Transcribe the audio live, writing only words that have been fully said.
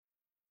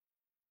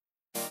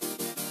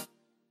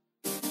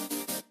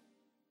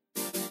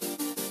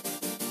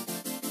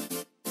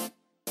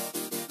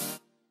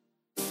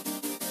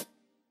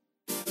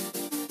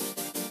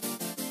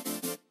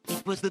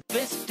was the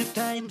best of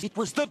times. It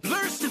was the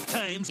blurst of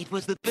times. It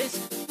was the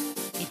best.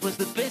 It was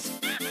the best.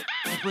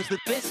 It was the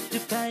best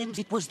of times.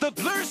 It was the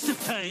blurst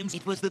of times.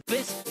 It was the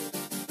best.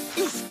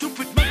 You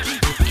stupid monkey.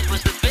 It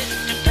was the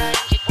best of times.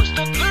 It was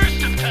the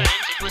blurst of times.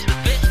 It was the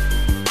best.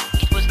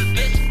 It was the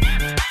best.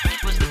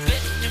 It was the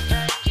best of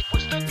times. It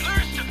was the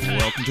blurst of times.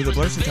 Welcome to the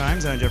Blurst of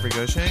Times. I'm Jeffrey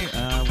Gaucher.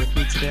 With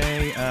me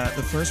today,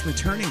 the first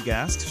returning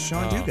guest,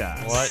 Shawn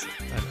Dugas. What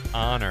an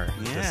honor.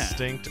 Yeah.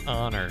 Distinct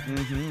honor.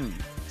 Mm-hmm.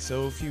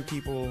 So few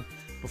people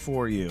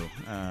before you.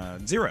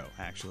 Zero,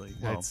 actually.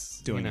 Well, It's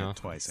doing you know, it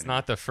twice. It's anyway.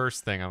 not the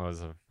first thing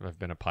I've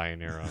been a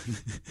pioneer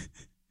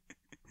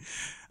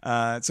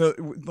of. So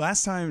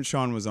last time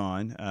Shawn was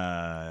on,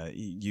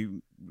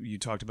 you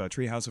talked about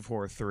Treehouse of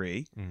Horror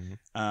 3,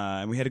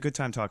 and we had a good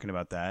time talking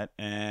about that.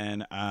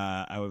 And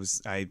I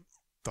was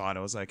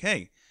like,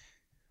 hey,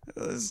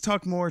 let's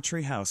talk more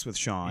Treehouse with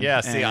Shawn.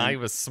 Yeah, see, And- I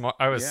was smart.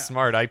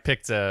 Smart. I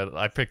picked a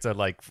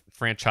like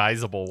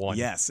franchisable one.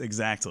 Yes,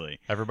 exactly.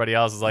 Everybody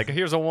else was like,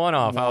 here's a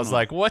one-off. I was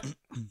like, what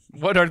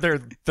are there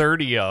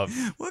 30 of?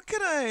 What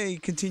could I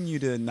continue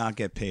to not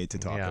get paid to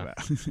talk about?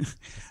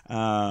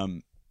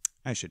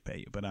 I should pay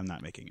you, but I'm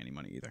not making any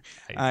money either.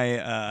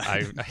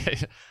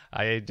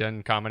 I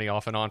done comedy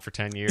off and on for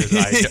 10 years.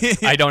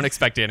 I don't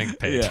expect getting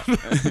paid.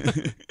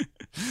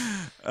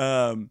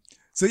 Yeah.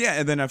 So yeah,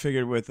 and then I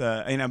figured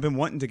and I've been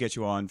wanting to get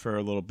you on for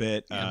a little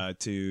bit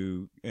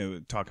to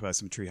talk about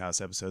some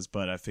Treehouse episodes,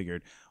 but I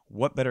figured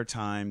what better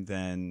time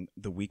than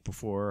the week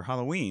before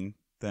Halloween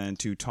than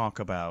to talk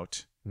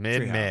about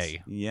Mid-May.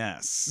 Treehouse.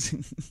 Yes.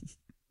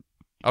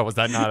 Oh, was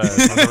that not a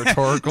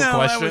rhetorical no,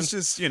 question? I was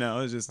just,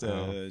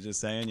 just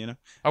saying,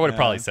 I would have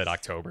probably said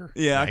October.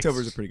 Yeah,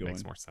 October's a pretty good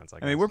makes one. more sense,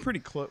 I mean, we're pretty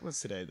close. What's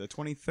today? The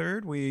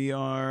 23rd? We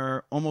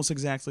are almost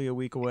exactly a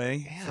week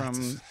away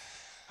from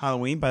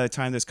Halloween. By the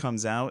time this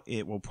comes out,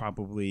 it will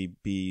probably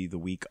be the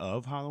week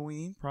of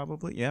Halloween,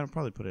 probably. Yeah, I'll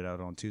probably put it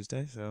out on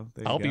Tuesday, so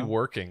there I'll you be go.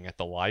 working at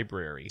the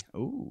library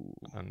Ooh,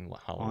 on on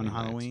Halloween.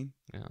 Halloween?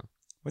 Yeah.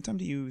 What time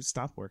do you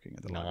stop working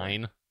at the library?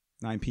 9.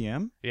 9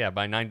 p.m.? Yeah,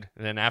 by 9.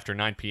 Then after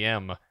 9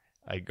 p.m.,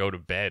 I go to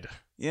bed.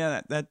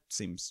 Yeah, that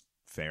seems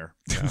fair.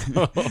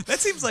 That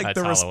seems like That's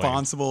the Halloween.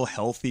 responsible,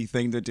 healthy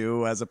thing to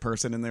do as a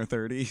person in their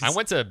 30s. I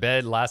went to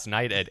bed last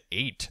night at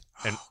 8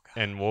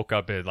 and woke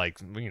up at like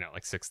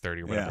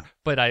 6:30 or whatever. Yeah.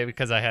 But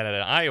because I had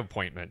an eye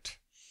appointment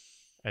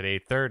at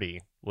 8:30,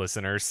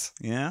 listeners.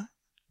 Yeah?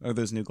 Are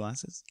those new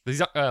glasses?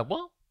 These are,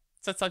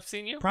 since I've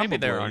seen you, Probably,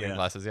 maybe they're on yeah. your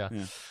glasses, yeah.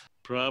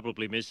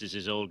 Probably misses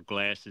his old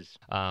glasses.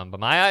 But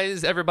my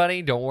eyes,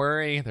 everybody, don't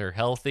worry. They're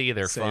healthy.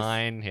 They're Safe.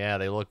 fine. Yeah,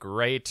 they look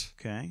great.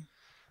 Okay.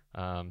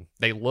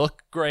 They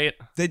look great,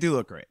 They do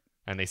look great.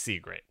 and they see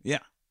great. Yeah.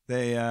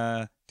 They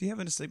do you have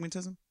an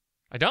astigmatism?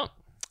 I don't.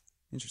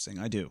 Interesting.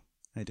 I do.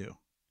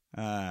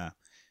 I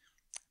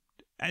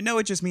know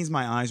it just means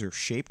my eyes are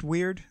shaped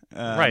weird.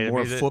 Right, it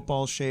More means it-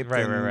 football shaped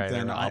Right.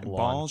 than They're oblong.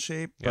 ball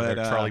shaped. Yeah, but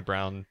they're Charlie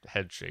Brown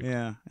head shape.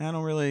 yeah, I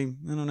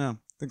don't know.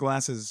 The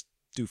glasses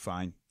do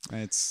fine.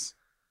 It's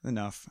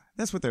enough.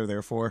 That's what they're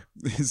there for,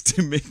 is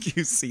to make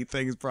you see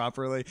things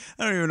properly.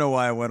 I don't even know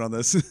why I went on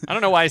this. I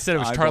don't know why I said it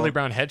was Eyeball. Charlie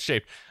Brown head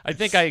shape. I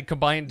think I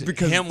combined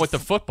Because- him with the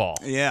football.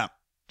 Yeah.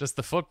 Just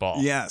the football.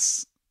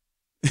 Yes.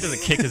 He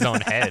doesn't kick his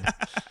own head.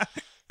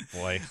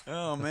 Boy.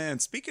 Oh man!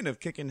 Speaking of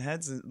kicking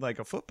heads like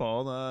a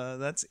football,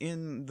 that's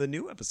in the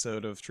new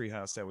episode of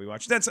Treehouse that we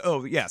watched.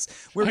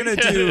 We're gonna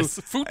do Yes,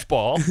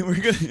 football.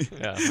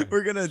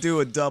 we're gonna do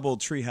a double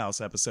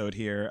Treehouse episode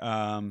here.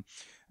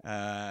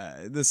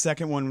 The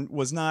second one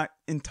was not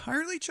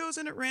entirely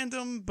chosen at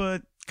random,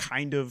 but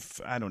kind of.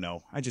 I don't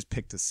know. I just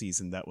picked a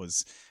season that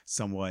was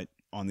somewhat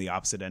on the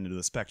opposite end of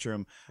the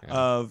spectrum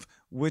of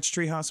which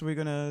Treehouse are we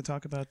going to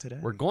talk about today?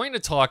 We're going to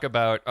talk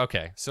about,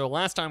 so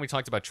last time we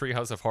talked about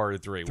Treehouse of Horror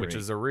 3, which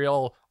is a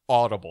real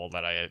audible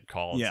that I had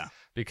called. Yeah.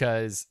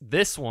 Because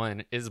this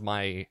one is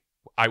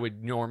I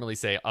would normally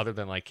say, other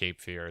than like Cape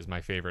Fear, is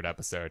my favorite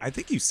episode. I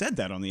think you said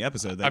that on the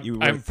episode that you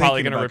were I'm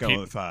probably thinking gonna about going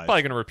repeat, with 5.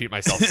 Probably going to repeat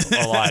myself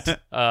a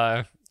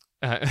lot.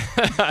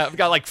 I've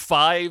got like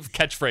 5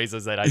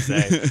 catchphrases that I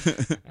say,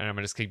 and I'm going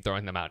to just keep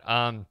throwing them out.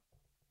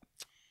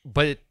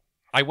 But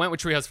I went with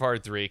Treehouse of Horror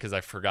 3 because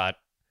I forgot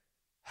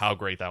how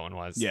great that one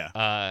was.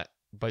 Yeah.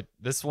 But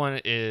this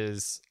one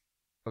is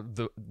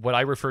what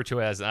I refer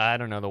to as, I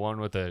don't know, the one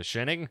with the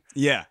shinning.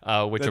 Yeah.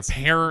 Which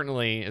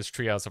apparently is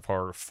Treehouse of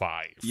Horror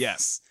 5.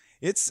 Yes.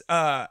 It's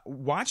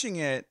watching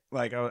it,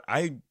 like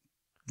I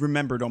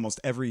remembered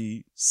almost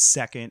every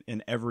second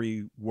and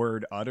every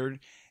word uttered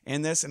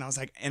in this, and I was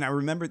like, and I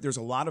remember there's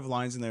a lot of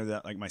lines in there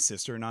that like my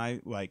sister and I,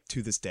 like,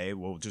 to this day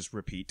will just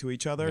repeat to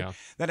each other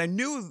that I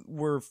knew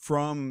were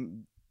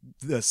from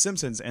The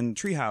Simpsons and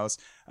Treehouse,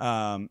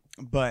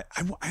 but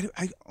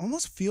I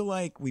almost feel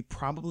like we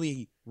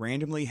probably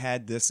randomly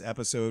had this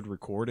episode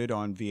recorded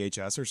on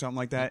VHS or something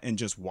like that and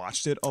just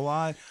watched it a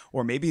lot,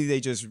 or maybe they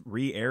just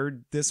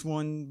re-aired this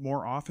one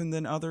more often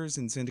than others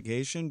in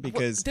syndication,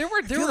 because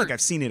I feel like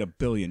I've seen it a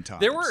billion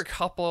times. There were a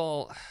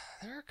couple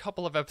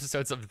of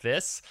episodes of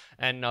this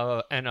and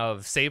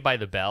of Saved by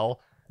the Bell.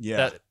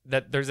 Yeah,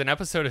 that there's an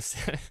episode of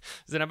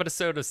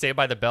Saved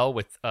by the Bell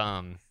with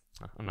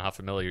don't know how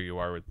familiar you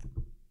are with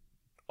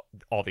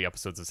all the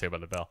episodes of Saved by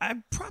the Bell. I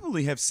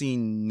probably have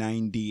seen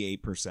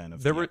 98%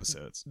 of the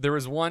episodes. There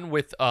was one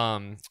with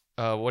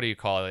what do you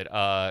call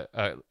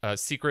it?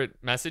 Secret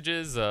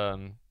messages,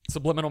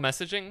 subliminal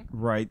messaging.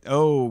 Right.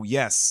 Oh,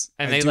 yes.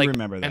 And I they do like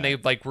remember that. And they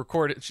like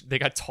recorded. They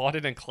got taught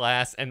it in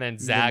class, and then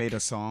They Zach made a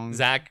song.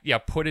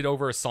 Put it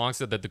over a song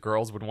so that the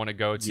girls would want to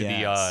go to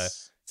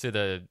Yes.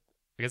 the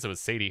I guess it was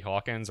Sadie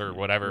Hawkins or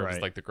whatever. It was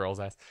Right. like the girls'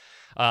 ass.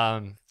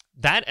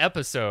 That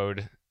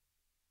episode,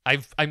 I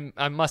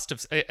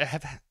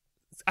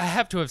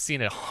have to have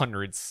seen it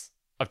hundreds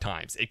of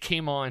times. It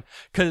came on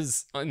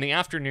because in the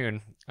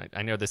afternoon.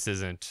 I know this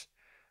isn't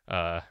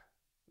the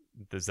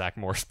Zach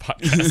Morris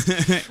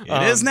podcast.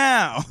 It is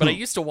now. But I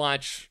used to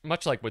watch,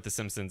 much like with The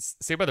Simpsons,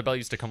 Saved by the Bell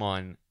used to come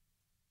on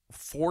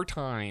 4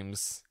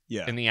 times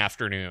in the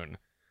afternoon.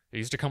 It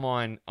used to come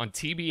on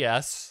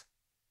TBS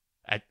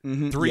at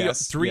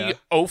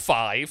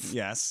 3:05.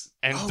 Yes.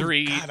 And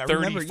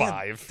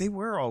 3:35. They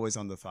were always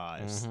on the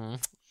 5s. Mm-hmm.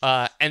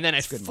 And then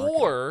at That's good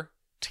 4,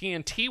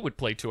 TNT would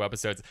play 2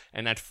 episodes,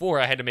 and at 4,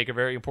 I had to make a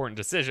very important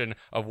decision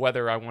of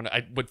whether I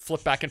would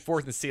flip back and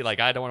forth and see, like,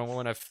 I don't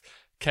want to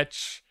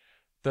catch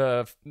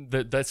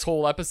this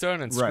whole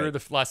episode and screw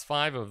the last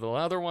 5 of the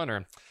other one,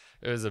 or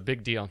it was a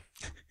big deal.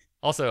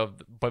 Also,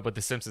 but with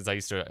The Simpsons,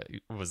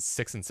 it was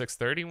 6 and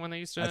 6:30 when they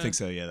used to. I think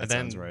so. Yeah, that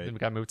sounds right. Then it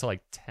got moved to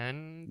like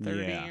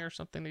 10:30 or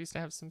something. They used to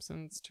have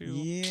Simpsons too.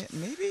 Yeah,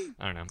 maybe.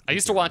 I don't know. I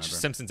used to watch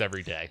Simpsons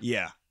every day.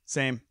 Yeah,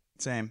 same.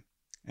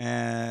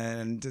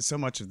 And so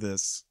much of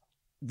this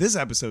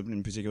episode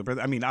in particular, but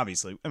I mean,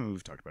 obviously,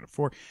 we've talked about it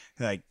before.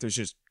 Like, there's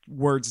just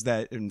words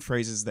and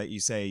phrases that you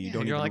say you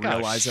don't even like,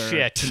 realize oh, are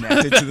shit.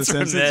 connected to the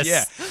Simpsons. This.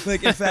 Yeah,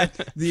 like in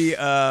fact, the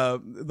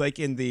like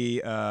in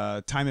the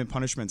Time and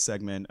Punishment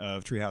segment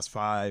of Treehouse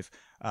 5,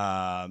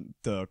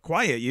 the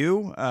quiet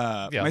you.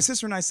 My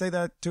sister and I say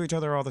that to each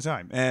other all the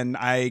time, and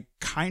I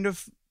kind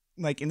of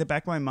like in the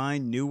back of my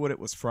mind knew what it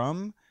was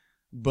from,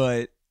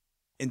 but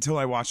until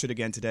I watched it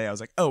again today, I was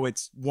like, oh,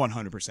 it's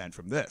 100%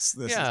 from this.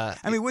 Which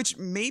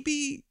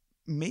maybe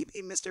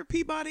Mr.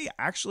 Peabody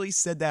actually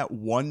said that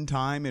one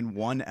time in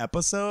one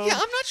episode. Yeah, I'm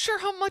not sure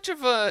how much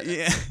of a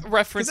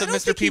reference of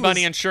Mr.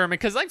 Peabody and Sherman,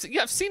 because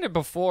I've seen it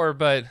before,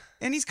 but...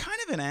 And he's kind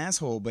of an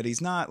asshole, but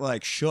he's not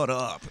like, shut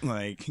up.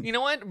 Like, you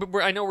know what?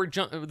 I know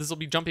this will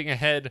be jumping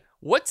ahead.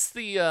 What's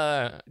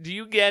the... do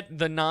you get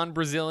the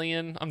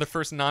non-Brazilian? I'm the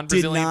first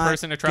non-Brazilian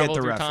person to travel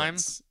through time.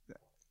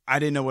 I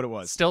didn't know what it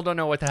was. Still don't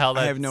know what the hell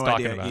that's talking about. I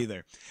have no idea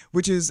either.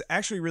 Which is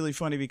actually really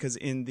funny because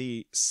in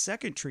the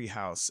second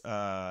Treehouse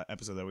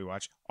episode that we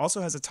watched, also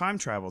has a time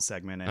travel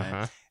segment in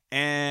it,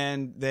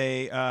 and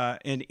they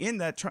and in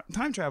that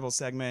time travel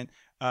segment,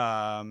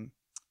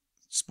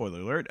 spoiler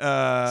alert,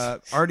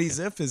 Artie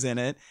Ziff is in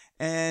it,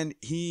 and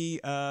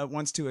he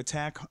wants to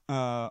attack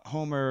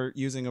Homer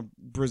using a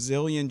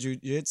Brazilian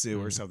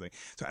jiu-jitsu or something.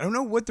 So I don't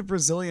know what the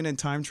Brazilian and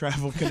time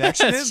travel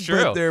connection is,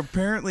 true. But there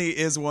apparently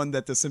is one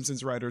that the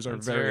Simpsons writers are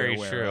very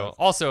aware of.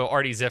 Also,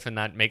 Artie Ziff in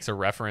that makes a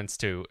reference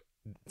to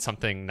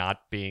something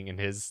not being in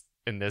this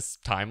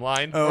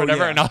timeline or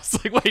whatever, and I was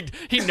like, wait,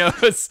 he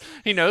knows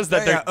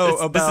that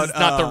this is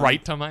not the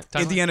right timeline.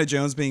 Indiana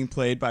Jones being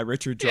played by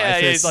Richard Dreyfuss.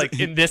 Yeah, he's like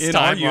in this in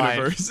timeline. Our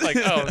universe. Like,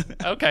 oh,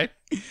 okay.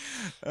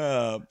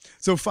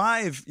 So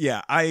 5,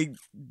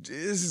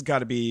 this has got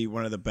to be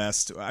one of the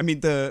best. I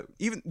mean,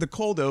 even the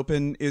cold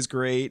open is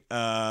great,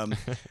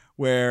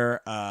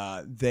 where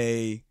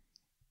the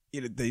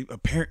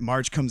apparent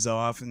Marge comes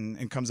off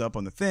and comes up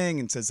on the thing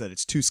and says that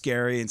it's too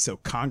scary, and so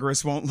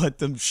Congress won't let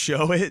them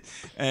show it,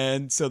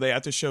 and so they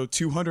have to show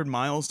 200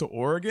 miles to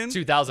Oregon.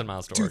 2,000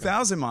 miles to Oregon.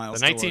 2,000 miles.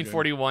 The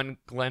 1941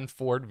 Glenn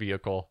Ford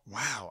vehicle.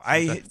 Wow, I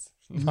had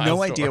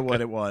no idea what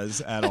it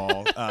was at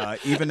all.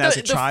 Even as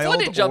a child,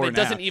 the footage of it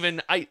doesn't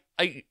even. It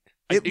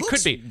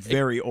could be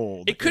very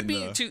old. It could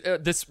be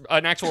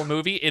an actual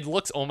movie. It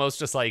looks almost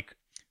just like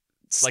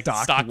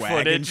stock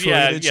footage.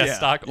 Yeah,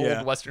 stock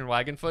old Western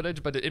wagon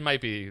footage, but it might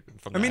be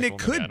from the it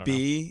could movie.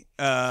 Be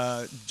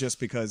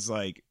just because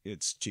like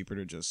it's cheaper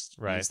to just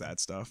use that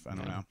stuff. I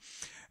don't know.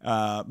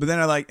 But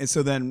then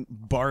then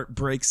Bart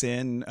breaks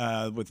in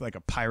with like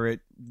a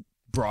pirate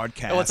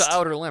broadcast. Oh, it's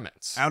Outer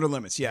Limits. Outer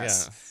Limits,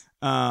 yes. Yeah.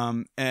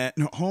 And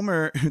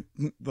Homer,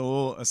 the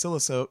little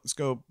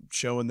oscilloscope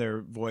showing their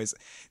voice.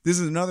 This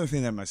is another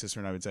thing that my sister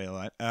and I would say a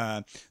lot.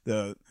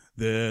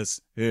 This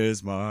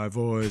is my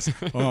voice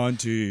on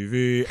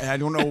TV. And I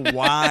don't know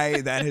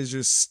why that has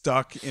just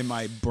stuck in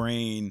my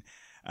brain.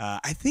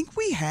 I think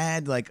we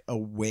had like a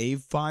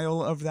WAV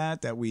file of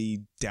that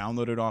we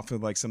downloaded off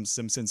of like some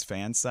Simpsons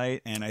fan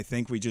site, and I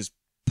think we just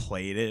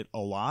played it a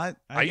lot,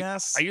 I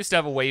guess. I used to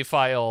have a WAV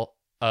file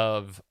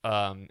of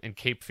in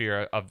Cape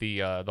Fear of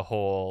the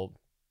whole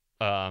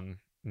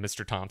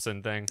Mr.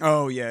 Thompson thing.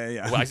 Oh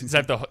yeah. Well, I used to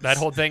have that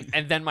whole thing,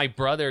 and then my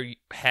brother he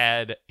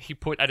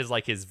put at his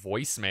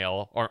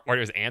voicemail or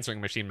his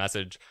answering machine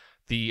message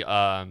the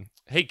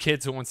hey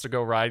kids, who wants to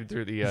go ride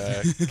through the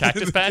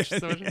cactus patch?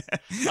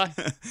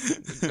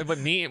 But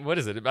me, what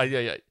is it? No.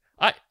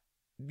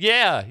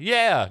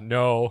 Yeah,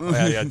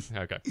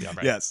 okay, yeah,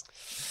 right. Yes.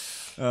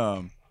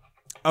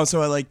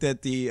 Also, I like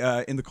that the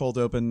in the cold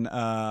open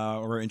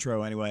or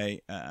intro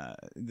anyway,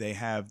 they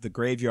have the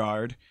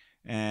graveyard,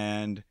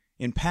 and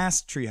in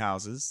past tree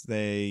houses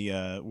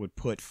they would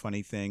put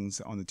funny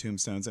things on the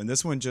tombstones, and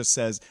this one just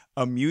says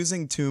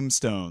 "amusing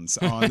tombstones"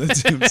 on the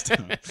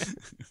tombstone,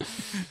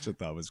 which I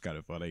thought was kind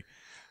of funny.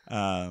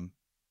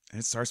 And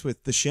it starts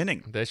with the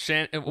shinning.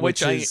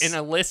 Which in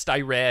a list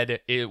I read,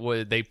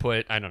 they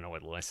put, I don't know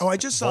what list. Oh, I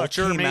just saw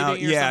Vulture, it came out.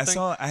 Yeah,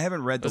 something? I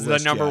haven't read the It was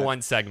list the number yet.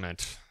 one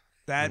segment.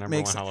 That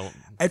makes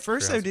at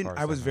first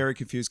I was very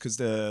confused because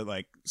the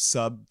like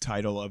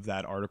subtitle of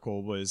that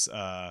article was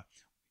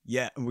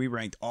we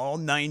ranked all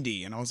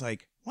 90, and I was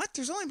like, what?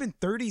 There's only been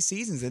 30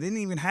 seasons. They didn't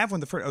even have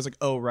one the first. I was like,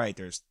 oh right,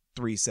 there's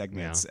 3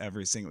 segments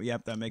every single.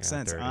 Yep, that makes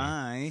sense. 30.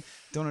 I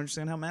don't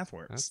understand how math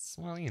works.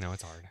 Well,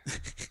 it's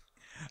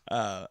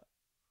hard.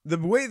 The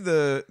way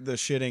the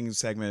shitting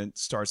segment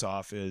starts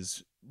off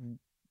is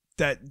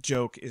that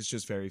joke is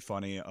just very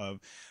funny. Of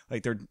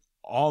like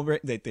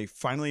they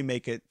finally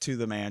make it to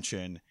the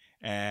mansion,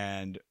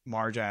 and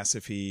Marge asks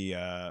if he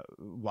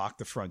locked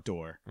the front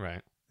door.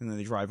 Right. And then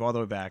they drive all the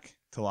way back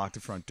to lock the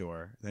front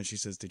door. Then she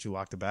says, "Did you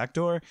lock the back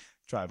door?"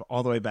 Drive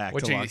all the way back to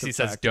lock the back door. He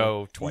says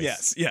 "go"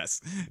 twice. Yes.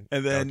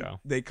 And then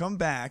they come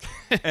back,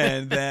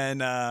 and then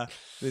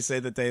they say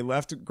that they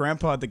left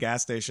Grandpa at the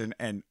gas station,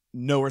 and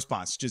no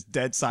response, just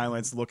dead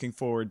silence, looking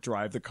forward,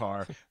 drive the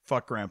car,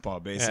 fuck Grandpa,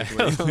 basically.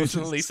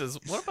 Yeah. Lisa's,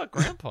 what about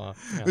Grandpa?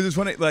 Yeah. It was just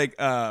funny, like,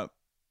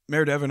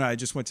 Meredith and I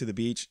just went to the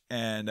beach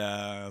and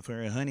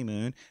for a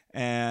honeymoon,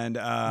 and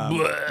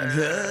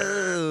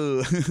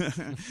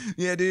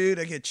yeah, dude,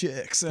 I get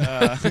chicks.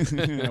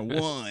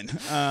 One.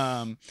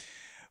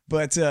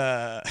 But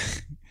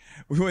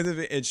we went to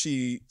the, and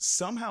she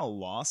somehow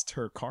lost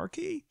her car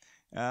key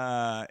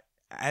at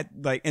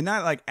like, and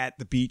not like at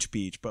the beach,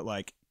 but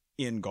like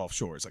in Gulf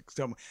Shores, like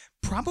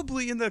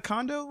probably in the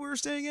condo we were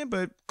staying in,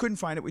 but couldn't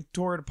find it. We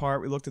tore it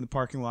apart. We looked in the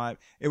parking lot.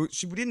 We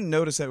didn't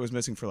notice that it was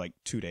missing for like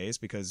 2 days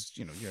because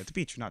you're at the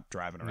beach, you're not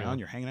driving around,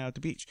 you're hanging out at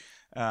the beach.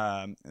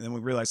 And then we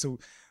realized, so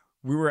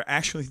we were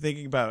actually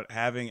thinking about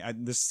having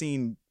this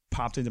scene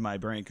popped into my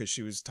brain because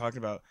she was talking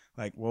about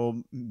like,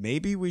 well,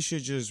 maybe we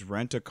should just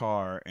rent a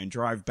car and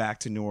drive back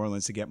to New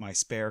Orleans to get my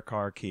spare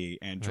car key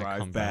and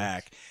drive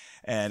back.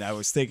 And I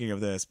was thinking of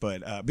this,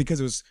 but because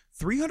it was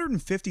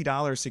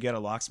 $350 to get a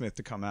locksmith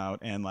to come out,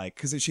 and like,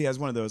 because she has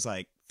one of those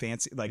like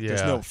fancy, like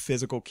there's no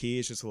physical key,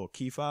 it's just a little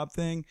key fob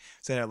thing.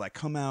 So I'd like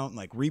come out and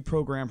like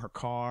reprogram her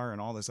car and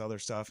all this other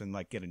stuff, and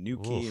like get a new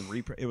key and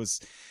it was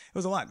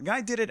a lot. The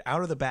guy did it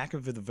out of the back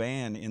of the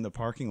van in the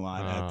parking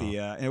lot at the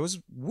and it was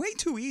way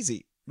too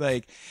easy.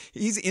 Like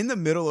he's in the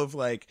middle of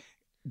like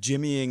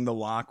jimmying the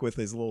lock with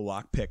his little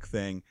lockpick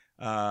thing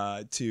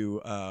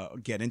to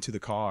get into the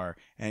car,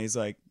 and he's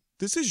like,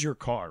 "This is your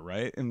car,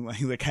 right?" And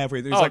like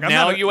halfway through, he's like,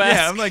 now you ask?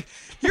 Yeah, I'm like,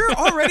 you're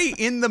already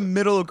in the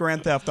middle of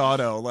Grand Theft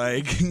Auto.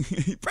 Like,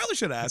 you probably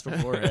should have asked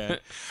beforehand.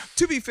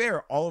 To be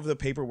fair, all of the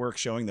paperwork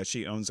showing that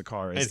she owns the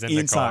car is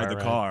inside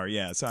the car.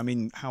 Yeah. So, I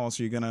mean, how else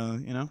are you going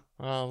to,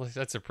 Well,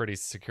 that's a pretty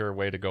secure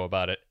way to go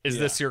about it. Is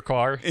this your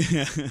car?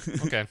 Yeah.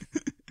 Okay.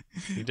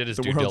 He did his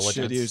the due world's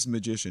diligence. shittiest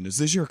magician. Is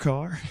this your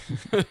car?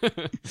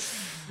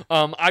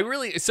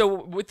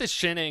 So with the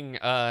shinning,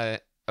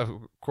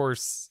 of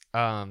course,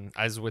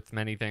 as with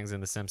many things in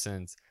The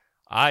Simpsons,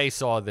 I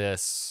saw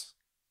this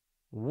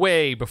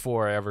way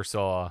before I ever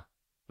saw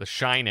The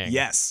Shining.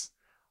 Yes.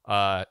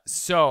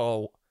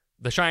 So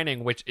The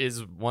Shining, which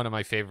is one of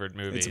my favorite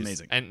movies, It's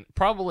amazing, and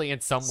probably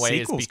in some way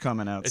sequel's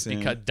coming out it's soon.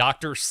 because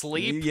Doctor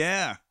Sleep.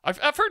 Yeah.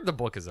 I've heard the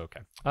book is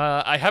okay.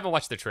 I haven't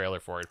watched the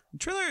trailer for it.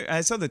 I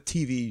saw the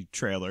TV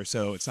trailer,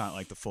 so it's not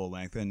like the full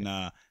length, and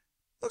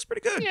looks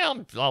pretty good. Yeah,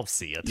 I'll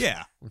see it.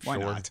 Yeah, why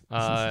sure. not?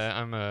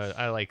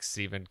 I like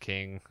Stephen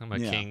King. I'm a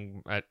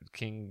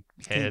King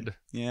head.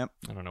 Yeah.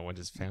 I don't know what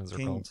his fans are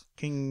called.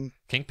 Kingpin.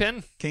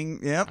 I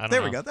Yep. don't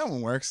There know. we go. That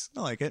one works. I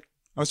like it.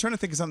 I was trying to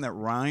think of something that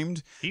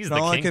rhymed. He's but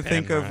the all I Kingpin, could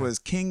think of right? was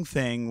King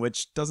Thing,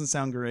 which doesn't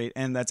sound great,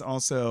 and that's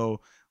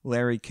also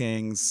Larry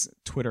King's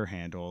Twitter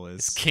handle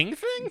is King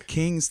Thing?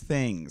 King's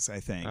Things, I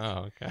think.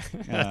 Oh, okay.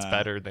 That's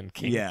better than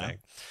King yeah.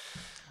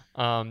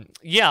 Thing.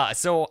 Yeah,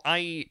 so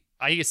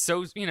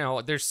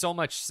there's so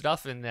much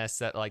stuff in this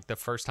that like there's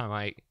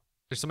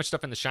so much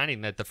stuff in The Shining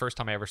that the first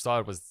time I ever saw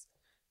it was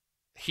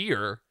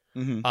here.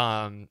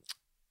 Mm-hmm.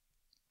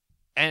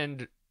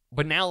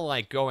 But now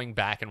like going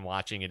back and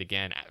watching it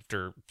again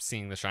after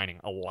seeing The Shining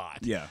a lot.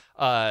 Yeah.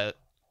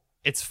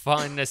 It's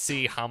fun to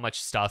see how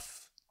much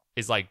stuff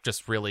is like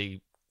just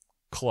really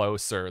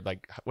close or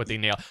like what they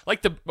nail.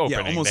 Like the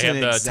opening, almost they have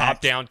an the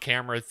exact- top-down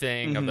camera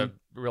thing of the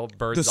real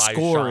bird's The eye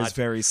score shot. is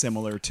very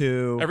similar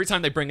too. Every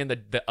time they bring in they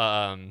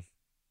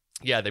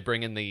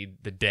bring in the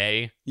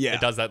day. Yeah.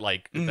 It does that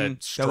like that that little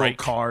strike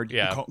chord.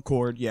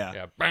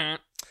 Yeah.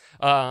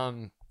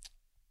 And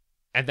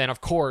then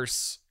of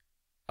course,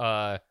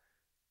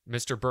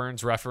 Mr.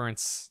 Burns'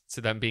 reference to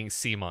them being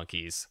sea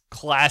monkeys.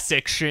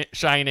 Classic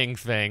Shining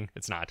thing.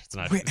 It's not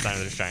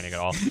The Shining at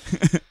all.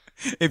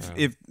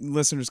 If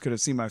listeners could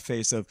have seen my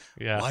face of,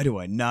 Yeah. why do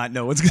I not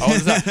know what's going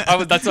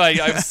on? That's why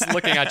I was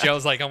looking at you. I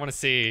was like, I want to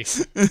see.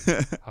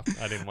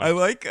 I didn't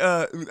want.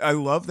 I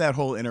love that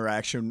whole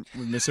interaction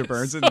with Mr.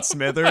 Burns and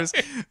Smithers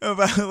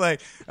about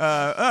like, all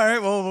right,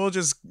 well, we'll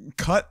just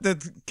cut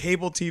the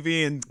cable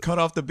TV and cut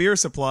off the beer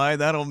supply.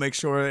 That'll make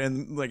sure.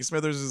 And like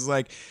Smithers is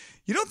like,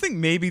 you don't think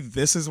maybe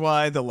this is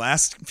why the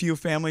last few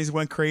families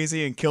went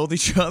crazy and killed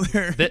each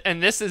other?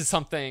 And this is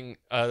something,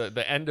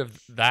 the end of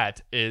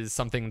that is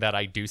something that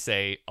I do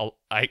say,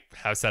 I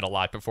have said a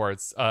lot before.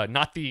 It's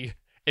not the,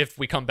 if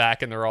we come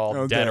back and they're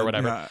all dead or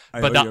whatever, yeah,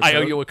 but I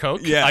owe you a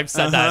Coke. Yeah. I've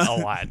said that a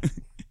lot.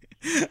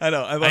 I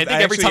know. I think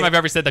every time I've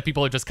ever said that,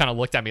 people have just kind of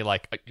looked at me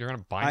like, you're going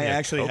to buy me a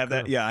actually Coke have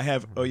that. or-" Yeah, I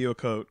have owe you a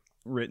Coke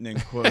written in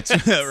quotes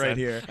right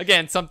here.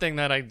 Again, something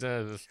that I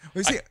do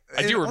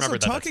remember also,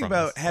 that. Talking from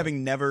about this,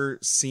 having never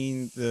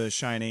seen The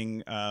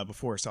Shining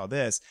before, saw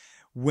this,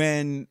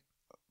 when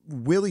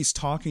Willie's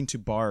talking to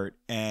Bart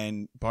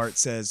and Bart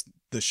says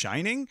The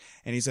Shining,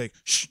 and he's like,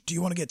 "Shh, do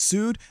you want to get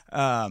sued?"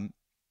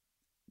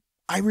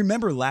 I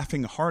remember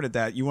laughing hard at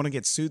that "you want to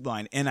get sued"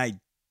 line, and I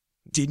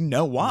didn't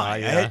know why.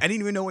 Yeah. I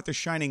didn't even know what The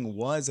Shining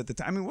was at the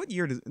time. I mean, what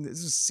year? This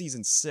is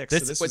season 6.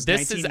 This, so this was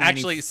this is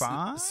actually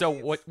 1995?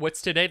 so.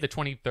 What's today? The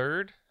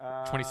 23rd,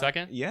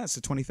 22nd. Yeah, it's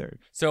the 23rd.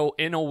 So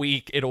in a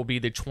week, it'll be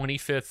the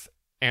 25th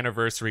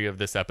anniversary of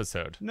this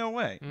episode. No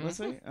way. Let's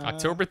see.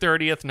 October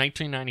 30th,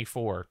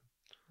 1994.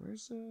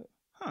 Where's the?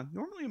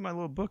 Normally in my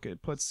little book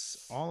it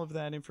puts all of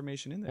that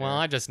information in there. Well,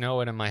 I just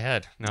know it in my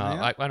head. No,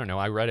 Yeah. I don't know.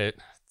 I read it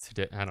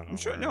today. I don't know. I'm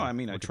sure. No, I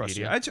mean I trust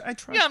you. Wikipedia. I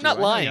trust you. Yeah, I'm not I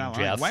know lying, you're not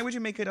Jeff. Why would you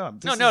make it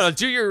up? No.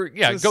 Do your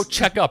this- go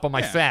check up on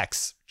my yeah.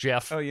 facts,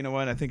 Jeff. Oh, you know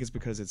what? I think it's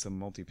because it's a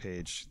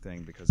multi-page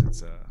thing because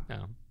it's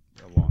No.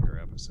 a longer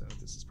episode.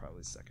 This is probably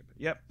the second.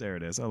 Yep, there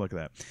it is. Oh, look at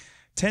that.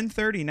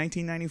 10/30,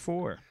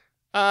 1994.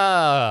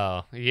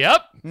 Oh,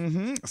 yep.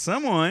 Mm-hmm.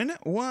 Someone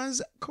was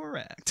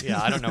correct.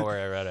 Yeah, I don't know where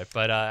I read it,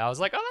 but I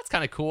was like, oh, that's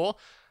kind of cool.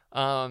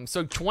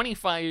 So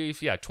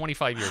 25 years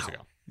ago.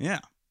 Yeah.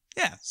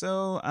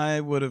 So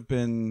I would have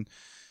been,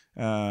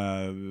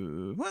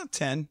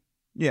 10.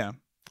 Yeah.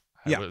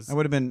 I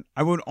would have been.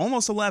 I would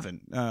almost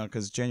 11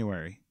 because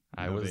January.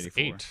 I of was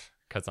 84. 8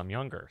 because I'm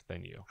younger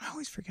than you. I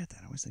always forget that.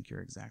 I always think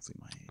you're exactly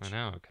my age. I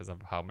know because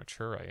of how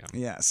mature I am.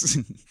 Yes.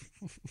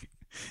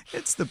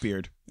 It's the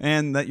beard,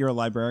 and that you're a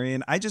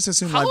librarian. I just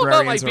assume How about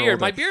librarians my are beard?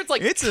 older. My beard's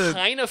like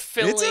kind of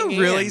filling. It's a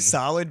really in.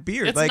 solid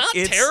beard. It's like not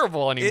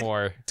terrible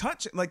anymore.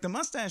 Like the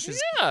mustache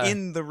is Yeah.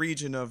 in the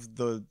region of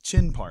the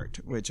chin part,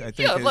 which I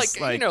think is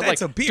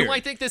that's a beard. Do I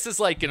think this is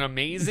like an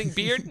amazing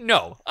beard?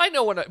 No, I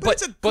know what.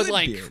 It's a good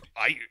beard.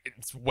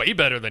 It's way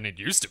better than it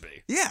used to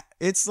be. Yeah,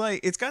 it's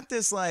like it's got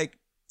this like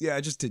I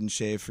just didn't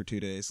shave for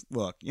 2 days.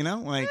 Look,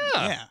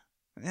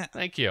 yeah.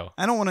 Thank you.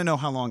 I don't want to know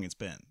how long it's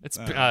been. It's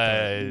I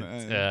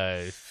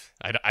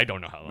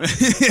don't know how long.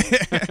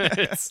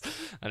 It's,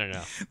 I don't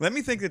know. Let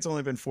me think it's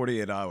only been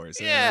 48 hours.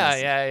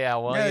 Yeah.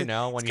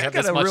 Well, when you have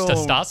this much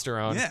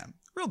testosterone. Yeah,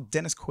 real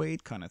Dennis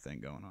Quaid kind of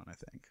thing going on, I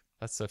think.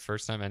 That's the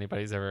first time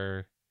anybody's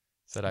ever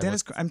said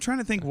I'm trying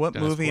to think what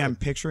Dennis movie Quaid. I'm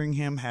picturing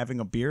him having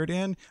a beard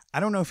in. I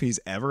don't know if he's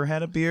ever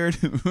had a beard,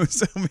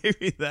 so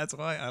maybe that's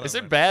why. I don't Is know.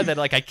 it bad that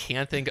I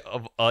can't think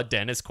of a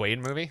Dennis Quaid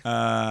movie?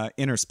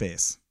 Inner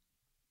Space.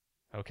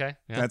 Okay.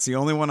 Yeah. That's the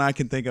only one I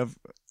can think of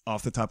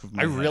off the top of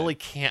my I head. really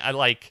can't.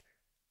 There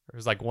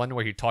was one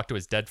where he talked to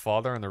his dead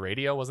father on the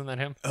radio. Wasn't that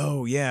him?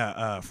 Oh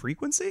yeah,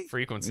 Frequency.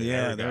 Frequency.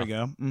 Yeah, there we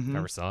go. Mhm.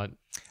 Never saw it.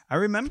 I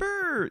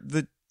remember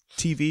the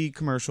TV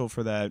commercial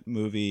for that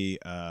movie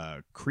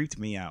creeped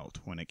me out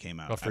when it came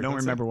out. Oh, I don't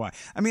Frequency? remember why.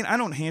 I mean, I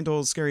don't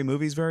handle scary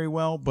movies very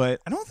well, but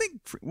I don't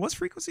think was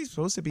Frequency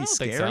supposed to be I don't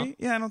think scary? so.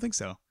 Yeah, I don't think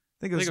so. I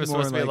think I it was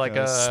supposed more to be like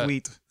a a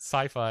sweet.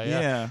 Sci-fi.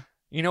 Yeah.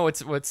 You know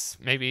what's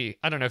maybe,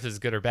 I don't know if this is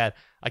good or bad.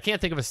 I can't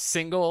think of a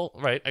single,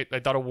 right? I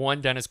thought of one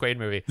Dennis Quaid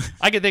movie.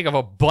 I can think of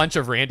a bunch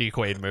of Randy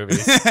Quaid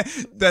movies.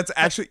 That's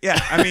actually, yeah.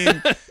 I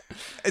mean,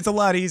 it's a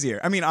lot easier.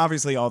 I mean,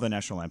 obviously all the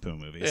National Lampoon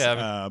movies.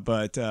 Yeah.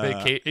 But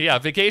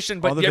Vacation.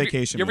 But all the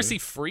Vacation you ever movies. see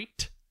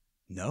Freaked?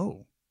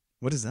 No.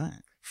 What is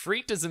that?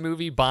 Freaked is a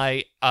movie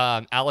by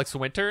Alex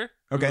Winter.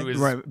 Okay, who is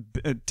right.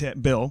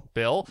 Bill.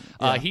 Bill.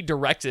 Yeah. He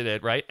directed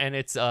it, right? And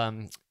it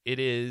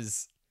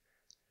is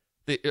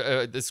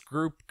this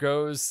group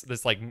goes,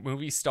 this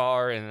movie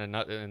star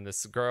and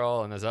this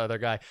girl and this other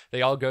guy,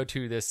 they all go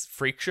to this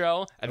freak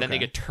show and then they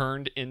Okay. get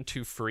turned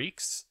into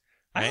freaks.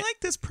 I Right?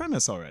 like this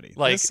premise already.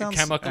 Like this sounds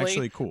chemically,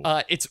 actually cool.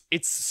 It's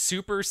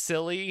super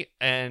silly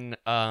and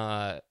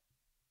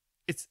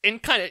it's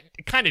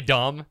kind of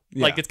dumb.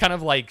 Yeah. Like it's kind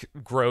of like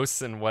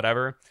gross and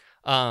whatever.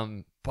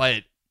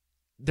 But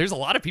there's a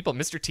lot of people.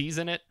 Mr. T's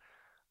in it.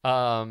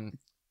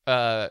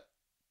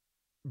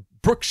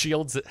 Brooke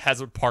Shields has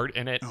a part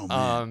in it. Oh,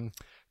 man.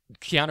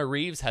 Keanu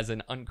Reeves has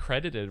an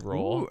uncredited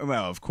role Ooh,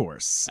 well, of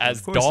course. as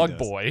Of course he Dog does.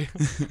 Boy.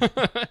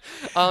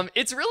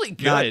 It's really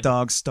good. Not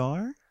Dog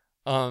Star?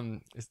 I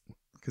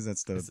Because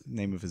that's the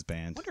name of his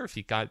band. wonder if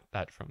he got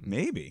that from.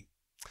 Maybe.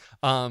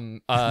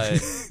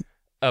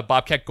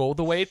 Bobcat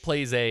Goldthwait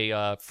plays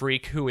a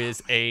freak who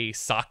is a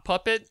sock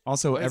puppet.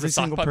 Also, Is every a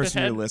sock single puppet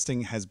person head? you're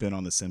listing has been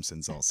on The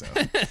Simpsons also.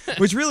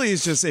 Which really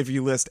is just if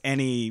you list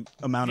any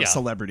amount of Yeah.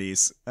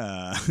 celebrities,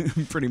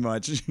 pretty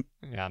much.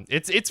 Yeah,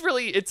 it's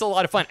a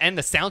lot of fun, and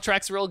the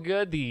soundtrack's real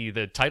good.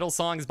 The title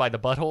song is by the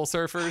Butthole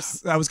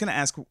Surfers. I was going to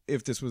ask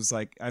if this was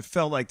like, I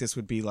felt like this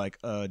would be like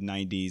a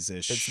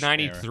 90s-ish. It's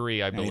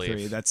 93, I believe.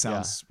 93, that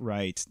sounds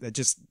right. That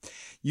just,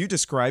 you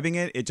describing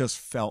it, it just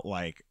felt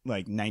like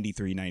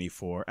 93,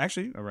 94.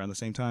 Actually, around the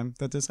same time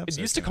that this episode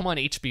It used to come on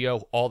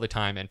HBO all the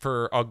time, and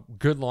for a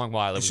good long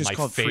while, it It's was just my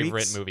called favorite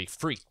Freaks? movie.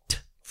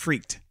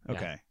 Freaked.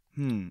 Okay.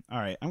 All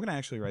right. I'm going to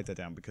actually write that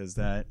down because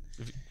that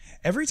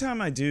every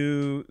time I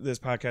do this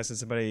podcast and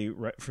somebody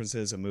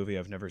references a movie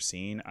I've never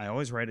seen, I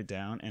always write it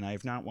down and I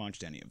have not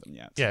watched any of them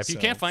yet. Yeah, if you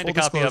So, can't find a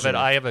full copy of it,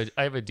 disclosure,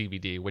 I have a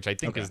DVD, which I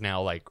think Okay. is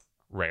now like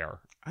rare.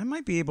 I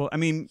might be able, I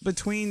mean,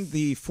 between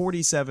the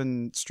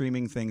 47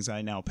 streaming things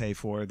I now pay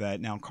for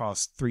that now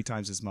cost 3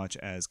 times as much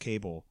as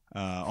cable,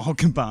 all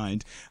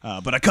combined.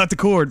 But I cut the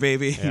cord,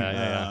 baby.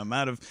 Yeah. I'm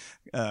out of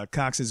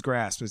Cox's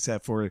grasp,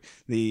 except for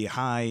the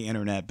high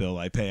internet bill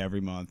I pay every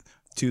month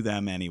to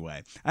them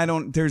anyway.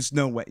 There's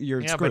no way.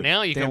 You're Yeah, screwed. but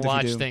now you can Damned if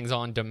watch do. things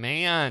on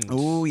demand.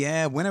 Oh,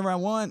 yeah, whenever I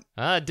want.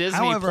 Disney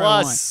However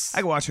Plus. I want. I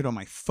can watch it on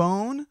my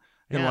phone. I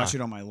can Yeah. watch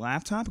it on my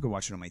laptop. I can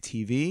watch it on my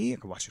TV. I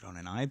can watch it on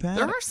an iPad.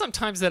 There are some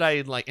times that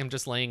I like am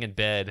just laying in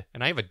bed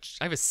and I have a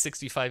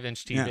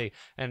 65-inch TV,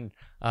 and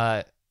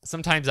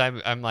sometimes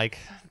I'm like,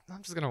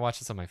 I'm just gonna watch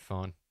this on my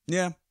phone.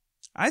 Yeah.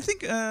 I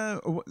think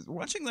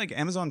watching like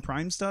Amazon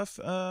Prime stuff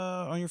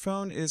on your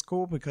phone is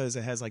cool because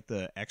it has like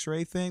the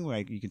X-ray thing,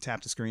 like you can tap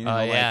the screen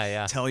and it'll,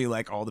 like, tell you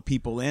like all the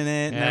people in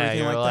it and Yeah, everything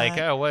you're like like,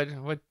 that. oh, what?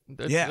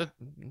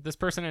 This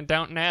person in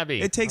Downton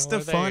Abbey. It takes Oh, the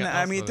what are they fun.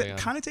 I mean, also it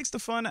kind of takes the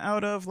fun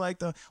out of like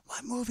the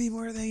what movie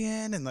were they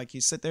in, and like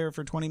you sit there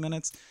for 20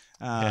 minutes,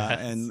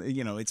 and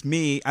you know it's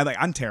me.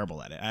 I'm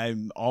terrible at it.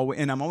 I'm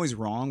always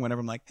wrong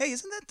whenever I'm like, hey,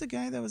 isn't that the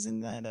guy that was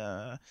in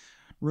that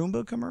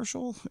Roomba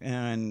commercial?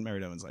 And Mary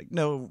Dovin's like,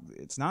 no,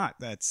 it's not.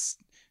 That's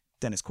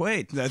Dennis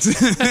Quaid. That's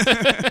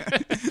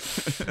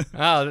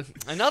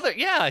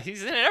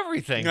he's in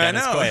everything. I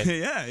Dennis know.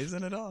 Quaid. Yeah, he's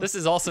in it all. This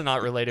is also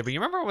not related, but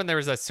you remember when there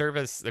was a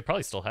service, they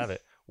probably still have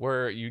it,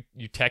 where you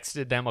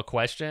texted them a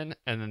question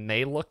and then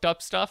they looked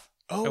up stuff?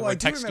 and Oh, would I do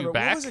text remember. you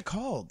back? What was it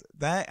called?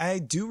 That I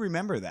do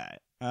remember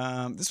that.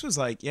 This was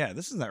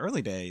the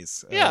early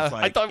days. Of,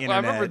 like, I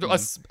internet remember and-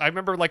 us. I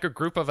remember like a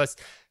group of us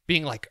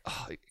being like,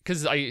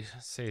 because I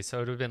say so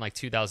it would have been like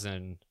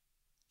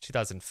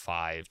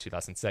 2005,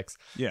 2006.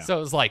 Yeah. So it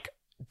was like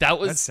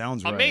that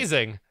sounds right.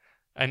 amazing,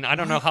 and I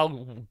don't know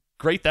how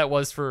great that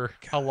was for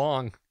how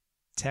long.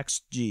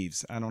 Text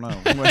Jeeves. I don't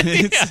know.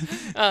 It's-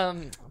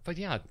 But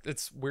yeah,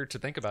 it's weird to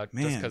think about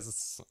Man. just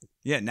because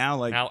yeah.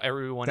 Now now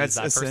everyone is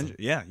that person.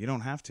 Yeah, you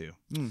don't have to.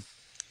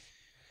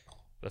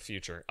 The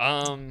future.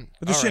 But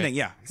the all shinning, right.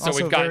 yeah. So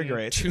Also we've very gotten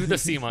great. to the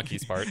sea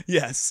monkeys part.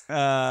 Yes.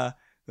 Yo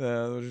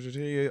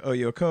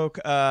Coke.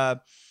 I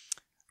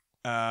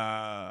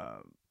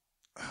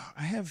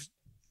have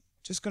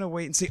just gonna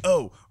wait and see.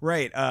 Oh,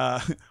 right.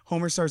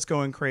 Homer starts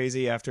going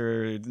crazy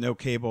after no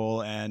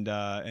cable and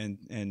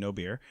no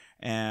beer,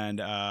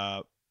 and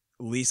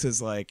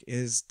Lisa's like,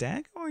 "Is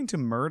Dad going to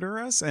murder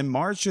us?" And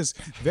Marge just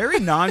very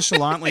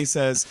nonchalantly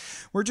says,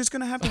 "We're just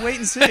gonna have to wait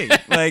and see."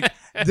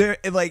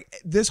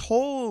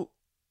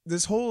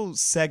 This whole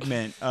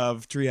segment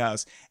of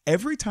Treehouse,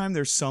 every time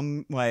there's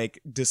some like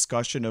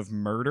discussion of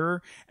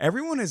murder,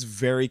 everyone is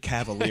very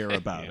cavalier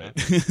about it.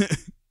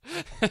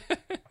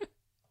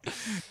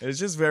 It's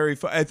just very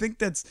fun. I think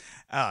that's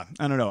I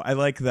don't know. I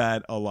like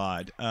that a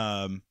lot.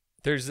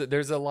 There's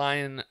a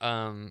line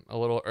a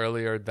little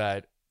earlier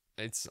that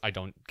I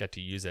don't get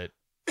to use it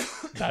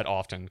that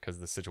often because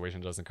the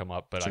situation doesn't come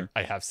up, but Sure.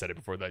 I have said it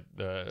before that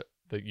the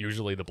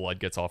usually the blood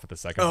gets off at the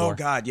second Oh floor.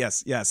 God,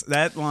 yes.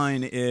 That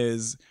line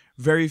is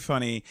very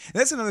funny.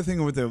 That's another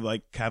thing with the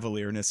like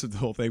cavalierness of the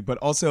whole thing, but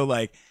also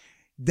like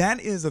that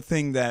is a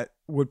thing that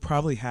would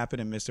probably happen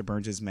in Mr.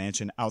 Burns'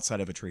 mansion outside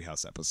of a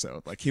Treehouse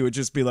episode. Like he would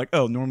just be like,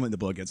 "Oh, normally the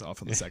blood gets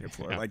off on the second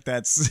floor." Yeah. Like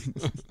that's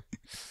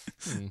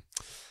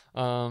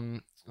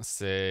Let's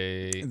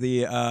see.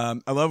 the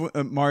I love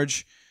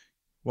Marge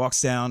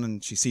walks down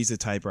and she sees the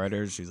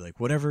typewriter. She's like,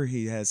 whatever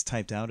he has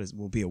typed out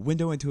will be a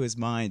window into his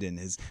mind and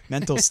his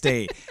mental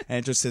state. And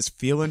it just says,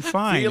 feeling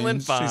fine. Feeling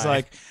and fine. She's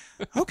like,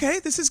 okay,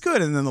 this is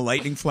good. And then the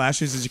lightning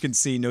flashes, as you can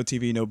see, no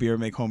TV, no beer,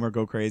 make Homer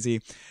go crazy.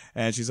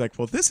 And she's like,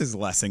 well, this is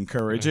less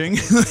encouraging.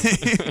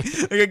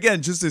 Like,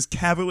 again, just this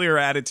cavalier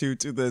attitude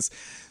to this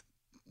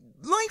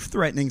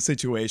life-threatening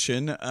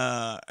situation.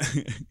 I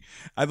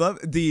love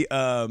the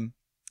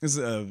this is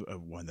a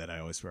one that I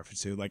always reference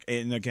to, like,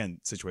 and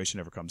again, situation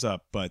never comes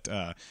up, but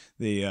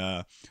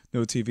the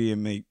no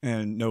TV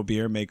and no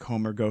beer make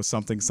Homer go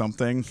something,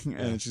 and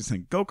it's just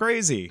like, go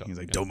crazy. He's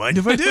like, don't mind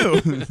if I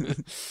do.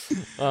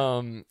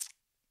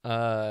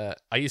 I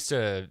used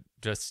to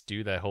just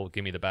do that whole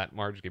 "give me the bat,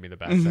 Marge, give me the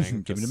bat"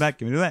 thing. Give me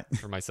the bat.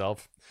 for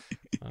myself.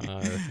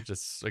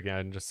 Just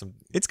some.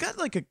 It's got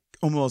like a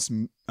almost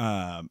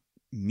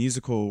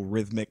musical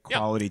rhythmic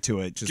quality to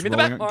it. Just Give me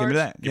the rolling bat, give me Marge.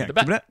 that. Give me Yeah, the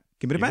bat.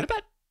 give me the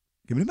bat.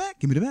 Give me the bat.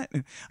 Give me the bat.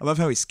 I love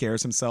how he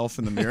scares himself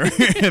in the mirror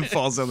and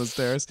falls down the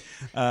stairs.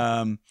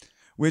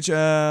 Which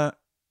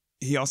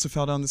he also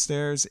fell down the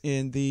stairs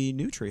in the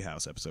new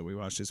Treehouse episode we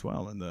watched as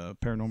well, in the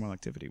Paranormal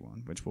Activity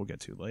one, which we'll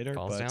get to later.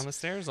 Falls but down the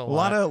stairs a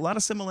lot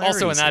of similarities.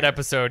 Also in that here.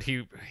 episode,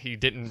 he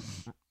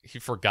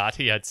forgot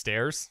he had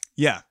stairs.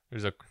 Yeah. He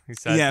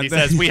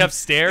says we have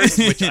stairs,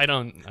 which I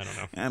don't know.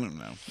 I don't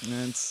know.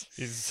 It's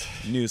He's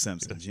new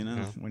Simpsons, you know.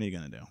 Yeah. What are you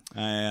gonna do?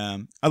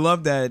 I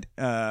love that.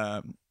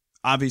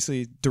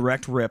 Obviously,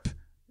 direct rip.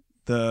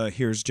 The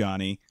here's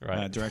Johnny,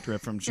 Right. direct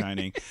rip from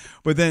Shining,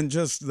 but then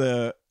just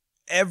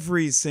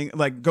every single,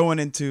 like, going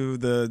into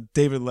the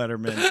David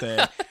Letterman thing.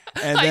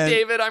 And Hi, then,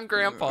 David. I'm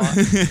Grandpa.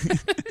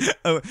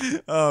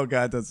 oh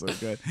God, that's so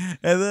good.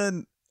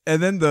 And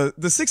then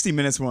the 60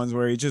 Minutes ones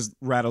where he just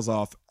rattles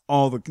off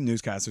all the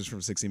newscasters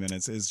from 60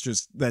 Minutes is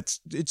just,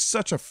 it's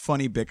such a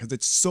funny bit because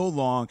it's so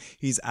long.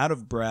 He's out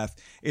of breath.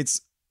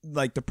 It's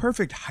like the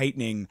perfect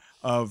heightening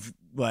of,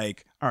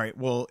 like, all right,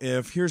 well,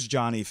 if here's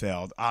Johnny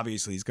failed,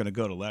 obviously he's going to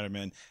go to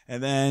Letterman,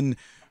 and then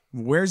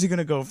where's he going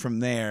to go from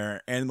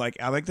there? And, like,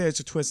 I like that it's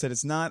a twist that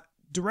it's not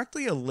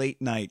directly a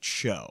late night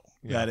show.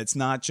 Yeah. That it's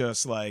not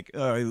just like,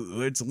 oh,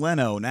 it's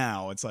Leno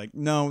now. It's like,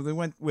 no, they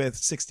went with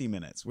 60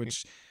 Minutes,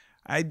 which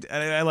I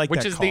like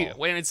Which that is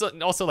call. and it's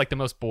also like the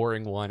most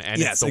boring one, and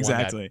Yes, it's the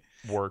exactly. one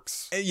that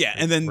works. Yeah,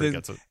 and then where he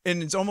gets it.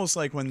 and it's almost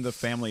like when the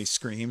family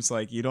screams,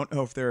 like, you don't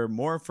know if they're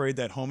more afraid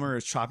that Homer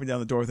is chopping down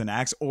the door with an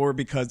axe, or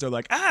because they're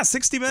like,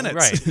 60 Minutes.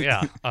 Right,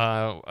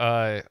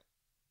 yeah.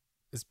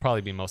 It's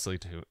probably be mostly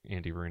to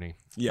Andy Rooney.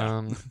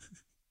 Yeah.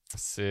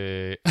 Let's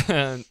see.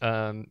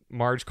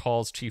 Marge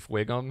calls Chief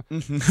Wiggum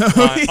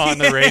Mm-hmm. on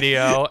the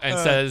radio and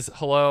says,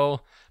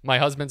 "Hello, my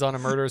husband's on a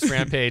murderous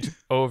rampage.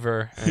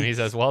 Over." And he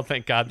says, "Well,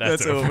 thank God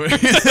that's over."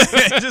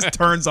 It just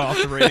turns off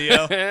the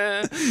radio.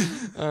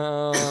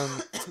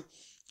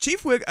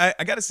 Chief Wig,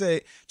 I gotta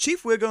say,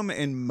 Chief Wiggum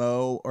and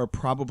Mo are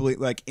probably,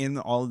 like, in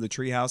all of the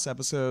Treehouse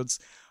episodes,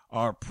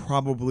 are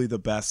probably the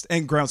best,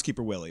 and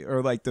Groundskeeper Willie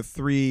are like the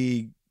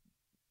three.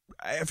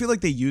 I feel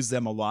like they use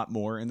them a lot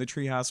more in the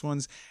Treehouse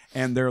ones,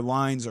 and their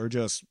lines are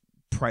just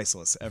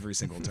priceless every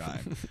single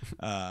time.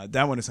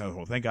 That one is so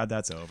cool. Thank God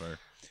that's over.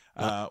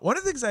 One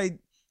of the things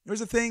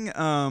there's a thing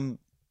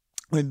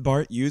when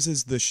Bart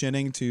uses the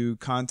shinning to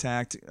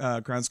contact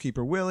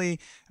Groundskeeper Willie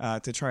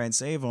to try and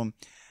save him.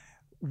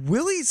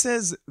 Willie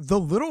says the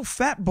little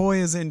fat boy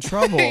is in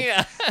trouble,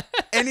 Yeah.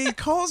 and he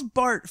calls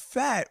Bart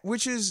fat,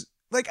 which is,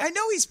 like, I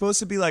know he's supposed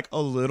to be, like, a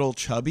little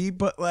chubby,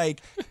 but, like,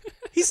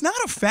 he's not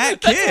a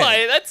fat kid.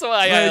 That's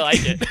why I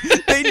like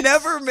it. They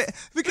never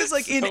because,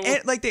 like, So-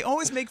 like, they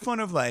always make fun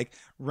of, like,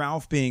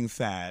 Ralph being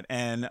fat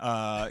and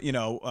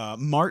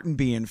Martin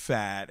being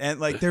fat, and,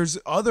 like, there's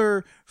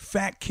other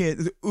fat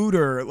kids,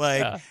 Uter,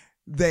 like. Yeah.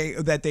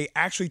 They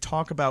actually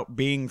talk about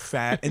being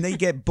fat, and they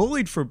get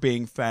bullied for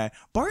being fat.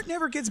 Bart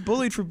never gets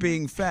bullied for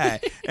being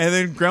fat, and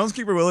then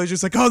Groundskeeper Willie's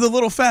just like, oh, the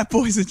little fat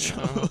boy's in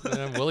trouble.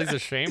 Willie's a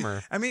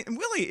shamer. I mean,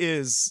 Willie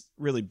is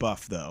really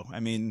buff, though.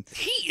 I mean,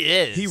 He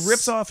is. he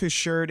rips off his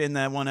shirt in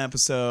that one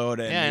episode,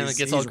 and Yeah, and he's, it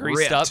gets all he's greased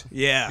ripped. up.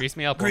 Yeah, Grease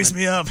me up, grease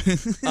me up.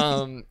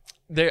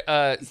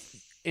 There,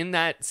 in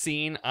that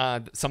scene,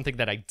 something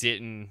that I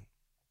didn't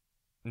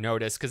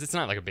notice, because it's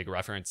not like a big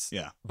reference.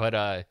 Yeah.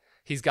 But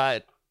he's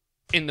got,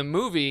 in the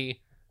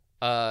movie,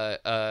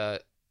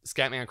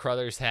 Scatman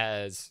Crothers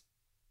has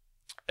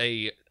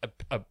a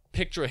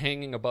picture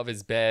hanging above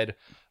his bed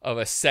of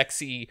a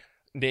sexy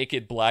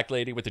naked black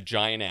lady with a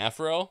giant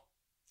afro.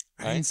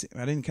 I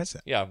didn't catch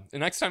that. Yeah. The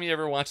next time you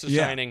ever watch The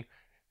Yeah. Shining,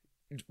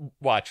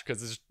 watch,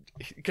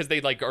 because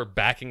they, like, are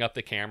backing up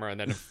the camera, and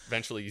then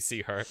eventually you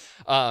see her.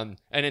 And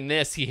in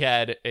this, he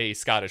had a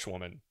Scottish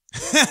woman.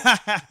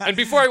 And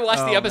before I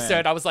watched the Oh, episode,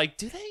 man. I was like,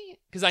 do they?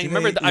 Because I Do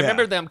remember they? I Yeah.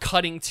 remember them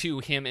cutting to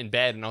him in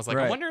bed, and I was like,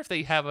 I Right. wonder if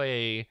they have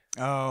a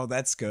Oh,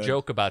 that's good.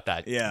 joke about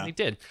that. Yeah. And they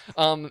did.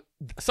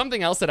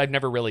 Something else that I've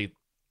never really,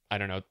 I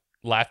don't know,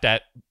 laughed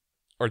at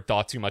or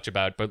thought too much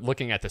about, but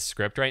looking at the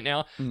script right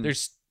now,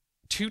 there's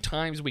 2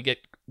 times we get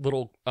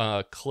little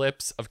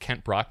clips of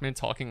Kent Brockman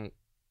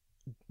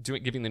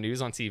giving the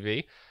news on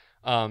TV.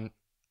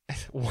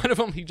 One of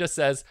them, he just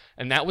says,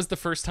 and that was the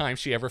first time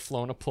she ever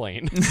flown a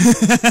plane.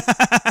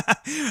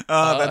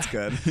 Oh, that's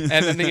good.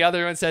 And then the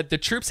other one said, the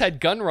troops had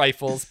gun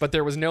rifles, but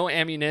there was no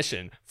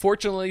ammunition.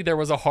 Fortunately, there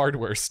was a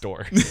hardware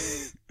store.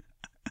 It's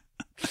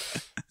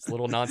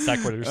little non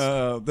sequiturs.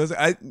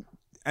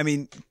 I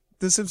mean,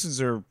 The Simpsons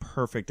are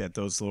perfect at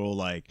those little,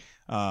 like,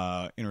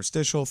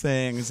 interstitial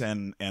things,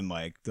 and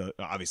like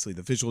obviously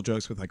the visual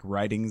jokes with, like,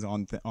 writings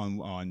on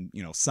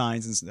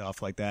signs and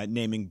stuff like that.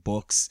 Naming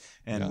books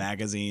and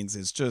magazines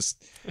is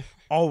just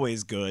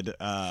always good.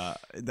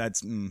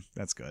 That's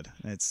good.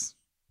 It's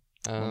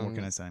what more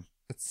can I say?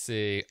 Let's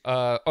see.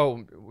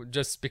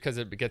 Just because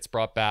it gets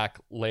brought back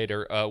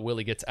later,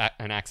 Willie gets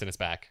an axe in his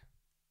back.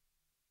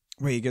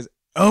 Wait, he gets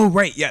Oh,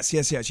 right. Yes.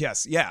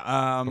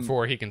 Yeah.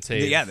 Before he can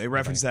save. Yeah, they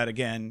reference that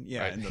again.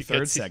 Yeah, Right. in the He third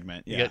gets-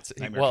 segment. he Yeah. gets-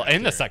 Nightmare well, in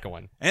the Cafeteria. second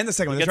one. And the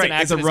second one. He That's gets an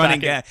right. It's a axe in his running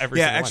back in gag. every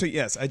Yeah, single one. actually,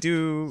 yes. I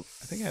do.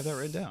 I think I have that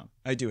written down.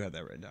 I do have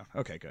that written down.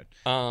 Okay, good.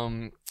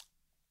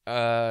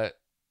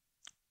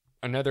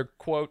 Another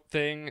quote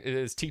thing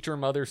is teacher,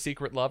 mother,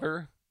 secret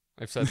lover.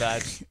 I've said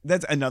that.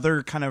 That's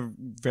another kind of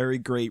very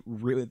great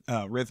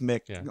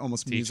rhythmic,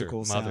 almost Teacher, musical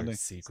mother, sounding.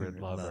 secret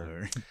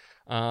lover.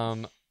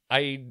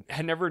 I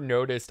had never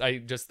noticed. I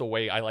just the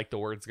way I like the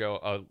words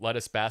go. Let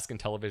us bask in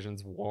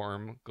television's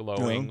warm,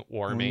 glowing,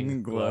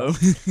 warming glow.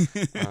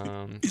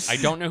 I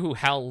don't know who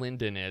Hal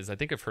Linden is. I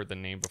think I've heard the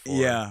name before.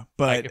 Yeah,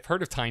 but I've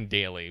heard of Tyne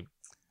Daly.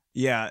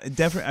 Yeah,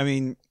 definitely. I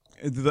mean,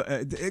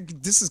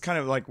 this is kind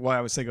of like why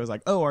I was thinking. I was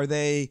like, oh, are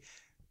they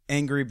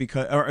angry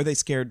because, or are they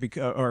scared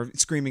because, or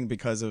screaming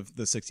because of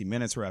the 60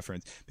 Minutes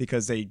reference?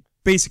 Because they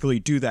basically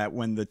do that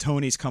when the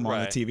Tonys come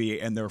on the TV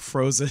and they're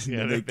frozen.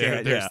 Yeah, and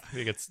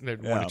they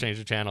want to change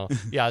the channel.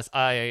 Yes,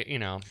 I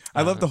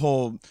love the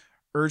whole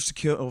urge to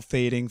kill,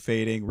 fading,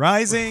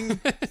 rising,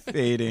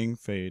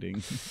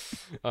 fading.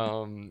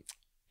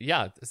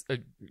 Yeah, it's a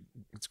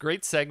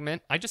great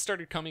segment. I just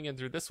started coming in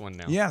through this one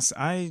now. Yes,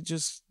 I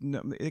just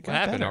it What got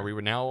happened? better. Are we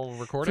now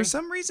recording? For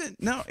some reason,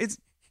 no.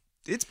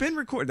 It's been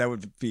recorded. That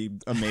would be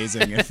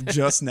amazing if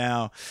just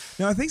now.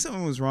 No, I think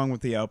something was wrong with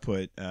the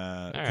output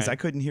because I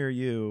couldn't hear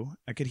you.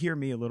 I could hear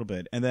me a little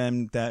bit, and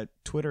then that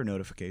Twitter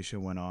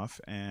notification went off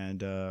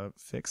and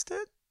fixed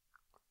it.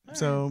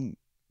 So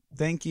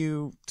thank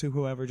you to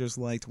whoever just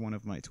liked one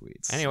of my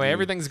tweets. Anyway,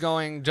 everything's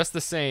going just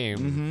the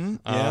same.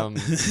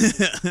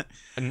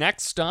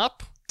 Next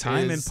up,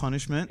 Time and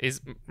Punishment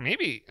is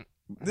maybe.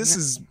 This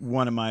is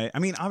one of my. I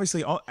mean,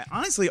 honestly,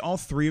 all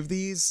three of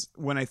these.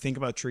 When I think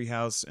about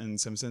Treehouse and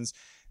Simpsons,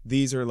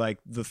 these are like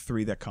the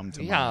three that come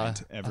to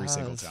mind every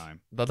single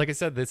time. But like I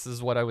said, this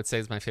is what I would say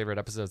is my favorite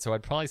episode. So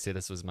I'd probably say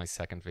this was my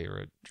second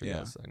favorite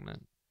Treehouse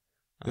segment.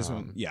 This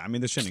one, I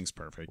mean, the shinning's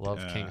perfect. Love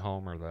King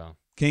Homer though.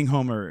 King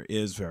Homer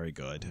is very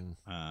good,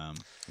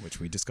 which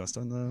we discussed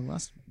on the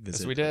last visit.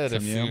 Yes, we did.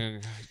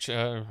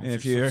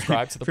 If you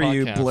subscribe to the for podcast.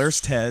 you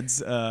Blurst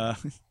heads.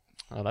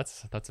 Oh,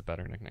 that's a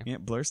better nickname. Yeah,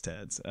 Blurst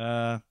heads.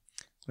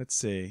 Let's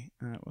see.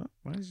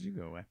 Why did you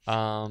go away?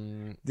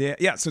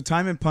 So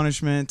Time and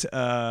Punishment.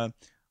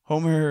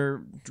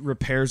 Homer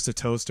repairs the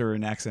toaster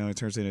and accidentally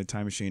turns it into a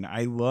time machine.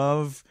 I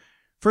love,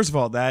 first of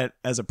all, that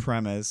as a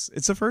premise.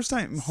 It's the first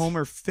time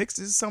Homer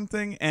fixes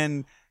something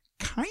and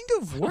kind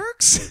of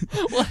works,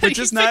 but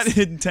just not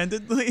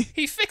intendedly.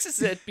 He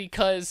fixes it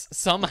because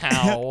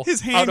somehow,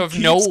 his hand out of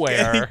keeps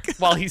nowhere,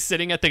 while he's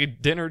sitting at the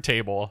dinner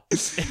table,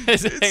 his hand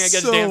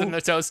gets jammed in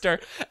the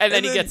toaster, and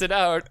then he gets it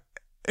out.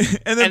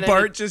 And then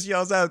Bart just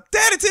yells out,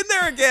 "Dad, it's in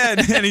there again!"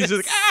 And he's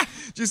just like, "Ah!"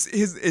 Just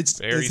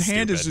his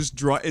hand is just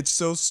drawn. It's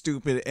so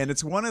stupid, and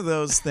it's one of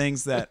those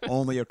things that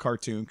only a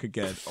cartoon could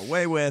get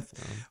away with,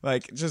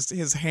 like just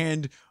his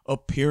hand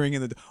appearing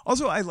in the.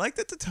 Also, I like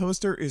that the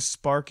toaster is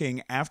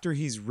sparking after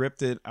he's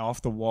ripped it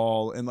off the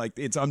wall, and like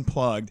it's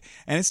unplugged,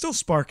 and it's still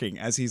sparking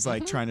as he's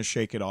like trying to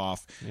shake it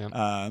off. Yep.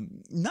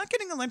 Not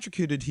getting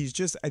electrocuted. He's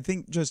just, I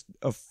think, just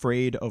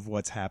afraid of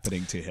what's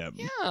happening to him.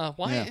 Yeah.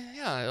 Why?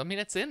 Yeah. I mean,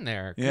 it's in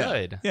there. Yeah.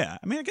 Good. Yeah,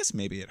 I mean, I guess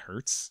maybe it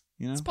hurts.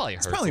 You know, It's probably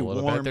hurts probably a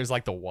little warm. bit. There's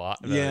like the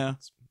Yeah.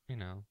 You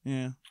know.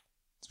 Yeah.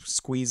 It's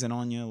squeezing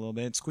on you a little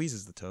bit. It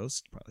squeezes the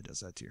toast. Probably does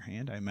that to your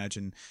hand. I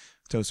imagine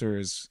toaster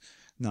is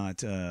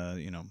not,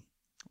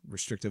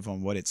 restrictive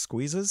on what it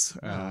squeezes.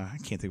 I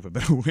can't think of a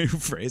better way to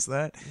phrase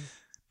that.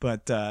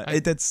 But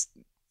that's,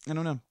 I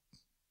don't know.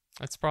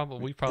 That's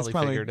we probably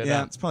figured it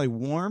out. It's probably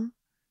warm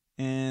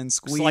and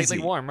squeezy. Slightly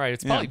warm, right?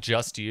 It's probably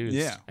just used.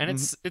 Yeah. And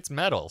it's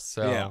metal,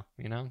 so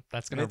you know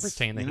that's gonna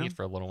retain the heat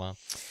for a little while.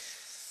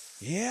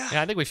 Yeah.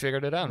 Yeah, I think we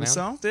figured it out, We man.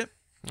 solved it.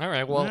 All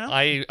right. Well,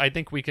 Yeah. I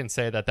think we can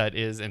say that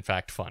is in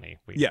fact funny.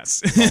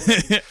 Yes.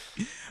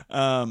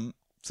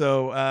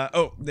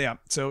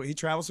 So he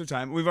travels through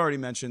time. We've already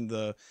mentioned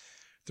the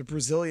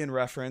Brazilian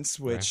reference,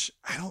 which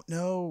I don't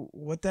know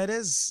what that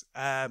is.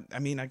 I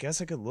mean, I guess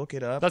I could look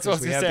it up. That's what I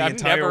was we gonna have say. the I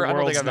entire don't think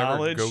world's I've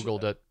knowledge. ever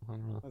Googled it. I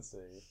don't know. Let's see.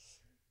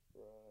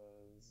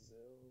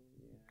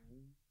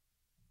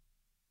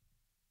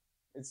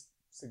 It's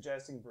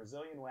suggesting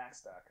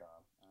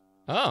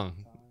BrazilianWax.com. Oh.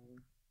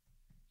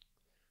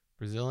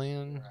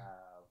 Brazilian.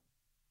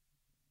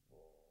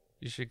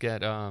 You should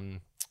get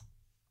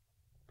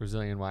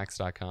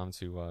BrazilianWax.com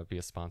to be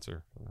a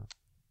sponsor for that.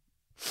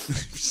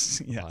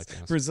 Yes.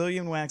 Podcast.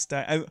 Brazilian wax.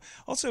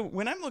 Also,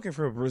 when I'm looking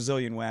for a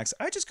Brazilian wax,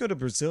 I just go to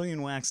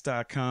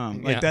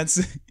BrazilianWax.com. Like that's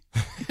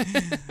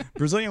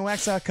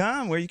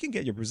BrazilianWax.com, where you can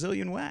get your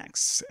Brazilian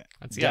wax.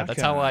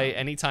 That's how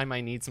anytime I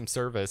need some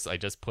service, I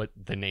just put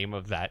the name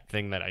of that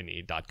thing that I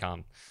need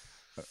 .com.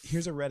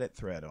 Here's a Reddit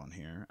thread on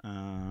here.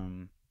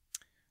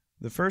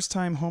 The first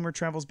time Homer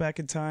travels back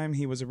in time,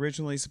 he was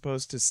originally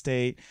supposed to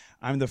state,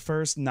 "I'm the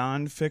first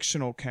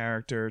non-fictional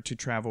character to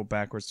travel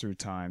backwards through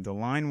time." The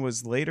line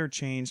was later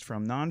changed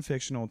from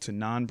non-fictional to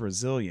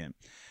non-Brazilian.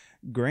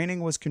 Groening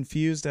was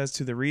confused as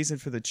to the reason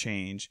for the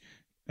change,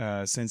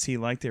 since he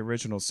liked the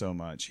original so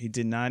much. He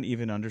did not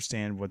even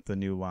understand what the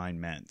new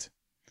line meant.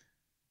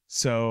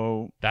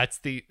 So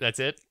That's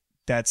it.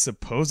 that's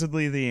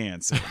supposedly the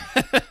answer.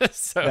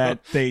 So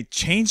That they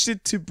changed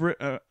it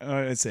to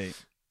let's see.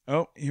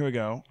 Oh, here we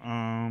go.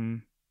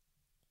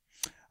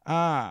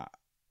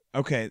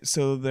 Okay.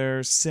 So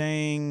they're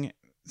saying,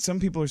 some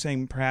people are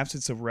saying perhaps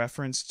it's a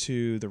reference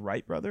to the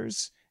Wright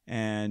brothers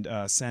and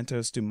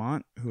Santos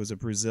Dumont, who was a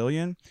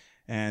Brazilian.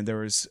 And there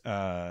was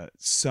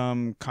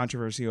some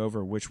controversy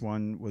over which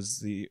one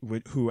was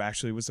who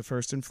actually was the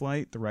first in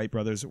flight, the Wright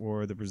brothers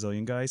or the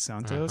Brazilian guy,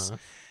 Santos.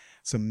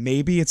 So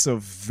maybe it's a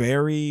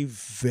very,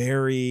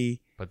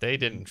 very... But they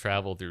didn't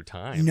travel through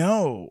time.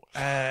 No.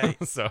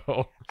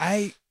 So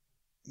I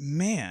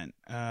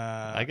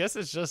guess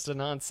it's just a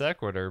non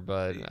sequitur,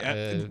 but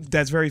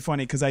that's very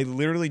funny because I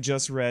literally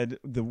just read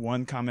the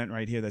one comment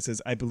right here that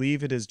says, I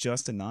believe it is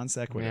just a non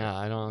sequitur. yeah,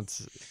 I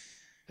don't.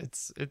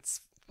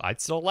 It's. I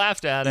still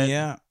laughed at it.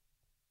 Yeah.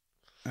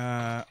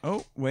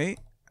 Oh, wait.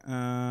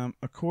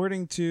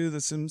 According to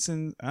The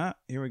Simpsons...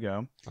 here we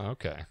go.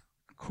 Okay.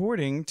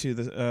 According to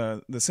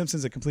The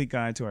Simpsons, A Complete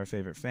Guide to Our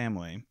Favorite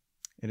Family,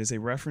 it is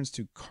a reference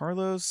to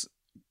Carlos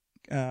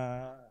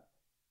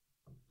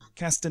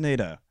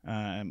Castaneda.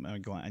 I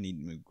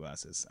need new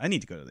glasses. I need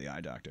to go to the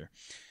eye doctor.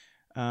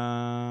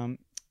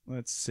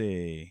 Let's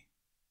see.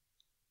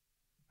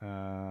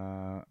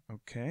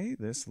 Okay,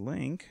 this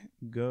link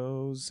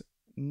goes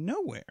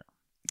nowhere.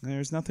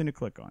 There's nothing to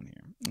click on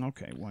here.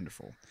 Okay,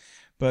 wonderful.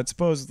 But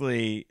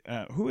supposedly,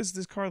 who is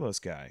this Carlos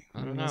guy?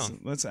 I don't know.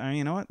 Let's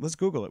you know what? Let's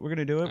Google it. We're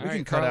gonna do it. All we right,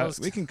 can cut Carlos,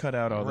 out. We can cut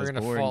out all we're this gonna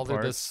boring fall through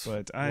parts. this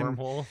But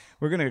wormhole.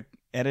 we're gonna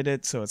edit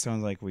it so it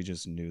sounds like we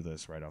just knew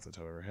this right off the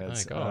top of our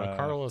heads. Like,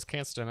 Carlos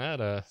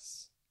Castaneda.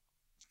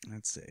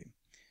 Let's see.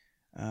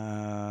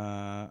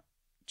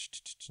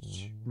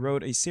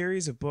 Wrote a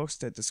series of books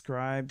that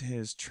described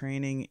his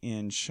training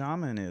in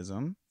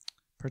shamanism,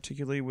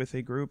 particularly with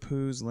a group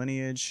whose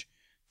lineage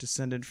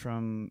descended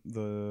from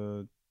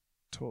the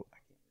Toltecs.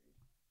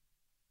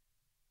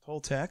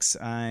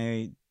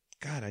 I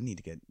need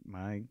to get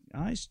my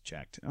eyes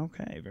checked.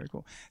 Okay, very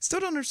cool. Still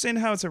don't understand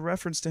how it's a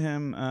reference to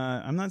him.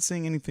 I'm not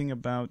seeing anything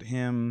about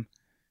him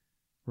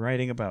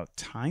writing about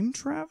time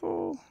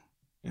travel.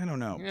 I don't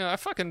know. Yeah,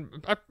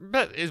 I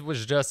bet it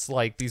was just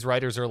like these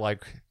writers are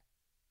like,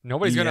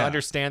 nobody's going to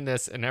understand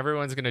this, and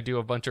everyone's going to do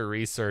a bunch of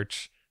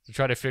research to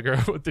try to figure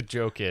out what the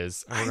joke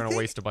is, and we're going to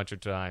waste a bunch of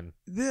time.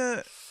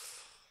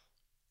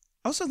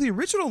 Also, the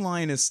original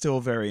line is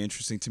still very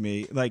interesting to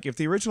me. Like, if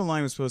the original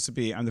line was supposed to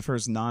be, I'm the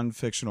first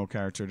non-fictional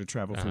character to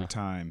travel through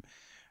time,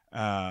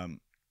 I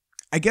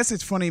guess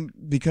it's funny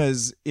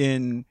because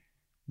in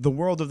the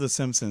world of The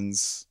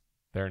Simpsons,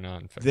 they're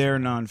non-fictional. They're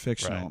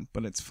non-fictional, right.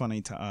 But it's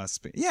funny to us.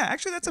 But yeah,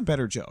 actually, that's a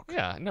better joke.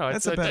 Yeah, no,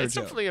 it's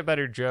definitely a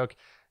better joke.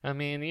 I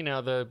mean, you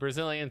know, the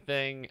Brazilian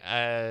thing,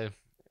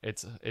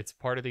 it's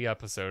part of the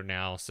episode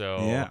now, so...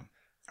 Yeah.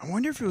 I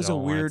wonder if it was a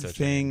weird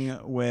thing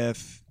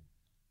with...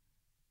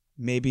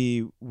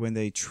 Maybe when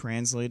they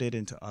translate it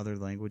into other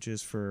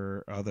languages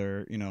for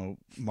other,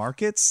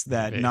 markets,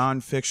 that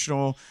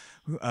non-fictional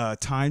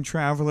time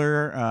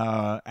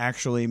traveler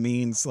actually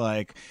means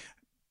like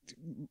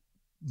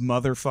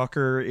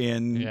motherfucker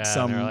in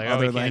some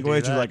other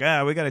language. Like,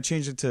 we got to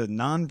change it to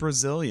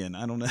non-Brazilian.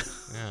 I don't know.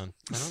 Yeah,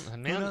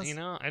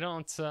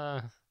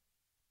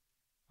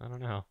 I don't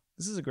know.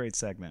 This is a great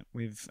segment.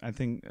 I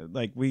think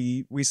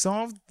we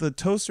solved the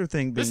toaster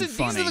thing being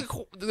funny. These are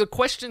the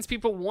questions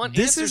people want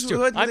answers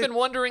to. I've been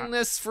wondering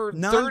this for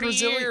 30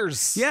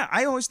 years. Yeah,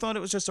 I always thought it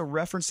was just a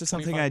reference to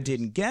something I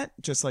didn't get,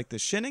 just like the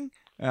shinning.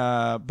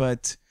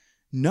 But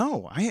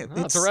no,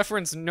 it's a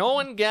reference no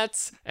one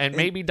gets and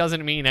maybe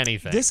doesn't mean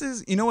anything. This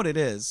is, you know what it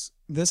is?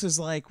 This is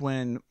like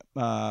when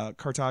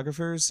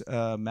cartographers,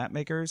 map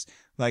makers,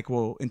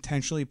 will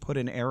intentionally put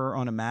an error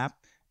on a map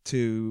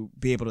to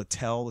be able to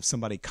tell if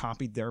somebody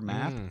copied their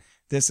map.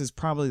 This is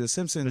probably The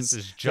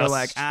Simpsons. They're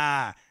like,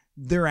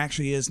 there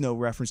actually is no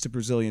reference to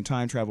Brazilian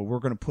time travel. We're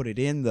going to put it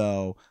in,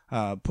 though.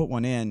 Put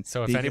one in.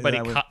 So if anybody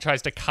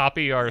tries to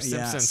copy our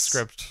Simpsons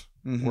script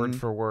word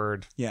for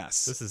word,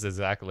 yes, this is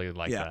exactly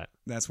like that.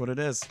 That's what it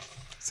is.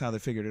 That's how they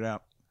figured it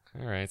out.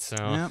 All right, so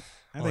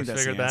I think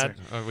that's the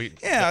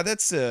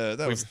answer.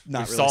 That was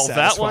not really solved satisfying.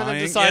 That one and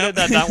decided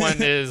that one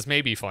is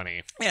maybe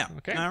funny. Yeah.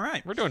 Okay. All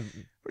right. We're doing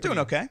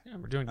okay. Yeah,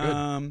 we're doing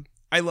good.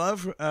 I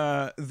love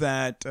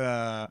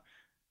that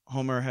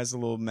Homer has a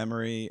little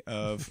memory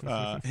of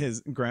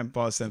his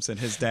grandpa Simpson,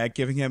 his dad,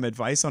 giving him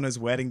advice on his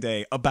wedding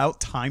day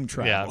about time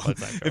travel. Yeah, about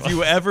time travel. If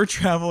you ever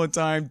travel in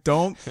time,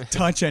 don't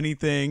touch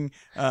anything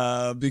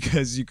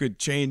because you could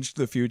change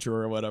the future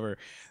or whatever.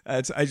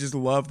 I just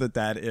love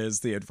that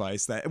is the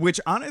advice which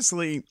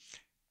honestly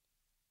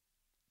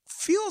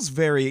feels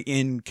very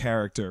in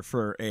character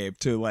for Abe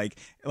to like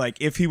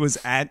if he was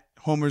at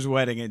Homer's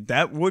wedding, and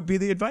that would be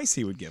the advice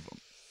he would give him.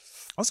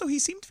 Also, he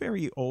seemed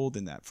very old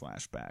in that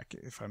flashback,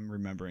 if I'm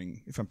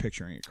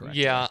picturing it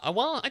correctly. Yeah,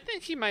 well, I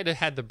think he might have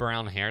had the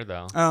brown hair,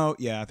 though. Oh,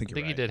 yeah, I think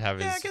you're right. He did have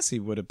his... Yeah, I guess he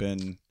would have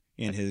been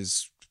in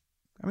his...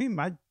 I mean,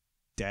 my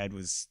dad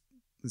was...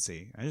 Let's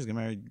see, I just got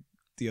married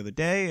the other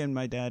day, and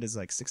my dad is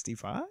like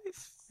 65?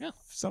 Yeah.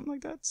 Something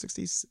like that?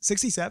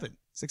 67.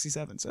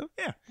 67. So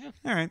yeah. Yeah.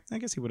 All right. I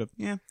guess he would have.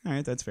 Yeah. All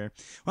right. That's fair.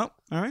 Well.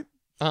 All right.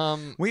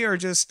 We are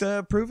just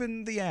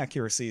proving the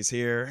accuracies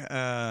here.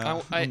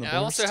 I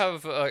also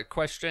have a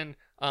question.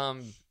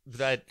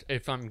 That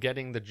if I'm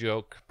getting the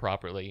joke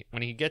properly,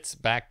 when he gets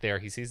back there,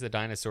 he sees the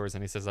dinosaurs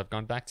and he says, "I've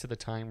gone back to the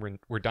time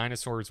where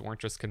dinosaurs weren't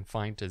just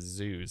confined to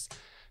zoos."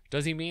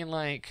 Does he mean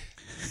like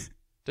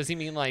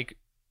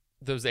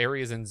those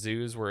areas in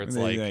zoos where it's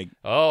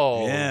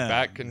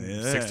back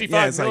in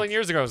 65 million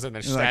years ago, and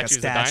there's statues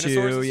of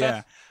dinosaurs and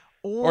stuff?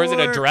 Or is it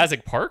a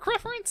Jurassic Park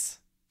reference?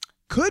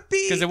 Could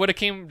be, because it would have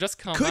come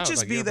out. Could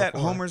just like be that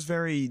before. Homer's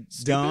very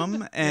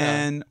dumb,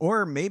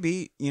 or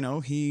maybe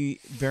he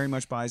very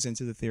much buys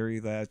into the theory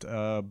that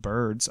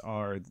birds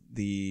are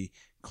the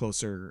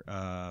closer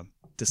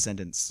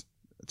descendants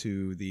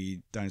to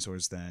the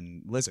dinosaurs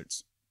than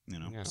lizards.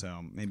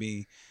 So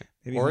maybe.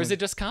 Or is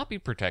it just copy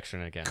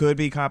protection again? Could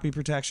be copy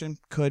protection.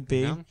 Could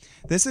be.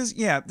 This is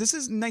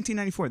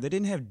 1994. They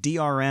didn't have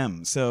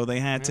DRM, so they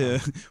had to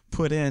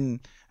put in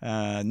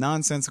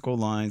nonsensical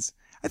lines.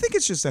 I think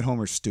it's just that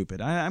Homer's stupid.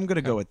 I'm going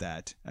to go with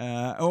that.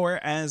 Or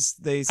as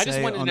they say, I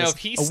just wanted to know if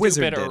he's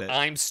stupid or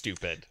I'm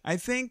stupid. I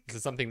think this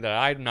is something that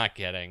I'm not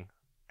getting.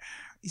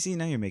 You see,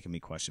 now you're making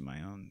me question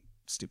my own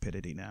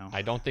stupidity now.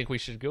 I don't think we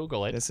should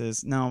Google it.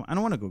 No, I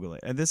don't want to Google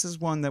it. This is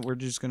one that we're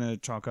just going to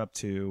chalk up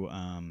to.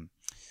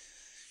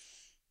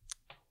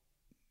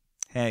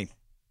 Hey.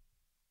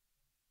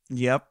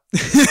 Yep.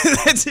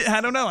 I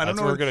don't know. That's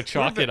what we're going to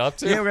chalk it up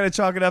to? Yeah, we're going to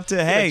chalk it up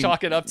to, hey.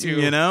 Chalk it up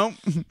to.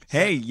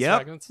 Hey, yep.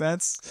 Seconds?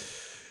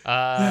 That's.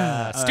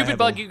 Stupid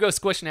bug, you go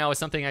squish now is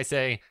something I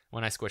say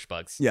when I squish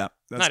bugs. Yeah.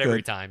 That's not good.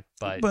 every time,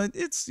 but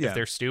it's, if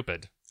they're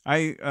stupid.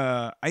 I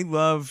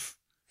love,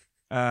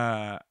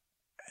 jumping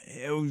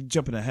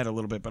ahead a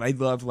little bit, but I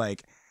love,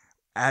 like,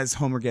 as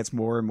Homer gets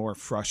more and more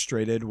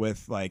frustrated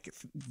with, like,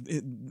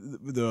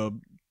 the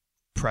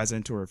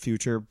present or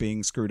future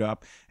being screwed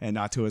up and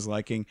not to his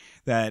liking,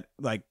 that,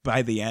 like,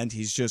 by the end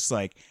he's just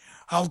like,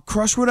 I'll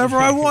crush whatever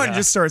I want and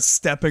just starts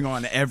stepping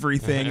on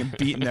everything and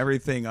beating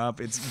everything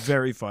up. It's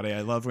very funny.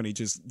 I love when he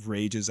just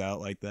rages out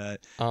like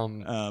that.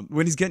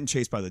 When he's getting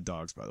chased by the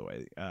dogs, by the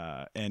way,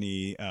 and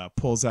he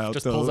pulls out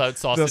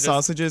the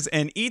sausages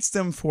and eats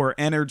them for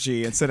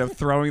energy instead of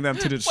throwing them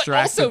to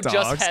distract the dogs.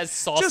 Just has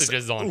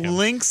sausages on him.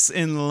 Links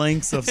and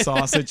links of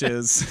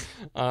sausages.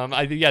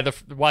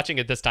 Watching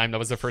it this time, that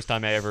was the first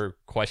time I ever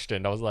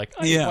questioned. I was like,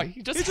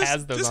 he just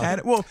has those on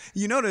him. Well,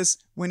 you notice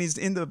when he's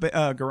in the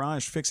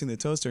garage fixing the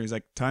toaster, he's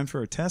like, time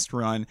for a test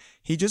run.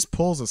 He just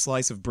pulls a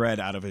slice of bread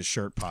out of his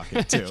shirt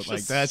pocket too.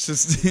 Like that's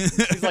just.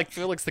 He's like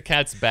Felix the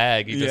Cat's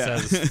bag. He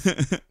just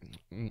has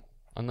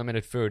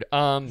unlimited food.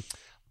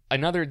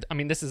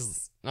 This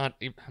is not.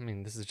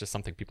 This is just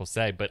something people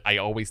say, but I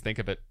always think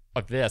of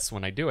this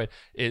when I do it.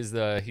 Is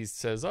he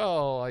says,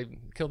 "Oh, I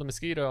killed a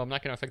mosquito. I'm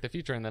not going to affect the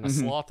future," and then a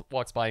sloth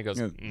walks by and goes,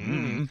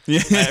 "Mm."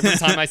 Every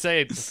time I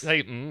say it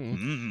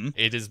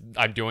is.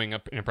 I'm doing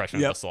an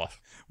impression of the sloth,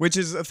 which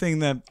is a thing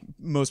that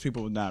most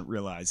people would not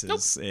realize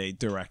is a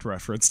direct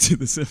reference to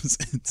The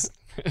Simpsons.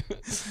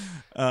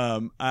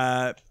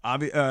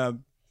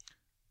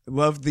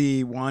 Love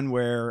the one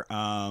where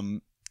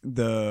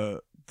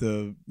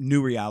the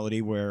new reality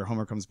where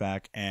Homer comes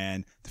back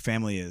and the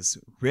family is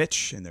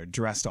rich and they're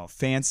dressed all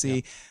fancy.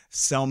 Yep.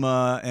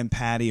 Selma and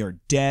Patty are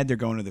dead. They're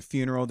going to the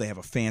funeral. They have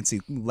a fancy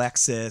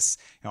Lexus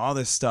and all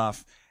this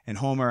stuff. And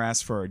Homer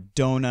asks for a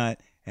donut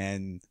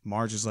and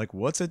Marge is like,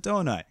 "What's a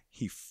donut?"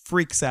 He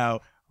freaks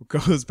out,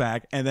 goes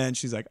back, and then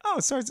she's like, "Oh,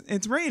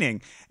 it's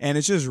raining." And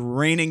it's just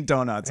raining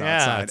donuts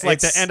outside. It's like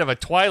the end of a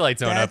Twilight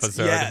Zone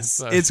episode.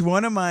 Yes. It's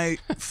one of my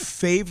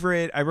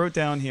favorite. I wrote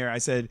down here, I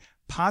said,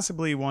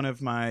 possibly one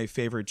of my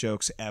favorite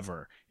jokes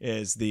ever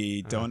is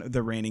the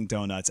raining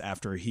donuts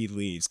after he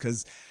leaves,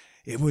 because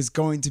it was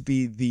going to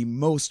be the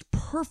most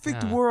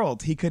perfect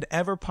world he could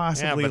ever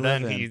possibly live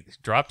in. But then he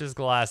dropped his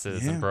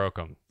glasses and broke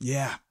them.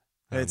 Yeah.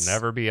 He'll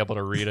never be able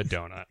to read a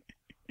donut.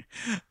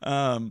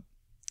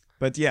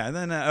 But yeah, and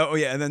then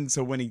and then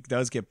so when he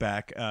does get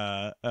back,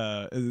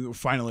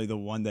 finally the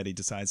one that he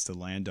decides to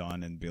land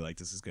on and be like,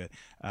 "This is good."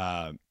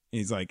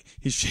 He's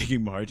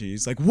shaking Margie.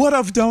 He's like, "What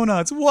of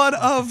donuts? What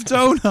of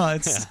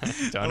donuts?"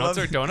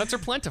 Donuts are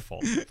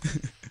plentiful. And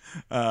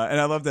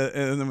I love that.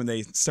 And then when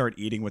they start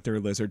eating with their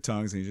lizard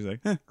tongues, and he's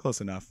just like,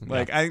 "Close enough."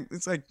 Yeah.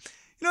 It's like,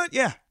 you know what?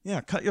 Yeah.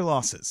 Cut your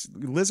losses.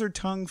 Lizard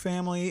tongue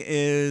family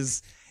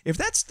is, if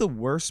that's the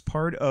worst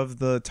part of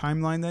the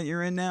timeline that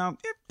you're in now,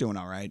 you're doing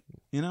all right.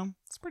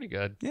 It's pretty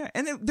good. Yeah,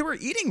 and they were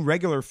eating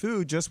regular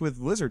food just with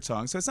lizard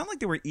tongues, so it's not like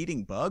they were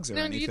eating bugs or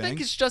anything. Do you think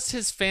it's just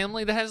his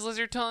family that has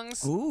lizard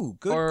tongues? Ooh,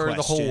 good or question. Or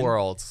the whole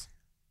world?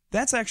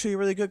 That's actually a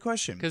really good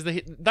question. Because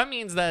that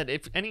means that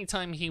if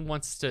anytime he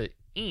wants to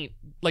eat,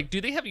 like, do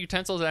they have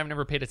utensils? I've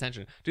never paid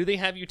attention. Do they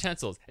have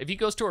utensils? If he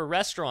goes to a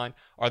restaurant,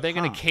 are they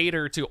going to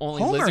cater to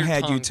only lizard tongue people? Homer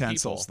had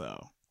utensils,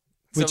 though,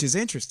 which is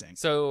interesting.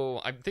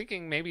 So I'm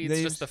thinking maybe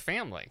it's just the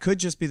family. Could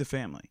just be the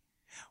family,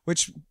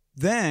 which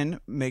then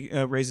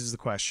raises the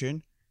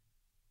question,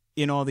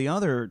 in all the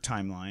other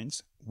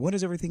timelines, what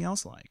is everything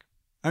else like?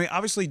 I mean,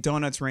 obviously,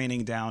 donuts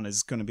raining down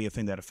is going to be a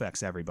thing that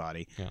affects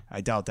everybody. Yeah.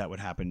 I doubt that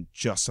would happen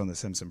just on the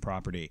Simpson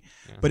property.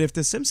 Yeah. But if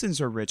the Simpsons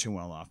are rich and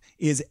well off,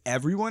 is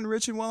everyone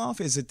rich and well off?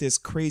 Is it this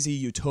crazy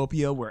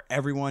utopia where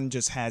everyone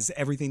just has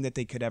everything that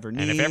they could ever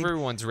need? And if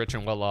everyone's rich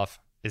and well off,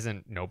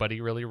 isn't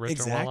nobody really rich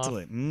and well off?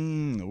 Exactly.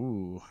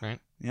 Ooh. Right?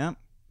 Yeah.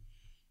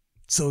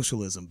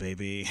 Socialism,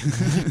 baby.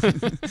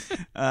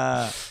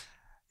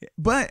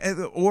 But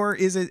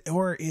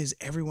is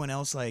everyone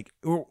else like,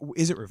 or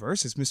is it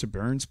reversed? Is Mr.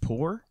 Burns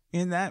poor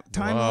in that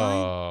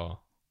timeline? Whoa.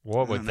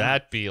 What would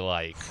that be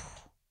like?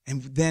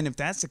 And then if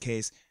that's the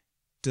case,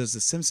 does the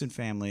Simpson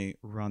family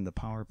run the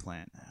power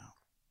plant now?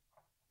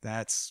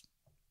 That's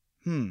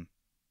I don't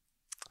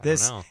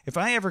know. if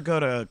I ever go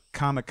to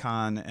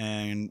Comic-Con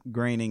and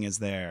Groening is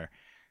there,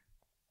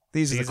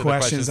 these are the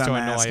questions I'm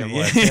asking.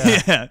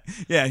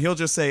 Yeah. He'll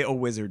just say, "A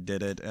wizard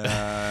did it,"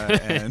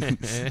 and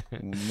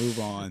we'll move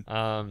on.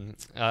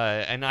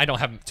 And I don't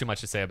have too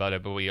much to say about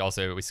it, but we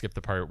skipped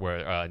the part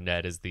where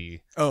Ned is the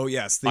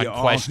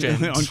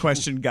the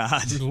unquestioned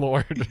God,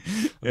 Lord of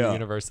the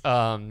universe.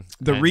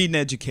 The Reading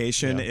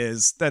education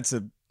is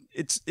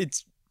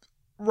it's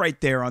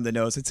right there on the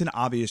nose. It's an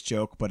obvious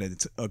joke, but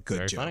it's a good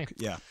very joke. funny.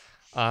 Yeah.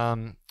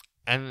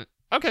 And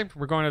okay,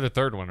 we're going to the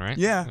third one, right?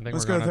 Yeah,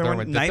 let's go to the third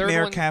one.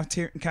 Nightmare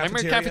Cafeteria.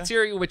 Nightmare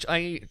Cafeteria, which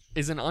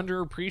is an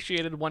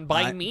underappreciated one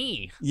by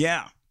me.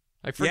 Yeah.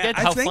 I forget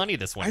how funny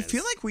this one is. I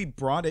feel like we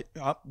brought it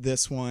up,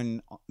 this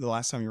one, the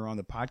last time you were on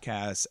the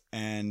podcast,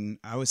 and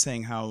I was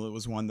saying how it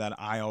was one that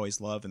I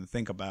always love and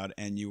think about,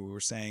 and you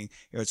were saying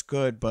it's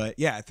good, but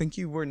yeah, I think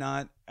you were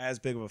not as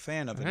big of a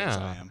fan of it as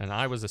I am. And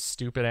I was a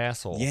stupid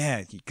asshole.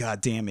 Yeah, you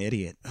goddamn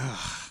idiot.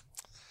 Ugh.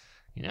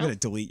 You know? I'm going to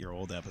delete your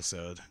old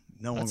episode.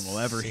 No one will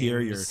ever hear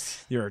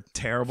your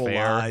terrible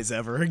lies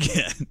ever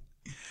again.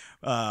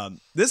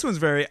 This one's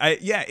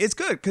it's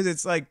good because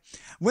it's like,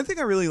 one thing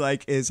I really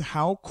like is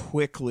how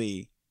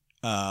quickly,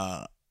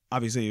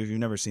 obviously if you've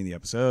never seen the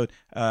episode,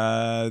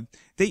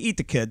 they eat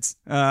the kids.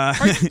 Are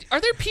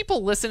there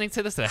people listening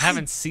to this that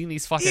haven't seen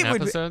these fucking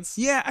episodes?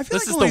 Yeah, I feel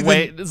this like is the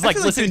way. It's like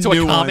listening to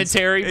a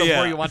commentary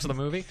before you watch the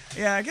movie.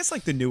 Yeah, I guess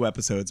like the new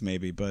episodes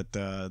maybe, but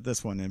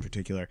this one in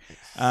particular.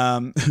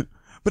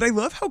 But I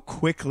love how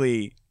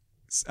quickly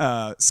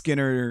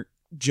Skinner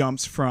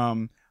jumps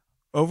from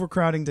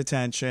overcrowding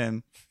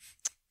detention,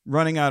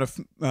 running out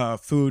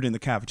of food in the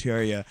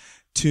cafeteria,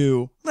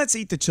 to let's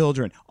eat the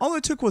children. All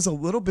it took was a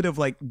little bit of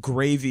like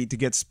gravy to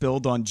get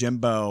spilled on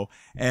Jimbo,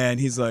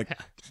 and he's like,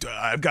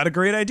 I've got a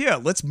great idea.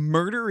 Let's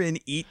murder and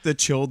eat the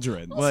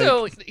children.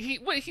 So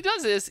what he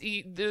does is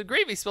the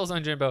gravy spills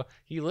on Jimbo.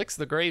 He licks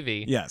the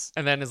gravy. Yes.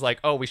 And then is like,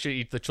 oh, we should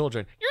eat the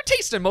children. You're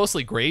tasting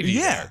mostly gravy.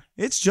 Yeah. There.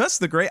 It's just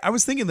the gravy. I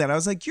was thinking that. I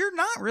was like, you're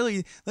not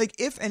really like,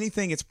 if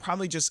anything, it's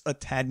probably just a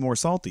tad more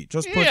salty.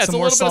 Just put some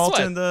more salt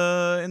in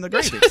the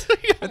gravy.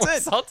 That's more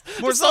it. Salt.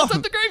 More salt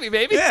in the gravy,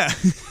 baby. Yeah.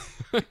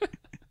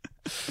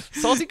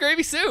 Salty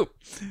gravy soup.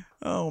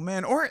 Oh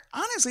man. Or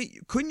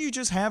honestly, couldn't you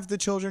just have the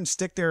children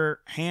stick their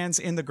hands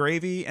in the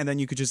gravy and then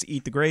you could just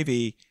eat the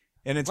gravy,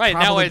 and it's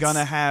probably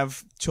gonna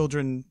have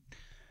children.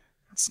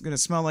 It's gonna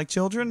smell like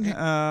children.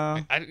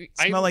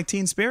 Smell like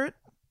Teen Spirit.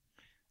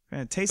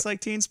 Taste like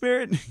Teen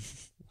Spirit.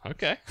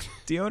 Okay.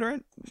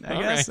 Deodorant,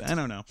 I guess. Right. I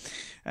don't know.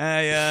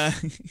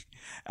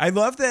 I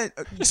love that.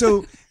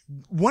 So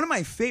one of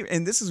my favorite,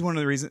 and this is one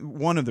of the reasons,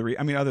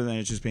 I mean, other than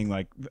it just being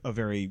like a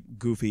very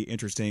goofy,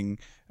 interesting,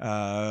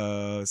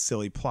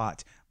 silly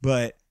plot,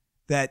 but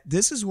that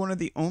this is one of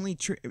the only,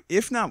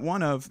 if not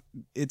one of,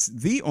 it's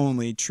the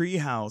only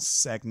Treehouse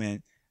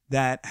segment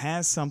that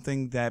has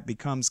something that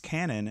becomes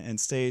canon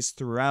and stays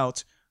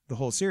throughout the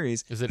whole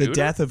series. Is it the Uter?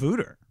 death of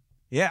Uter?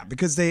 Yeah,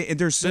 because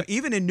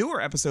even in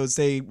newer episodes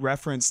they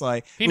reference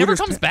like he never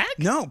comes back.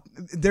 No,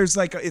 there's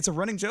like it's a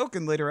running joke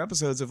in later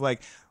episodes of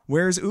like,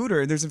 where's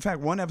Uter? There's in fact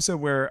one episode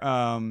where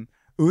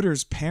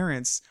Uter's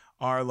parents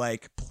are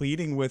like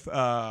pleading with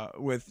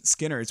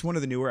Skinner. It's one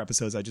of the newer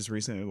episodes I just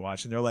recently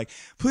watched, and they're like,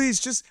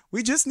 "Please,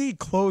 we just need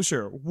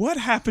closure. What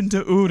happened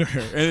to Uter?"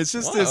 And it's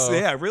just this,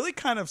 really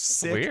kind of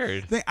sick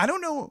weird thing. I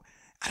don't know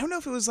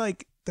if it was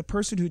like the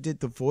person who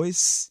did the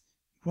voice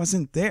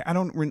wasn't there. I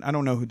don't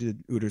know who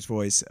did Uter's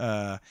voice.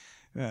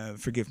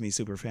 Forgive me,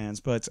 super fans,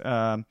 but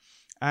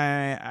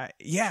I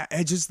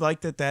just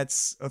like that.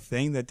 That's a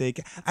thing that they.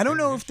 I don't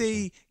know if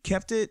they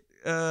kept it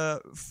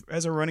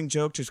as a running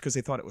joke just because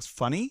they thought it was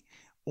funny,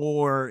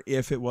 or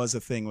if it was a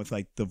thing with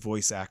like the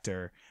voice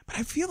actor. But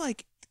I feel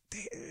like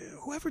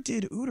whoever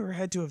did Uter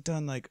had to have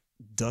done like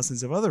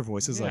dozens of other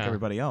voices like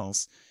everybody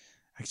else.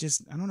 I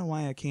don't know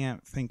why I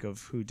can't think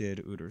of who did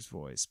Uter's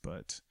voice,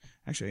 but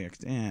actually,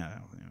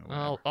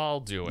 I'll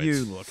do it.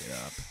 You look it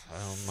up.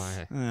 Oh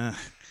my!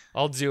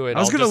 I'll do it. I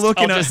was going to look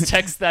I'll just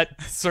text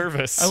that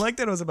service. I like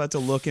that I was about to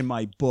look in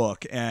my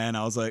book, and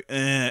I was like,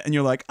 and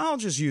you're like, I'll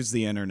just use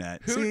the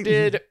internet. Who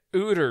did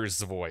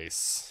Uter's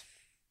voice?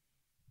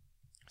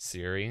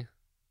 Siri.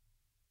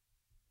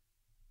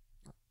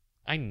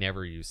 I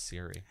never use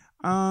Siri.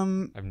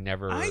 I've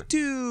never. I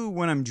do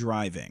when I'm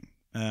driving.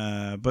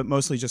 But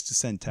mostly just to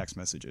send text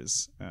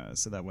messages,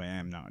 so that way I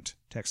am not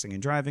texting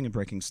and driving and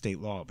breaking state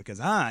law,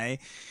 because I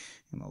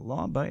I'm a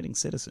law-abiding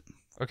citizen.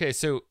 Okay,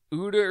 so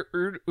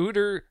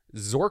Uder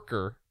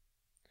Zorker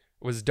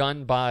was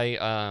done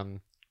by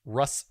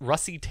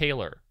Russie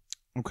Taylor.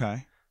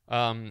 Okay.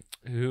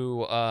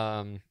 Who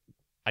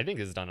I think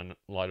has done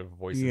a lot of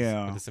voices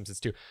with The Simpsons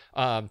too.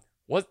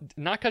 Was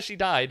not because she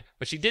died,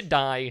 but she did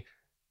die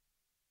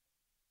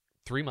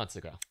 3 months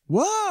ago.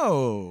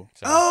 Whoa!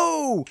 So.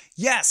 Oh,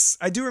 yes,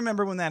 I do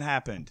remember when that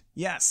happened.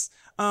 Yes.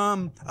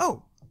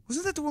 Oh,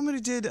 wasn't that the woman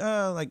who did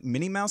like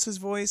Minnie Mouse's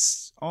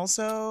voice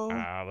also?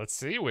 Let's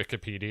see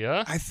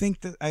Wikipedia. I think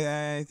that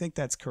I think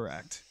that's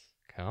correct.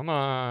 Come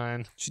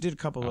on. She did a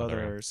couple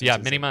other. Yeah,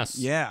 Minnie Mouse.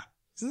 Yeah.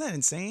 Isn't that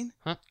insane?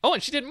 Huh? Oh,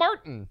 and she did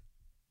Martin.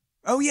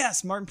 Oh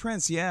yes, Martin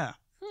Prince. Yeah.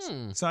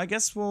 So I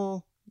guess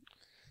we'll.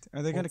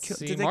 Are they going to kill?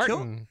 Did they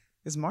Martin. kill?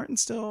 Is Martin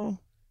still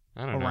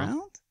I don't around?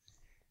 know.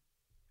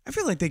 I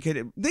feel like they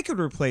could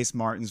replace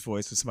Martin's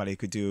voice with somebody who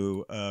could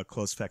do a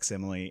close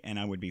facsimile, and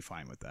I would be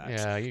fine with that.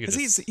 Yeah, you could.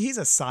 Because he's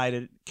a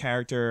side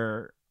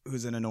character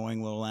who's an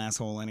annoying little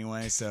asshole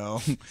anyway.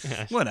 So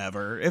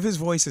whatever. If his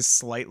voice is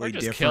slightly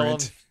different, kill him.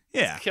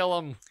 Yeah, Just kill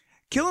him.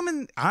 Kill him.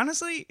 And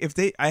honestly,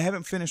 I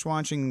haven't finished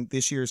watching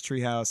this year's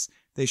Treehouse.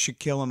 They should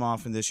kill him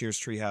off in this year's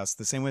Treehouse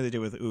the same way they did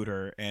with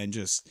Uter, and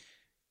just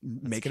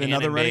make it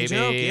another running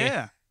joke.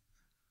 Yeah.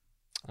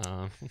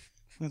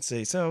 Let's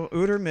see. So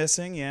Uter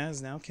missing,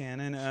 is now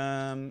canon.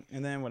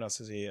 And then what else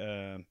is he?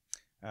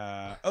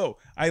 I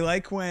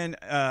like when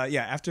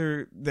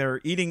after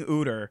they're eating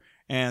Uter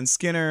and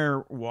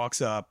Skinner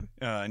walks up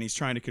and he's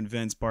trying to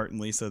convince Bart and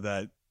Lisa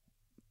that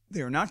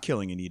they're not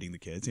killing and eating the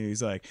kids. And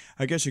he's like,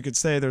 I guess you could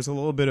say there's a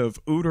little bit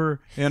of Uter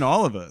in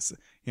all of us,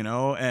 and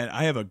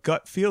I have a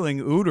gut feeling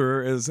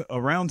Uter is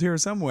around here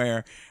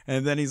somewhere.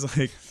 And then he's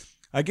like,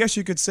 I guess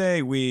you could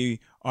say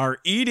we are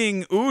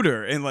eating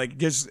Uter, and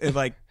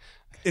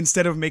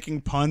instead of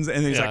making puns,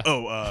 and then he's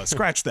like,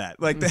 scratch that.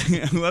 Like,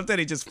 I love that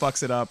he just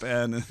fucks it up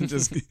and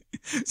just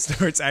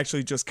starts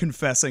actually just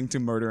confessing to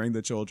murdering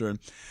the children.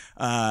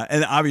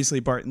 And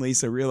obviously Bart and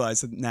Lisa realize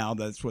that now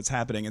that's what's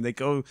happening, and they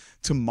go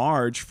to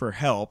Marge for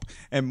help.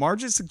 And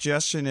Marge's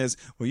suggestion is,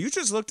 well, you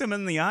just look them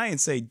in the eye and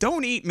say,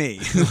 don't eat me.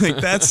 Like,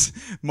 that's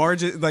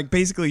Marge, like,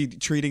 basically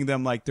treating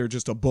them like they're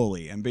just a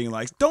bully and being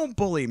like, don't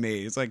bully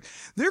me. It's like,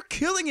 they're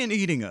killing and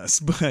eating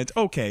us, but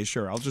okay,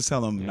 sure, I'll just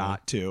tell them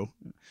not to.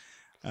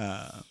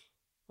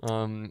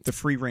 The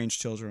free range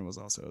children was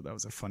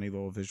a funny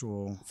little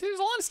visual. See, there's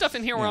a lot of stuff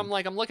in here where I'm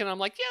looking, I'm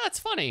like, yeah, that's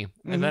funny,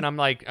 and then I'm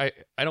like,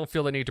 I don't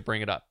feel the need to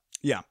bring it up.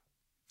 Yeah.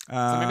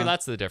 So maybe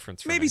that's the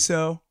difference. Maybe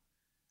so.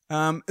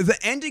 The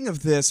ending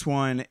of this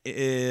one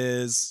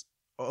is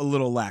a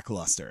little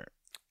lackluster.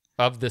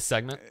 Of this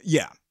segment.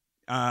 Yeah.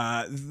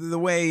 The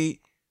way,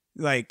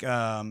 like,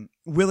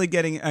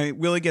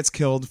 Willie gets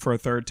killed for a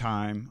third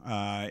time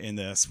in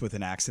this with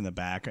an axe in the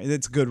back.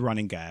 It's a good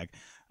running gag.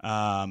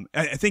 I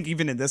think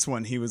even in this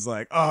one he was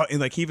like, oh,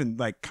 and like he even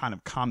like kind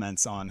of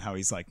comments on how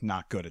he's like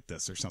not good at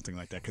this or something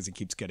like that because he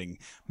keeps getting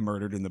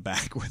murdered in the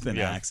back with an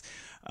axe.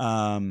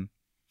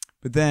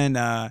 But then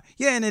and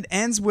it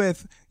ends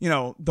with,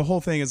 the whole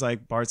thing is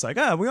like Bart's like,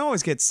 we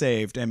always get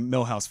saved, and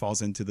Milhouse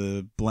falls into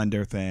the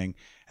blender thing,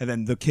 and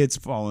then the kids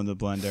fall in the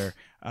blender,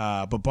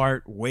 but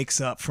Bart wakes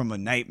up from a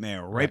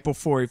nightmare right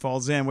before he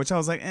falls in, which I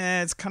was like,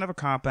 it's kind of a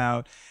cop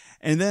out.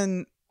 And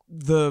then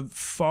the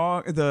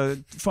fog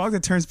that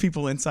turns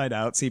people inside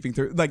out seeping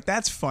through, like,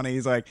 that's funny.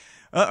 He's like,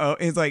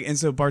 it's like, and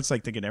so Bart's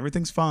like thinking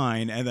everything's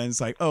fine, and then it's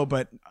like, oh,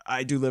 but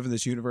I do live in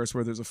this universe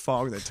where there's a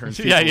fog that turns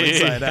people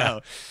inside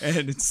out,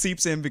 and it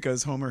seeps in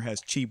because Homer has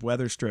cheap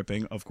weather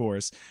stripping, of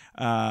course.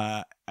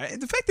 The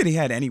fact that he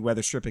had any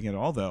weather stripping at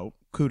all, though,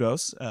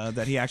 kudos,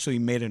 that he actually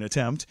made an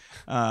attempt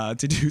to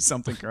do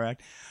something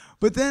correct.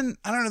 But then,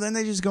 I don't know, then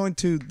they just go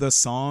into the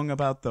song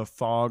about the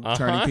fog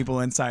turning people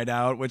inside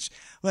out, which,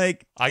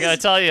 like... I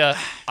gotta tell you,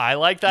 I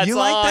like that song. You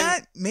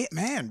like that?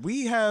 Man,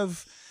 we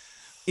have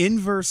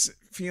inverse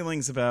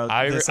feelings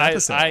about this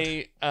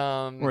episode.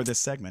 Or this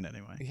segment,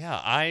 anyway. Yeah,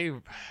 I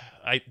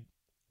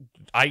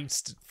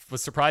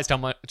was surprised how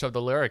much of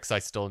the lyrics I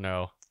still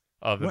know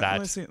of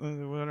that.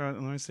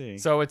 Let me see.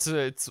 So it's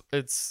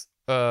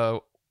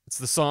the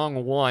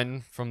song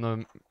One from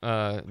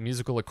the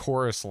musical A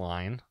Chorus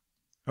Line.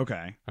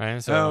 Okay.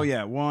 Right,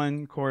 so,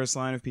 one chorus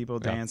line of people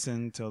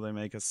dancing till they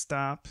make a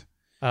stop.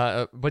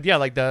 But yeah,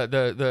 like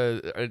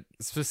the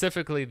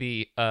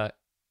specifically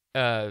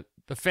the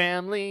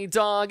family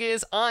dog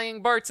is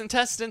eyeing Bart's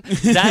intestine.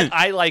 That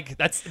I like.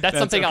 That's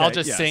something okay. I'll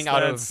just sing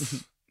out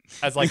of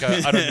as like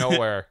out of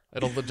nowhere.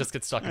 It'll just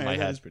get stuck in my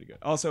head. That's pretty good.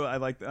 Also, I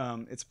like.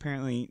 It's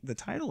apparently the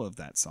title of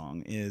that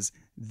song is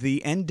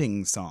The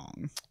Ending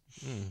Song.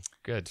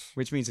 Good.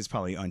 Which means it's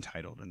probably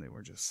untitled, and they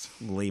were just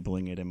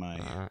labeling it in my.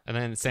 And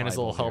then Santa's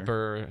little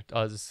helper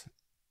does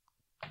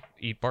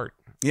eat Bart.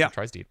 Yeah,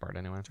 tries to eat Bart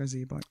anyway. Tries to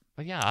eat Bart.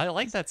 But yeah, I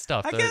like that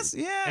stuff. I guess.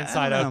 Yeah.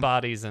 Inside out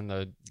bodies and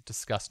the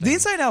disgusting. The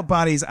inside out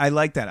bodies. I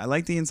like that. I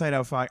like the inside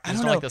out fog. I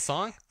don't know. Like the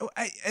song.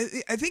 I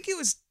think it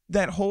was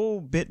that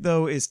whole bit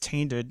though is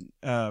tainted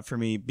for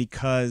me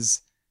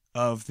because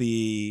of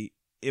it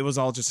was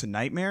all just a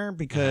nightmare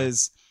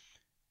because.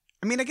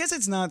 I mean, I guess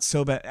it's not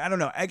so bad. I don't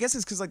know. I guess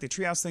it's because like the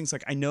Treehouse things,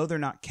 like I know they're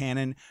not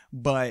canon,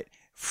 but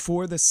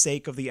for the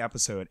sake of the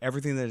episode,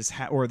 everything that is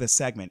or the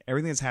segment,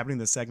 everything that's happening in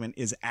the segment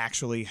is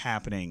actually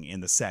happening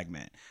in the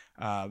segment.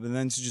 And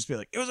then to just be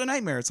like, it was a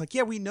nightmare. It's like,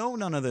 yeah, we know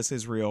none of this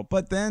is real,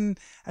 but then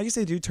I guess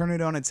they do turn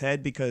it on its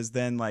head because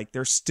then like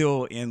they're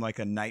still in like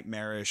a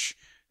nightmarish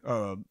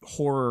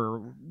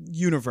horror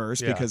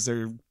universe because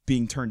they're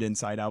being turned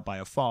inside out by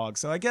a fog.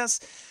 So I guess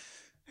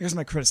here's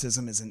my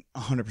criticism isn't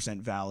 100%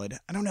 valid.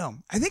 I don't know.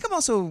 I think I'm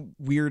also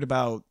weird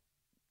about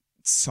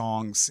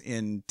songs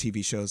in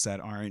TV shows that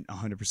aren't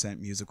 100%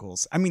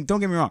 musicals. I mean, don't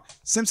get me wrong.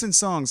 Simpsons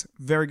songs,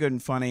 very good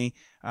and funny.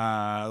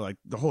 Like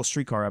the whole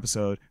Streetcar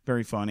episode,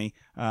 very funny.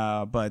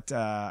 But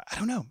I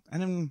don't know.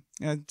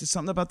 Just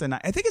something about the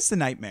night. I think it's the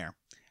nightmare.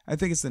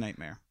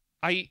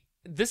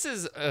 This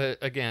is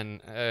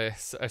again.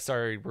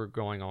 Sorry, we're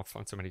going off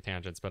on so many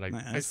tangents, but I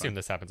assume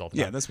this happens all the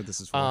time. Yeah, that's what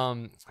this is for.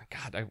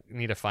 God, I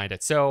need to find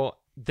it. So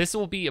this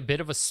will be a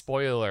bit of a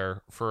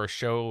spoiler for a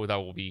show that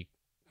will be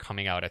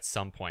coming out at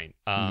some point.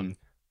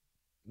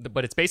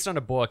 But it's based on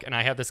a book, and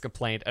I have this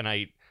complaint,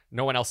 and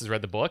no one else has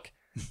read the book,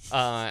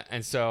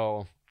 and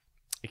so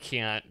I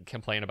can't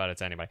complain about it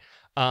to anybody.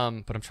 But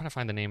I'm trying to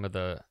find the name of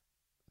the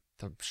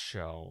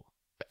show.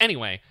 But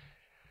anyway.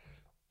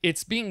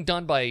 It's being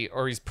done by,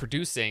 or he's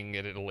producing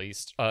it at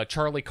least,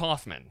 Charlie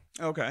Kaufman.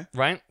 Okay.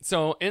 Right?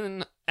 So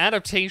in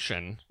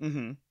adaptation,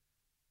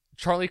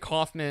 Charlie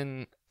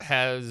Kaufman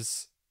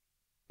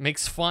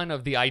makes fun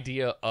of the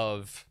idea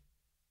of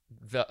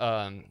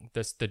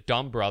the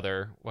dumb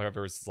brother,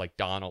 whatever is like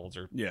Donald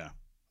or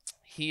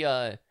he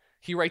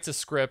writes a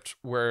script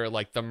where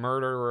like the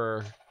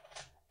murderer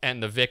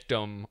and the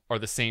victim are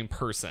the same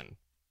person.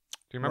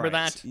 Do you remember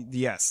that?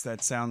 Yes,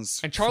 that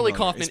sounds. And Charlie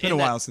Kaufman. It's been a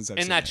while since I've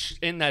seen it.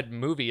 In that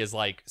movie is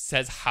like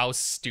says how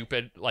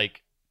stupid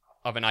like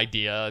of an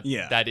idea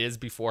that is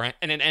beforehand,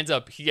 and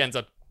it he ends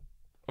up,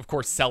 of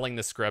course, selling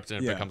the script,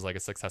 and it becomes like a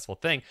successful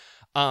thing.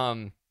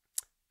 God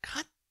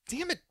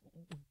damn it!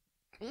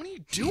 What are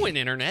you doing,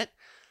 internet?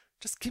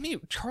 Just give me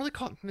Charlie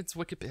Kaufman's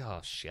Wikipedia. Oh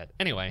shit.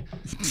 Anyway,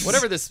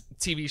 whatever this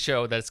TV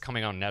show that's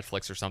coming on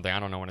Netflix or something, I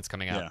don't know when it's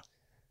coming out.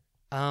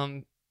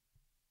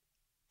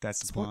 That's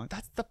the plot.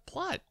 That's the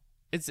plot.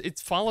 It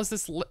follows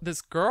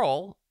this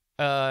girl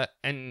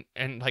and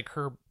like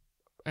her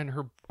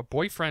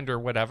boyfriend or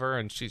whatever,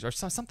 and she's or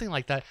something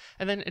like that,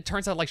 and then it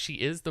turns out like she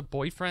is the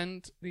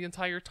boyfriend the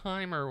entire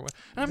time, and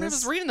I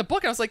was reading the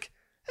book and I was like,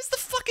 "This is the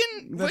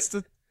fucking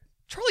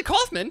Charlie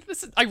Kaufman."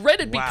 I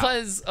read it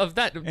because of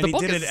that. And he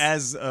did it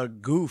as a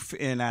goof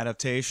in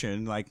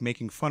adaptation, like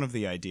making fun of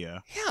the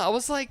idea. Yeah, I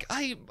was like,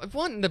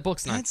 the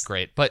book's not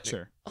great, but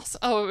sure. Also,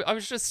 I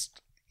was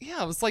just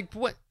I was like,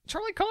 what,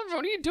 Charlie Kaufman?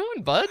 What are you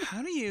doing, bud?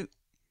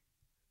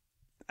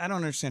 I don't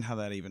understand how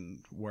that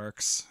even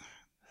works.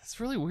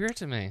 It's really weird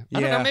to me. I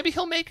don't know. Maybe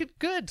he'll make it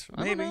good.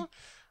 I don't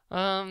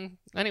know.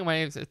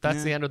 Anyway,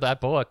 that's the end of that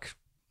book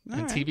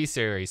and TV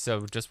series.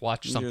 So just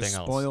watch something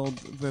else. Spoiled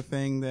the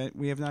thing that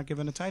we have not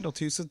given a title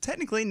to. So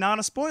technically not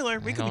a spoiler.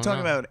 We could be talking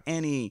about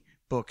any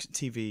book,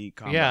 TV,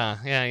 comedy.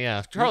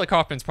 Yeah. Charlie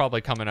Kaufman's probably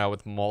coming out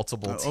with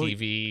multiple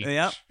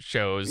TV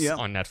shows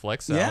on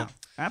Netflix. So. Yeah,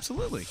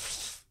 absolutely.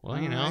 Well,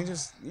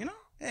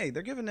 hey,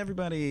 they're giving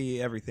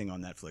everybody everything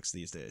on Netflix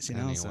these days,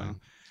 Anyway. So.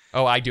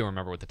 Oh, I do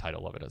remember what the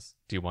title of it is.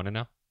 Do you want to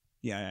know?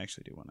 Yeah, I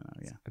actually do want to know,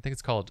 yeah. I think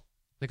it's called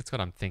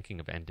I'm Thinking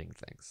of Ending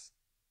Things.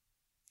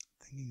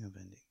 Thinking of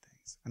Ending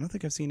Things. I don't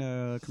think I've seen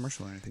a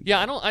commercial or anything.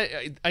 Yeah,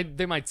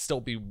 they might still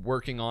be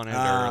working on it.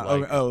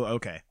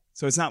 Okay.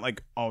 So it's not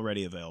like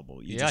already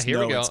available. You just here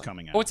know we go. It's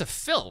coming out. Oh, it's a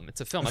film. I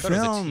thought it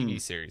was a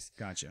TV series.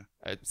 Gotcha.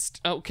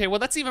 Okay, well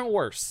that's even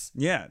worse.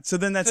 Yeah. So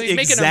then that's he's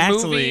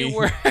exactly making a movie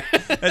where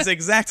that's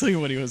exactly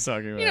what he was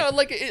talking about.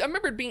 Like I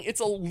remember it's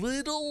a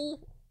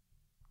little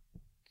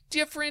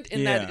different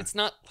in that it's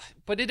not,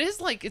 but it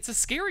is like it's a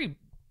scary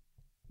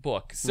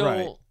book.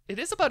 So it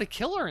is about a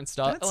killer and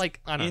stuff. That's I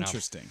don't know.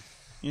 Interesting.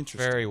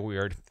 Very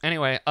weird.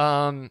 Anyway,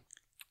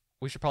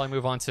 we should probably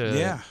move on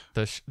to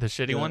the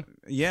shitty one.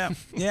 Yeah.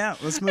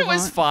 Let's move on. It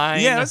was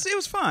fine. Yeah, it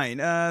was fine.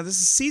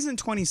 This is season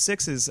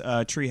 26's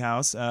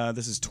Treehouse.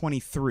 This is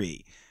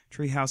 23.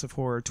 Treehouse of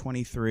Horror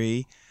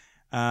 23.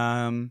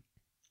 The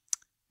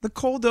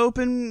cold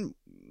open,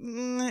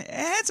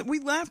 we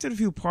laughed at a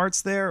few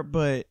parts there,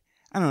 but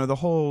I don't know, the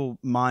whole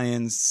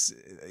Mayans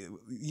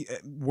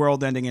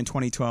world ending in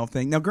 2012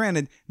 thing. Now,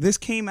 granted, this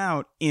came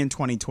out in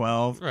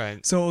 2012.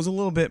 Right. So it was a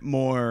little bit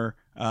more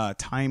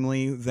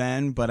timely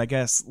then, but I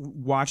guess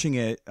watching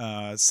it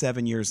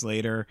 7 years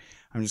later,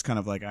 I'm just kind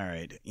of like, all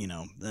right,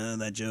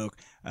 that joke.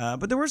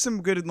 But there were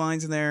some good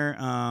lines in there.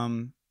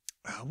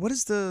 What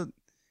is the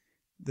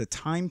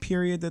time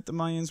period that the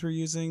Mayans were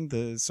using?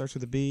 Starts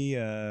with a B,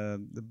 the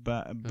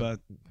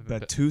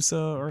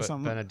Batusa or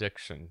something?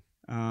 Benediction.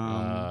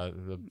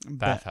 The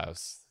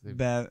bathhouse.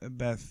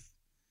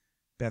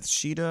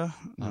 Bathsheba?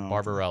 No.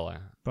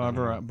 Barbarella. I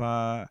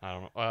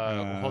don't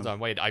know. Hold on,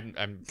 wait.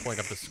 I'm pulling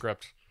up the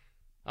script.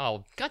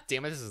 Oh, god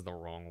damn it! This is the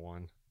wrong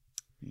one.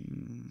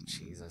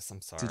 Jesus,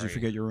 I'm sorry. Did you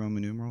forget your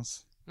Roman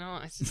numerals? No,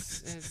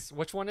 it's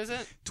which one is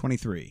it?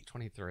 23.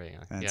 23.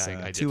 That's I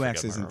did two forget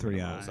X's my and three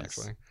Roman numerals, I's.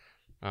 actually.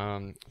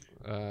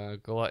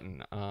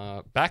 Glutton.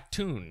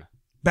 Backtoon.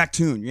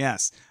 Backtoon,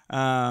 yes.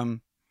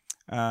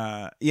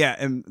 Yeah,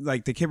 and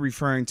like they kept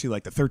referring to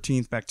like the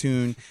 13th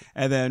Backtoon,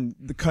 and then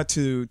the cut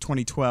to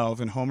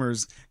 2012, and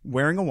Homer's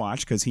wearing a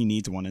watch because he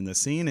needs one in this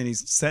scene, and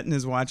he's setting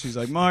his watch. He's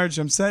like, Marge,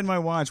 I'm setting my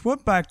watch.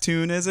 What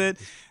Backtoon is it?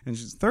 And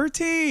she's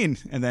 13.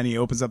 And then he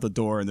opens up the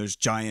door, and there's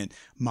giant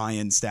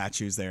Mayan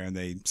statues there, and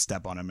they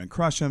step on him and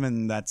crush him,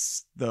 and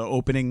that's the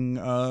opening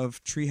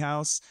of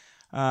Treehouse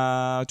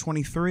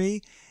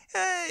 23.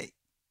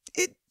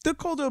 The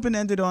cold open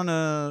ended on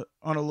a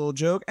little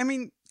joke. I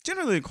mean,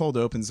 generally the cold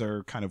opens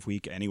are kind of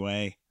weak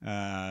anyway.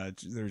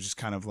 They're just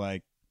kind of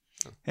like,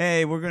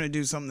 hey, we're gonna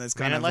do something that's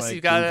kind of unless like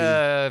you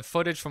got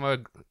footage from a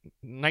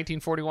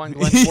 1941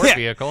 Glenn Ford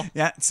vehicle.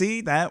 Yeah,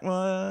 see, that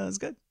was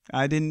good.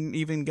 I didn't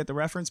even get the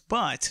reference,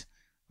 but it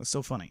was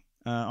so funny.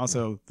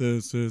 Also,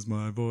 this is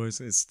my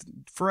voice. It's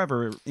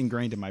forever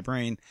ingrained in my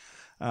brain.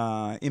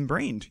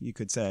 Inbrained, you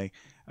could say.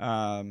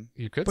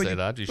 You could say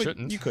that. You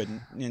shouldn't. You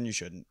couldn't, and you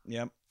shouldn't.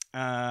 Yep.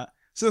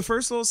 So the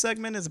first little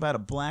segment is about a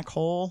black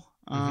hole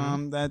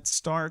that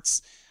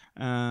starts,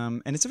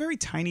 and it's a very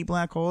tiny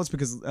black hole. It's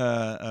because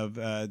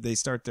they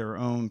start their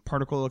own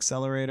particle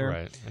accelerator.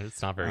 Right.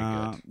 It's not very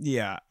good.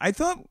 Yeah. I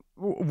thought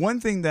one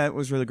thing that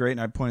was really great,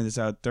 and I pointed this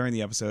out during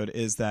the episode,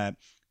 is that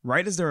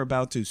right as they're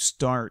about to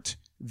start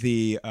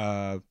the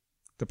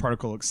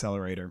particle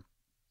accelerator,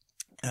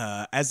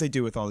 as they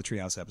do with all the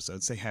Treehouse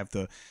episodes, they have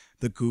the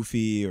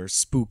goofy or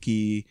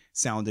spooky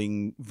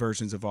sounding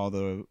versions of all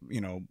the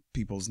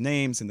people's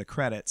names in the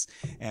credits.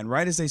 And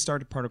right as they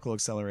start the particle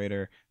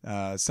accelerator,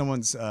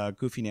 someone's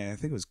goofy name, I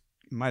think it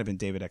might have been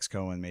David X.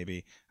 Cohen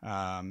maybe,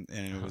 and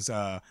it was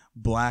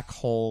Black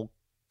Hole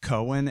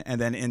Cohen,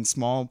 and then in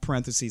small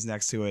parentheses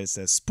next to it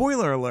says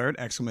spoiler alert !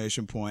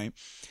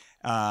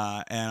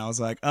 And I was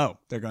like, oh,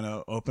 they're going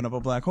to open up a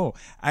black hole.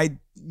 I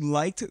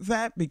liked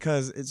that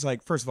because it's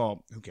like, first of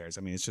all, who cares?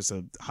 I mean, it's just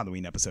a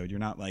Halloween episode. You're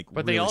not like,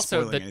 but really they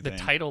also, spoiling the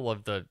title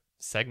of the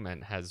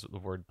segment has the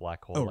word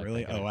black hole. Oh,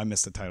 really? Oh, I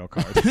missed the title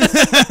card.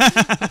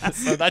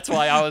 So that's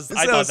why I thought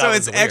that so was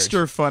it's weird.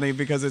 extra funny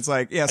because it's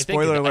like, yeah,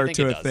 spoiler alert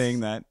to a does.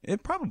 thing that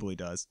it probably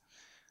does.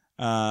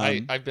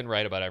 I've been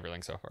right about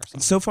everything so far.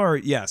 So far,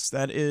 yes,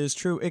 that is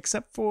true,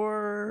 except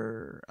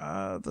for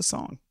the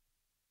song.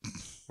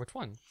 Which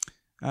one?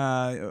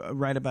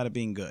 Right about it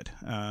being good.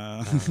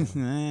 No,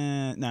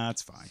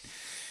 it's fine.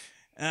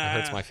 It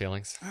hurts my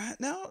feelings.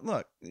 No,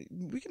 look,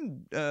 we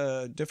can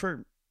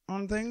differ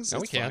on things. No,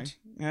 we It's can't.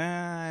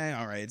 fine.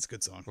 All right, it's a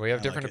good song. We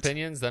have I different like it.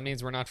 opinions. That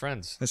means we're not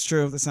friends. That's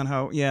true. That's not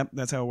how. Yeah,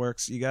 that's how it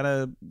works. You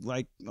gotta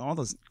like all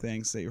those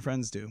things that your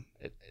friends do.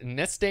 In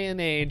this day and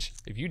age,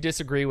 if you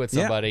disagree with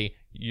somebody,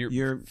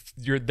 they're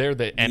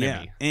the enemy.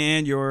 Yeah,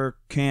 and you're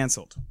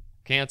canceled.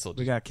 Canceled.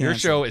 We got Your canceled.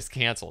 show is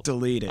canceled.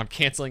 Deleted. I'm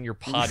canceling your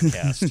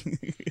podcast.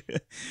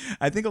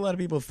 I think a lot of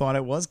people thought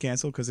it was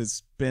canceled because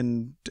it's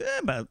been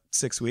about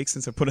 6 weeks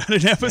since I put out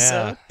an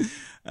episode.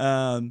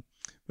 Yeah.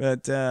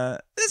 But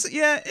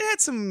it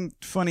had some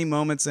funny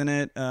moments in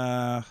it.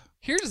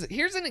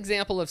 Here's an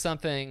example of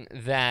something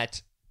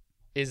that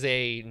is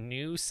a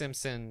new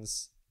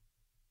Simpsons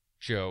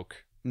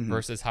joke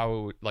versus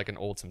how like an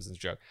old Simpsons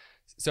joke.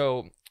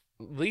 So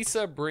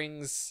Lisa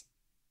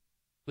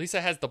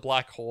has the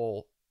black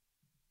hole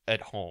at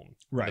home,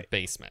 right? In the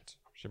basement.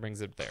 She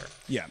brings it there.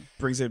 Yeah,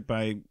 brings it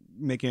by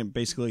making it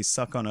basically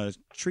suck on a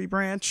tree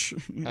branch,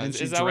 and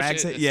she is that what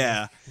drags it.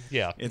 Yeah,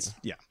 it's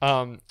yeah.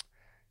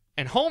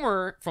 And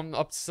Homer from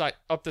up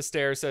the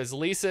stairs says,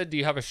 "Lisa, do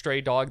you have a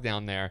stray dog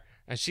down there?"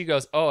 And she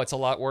goes, "Oh, it's a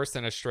lot worse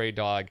than a stray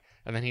dog."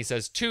 And then he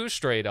says, 2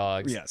 stray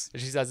dogs. Yes.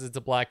 And she says it's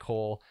a black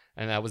hole,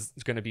 and that was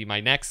going to be my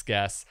next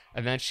guess.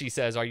 And then she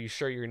says, "Are you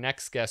sure your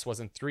next guess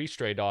wasn't 3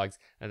 stray dogs?"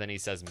 And then he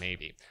says,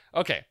 "Maybe."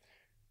 Okay.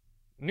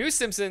 New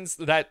Simpsons,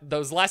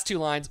 those last 2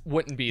 lines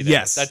wouldn't be there.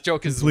 Yes, that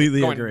joke is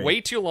completely going agree.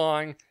 way too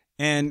long.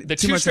 And The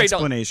too 2 much stray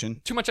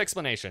explanation. Too much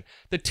explanation.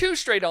 The 2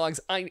 stray dogs,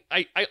 I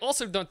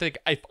also don't think,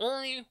 if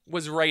I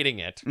was writing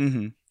it,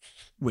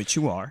 Which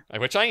you are.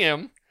 which I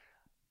am,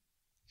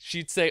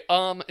 she'd say,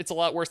 it's a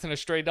lot worse than a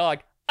stray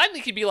dog. I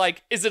think he'd be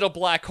like, is it a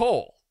black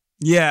hole?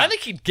 Yeah. I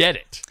think he'd get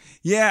it.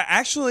 Yeah,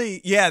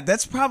 actually,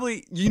 that's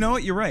probably, you know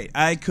what, you're right.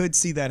 I could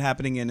see that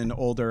happening in an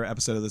older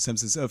episode of The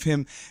Simpsons of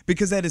him,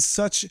 because that is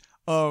such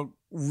a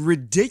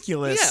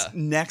ridiculous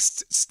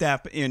next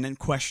step in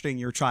questioning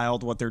your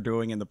child what they're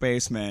doing in the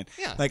basement.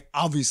 Yeah. Like,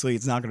 obviously,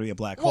 it's not going to be a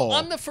black hole. Well,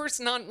 I'm the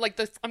first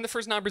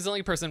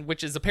non-Brazilian person,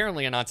 which is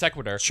apparently a non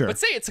sequitur. Sure. But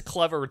say it's a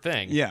clever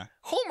thing. Yeah.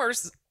 Homer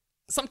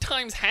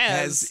sometimes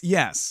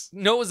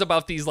knows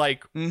about these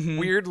like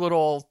weird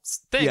little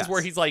things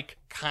where he's like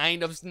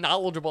kind of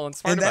knowledgeable and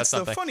smart about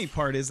something. And that's the funny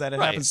part, is that it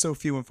happens so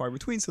few and far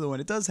between, so that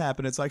when it does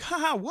happen, it's like,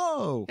 haha,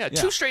 whoa. Yeah,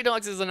 2 stray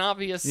dogs is an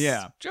obvious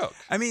joke.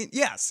 I mean,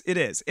 yes, it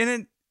is.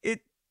 And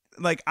it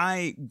like,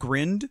 I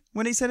grinned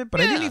when he said it,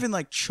 but I didn't even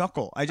like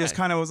chuckle. I just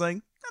kind of was like,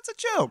 that's a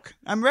joke.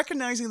 I'm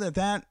recognizing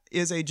that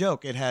is a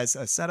joke. It has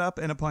a setup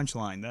and a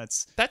punchline.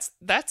 That's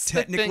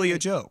technically a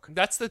joke.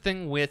 That's the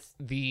thing with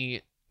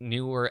the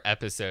newer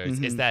episodes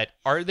is Mhm. that,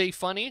 are they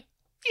funny?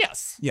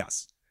 Yes.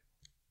 Yes.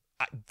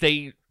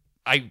 They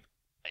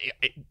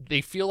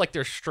feel like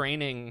they're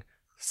straining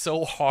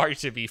so hard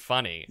to be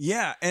funny.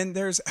 Yeah, and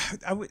there's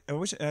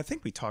I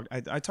think we talked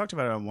I talked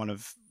about it on one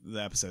of the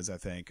episodes, I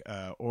think,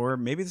 or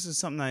maybe this is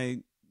something I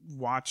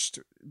watched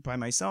by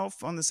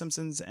myself on The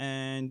Simpsons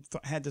and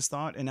had this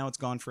thought, and now it's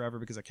gone forever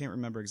because I can't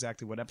remember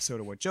exactly what episode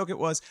or what joke it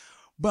was.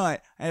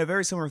 But I had a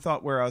very similar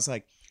thought where I was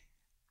like,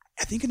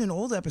 I think in an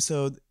old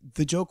episode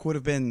the joke would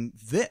have been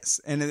this,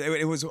 and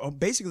it was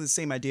basically the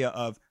same idea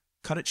of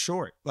cut it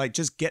short, like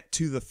just get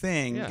to the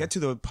thing, Yeah. get to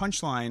the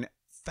punchline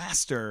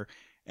faster.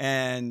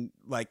 And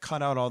like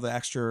cut out all the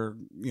extra,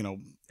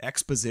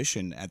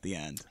 exposition at the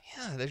end.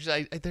 Yeah,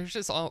 there's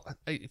just all.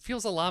 It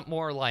feels a lot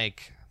more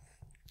like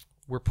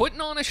we're putting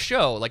on a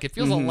show. Like it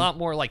feels a lot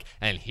more like,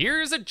 and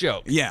here's a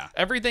joke. Yeah.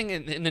 Everything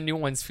in the new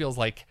ones feels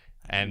like,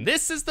 and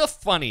this is the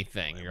funny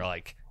thing. You're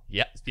like,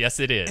 yes,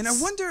 it is. And I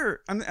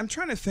wonder. I'm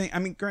trying to think. I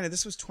mean, granted,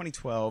 this was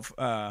 2012,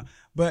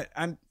 but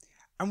I'm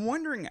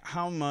wondering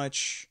how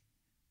much,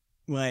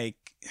 like,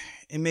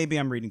 and maybe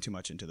I'm reading too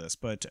much into this,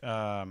 but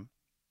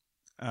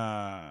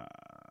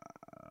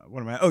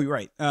what am I? Oh, you're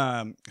right.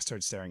 I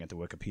started staring at the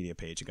Wikipedia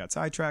page and got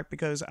sidetracked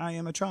because I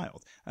am a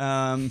child.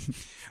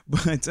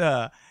 But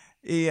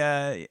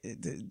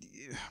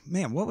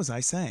man, what was I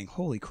saying?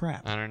 Holy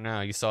crap! I don't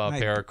know. You saw a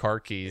pair of car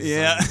keys.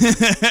 Yeah.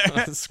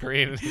 On the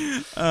screen.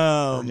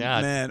 Oh Yeah.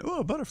 man.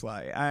 Oh, a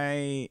butterfly. All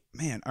right.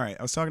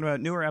 I was talking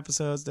about newer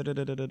episodes.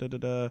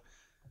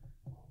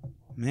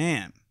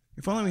 Man,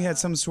 if only we had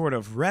some sort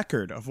of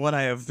record of what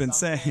I have been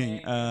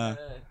saying.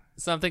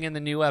 Something in the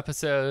new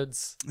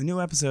episodes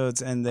New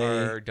episodes, and they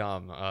are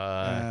dumb.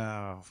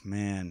 oh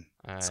man,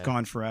 it's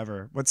gone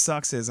forever. What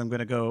sucks is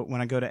when I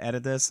go to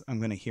edit this, I'm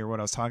gonna hear what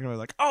I was talking about.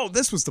 Like, oh,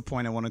 this was the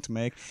point I wanted to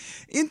make.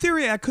 In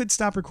theory, I could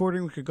stop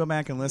recording. We could go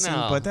back and listen,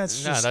 but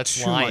that's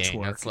just too lying. much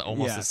work. That's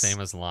almost the Yes. same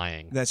as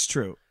lying. That's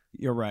true.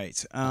 You're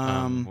right.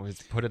 We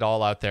put it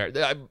all out there.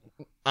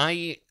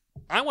 I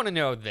want to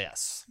know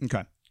this.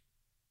 Okay.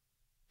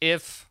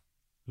 If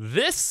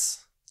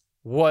this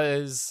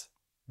was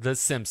The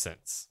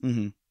Simpsons,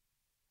 Mm-hmm.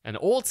 an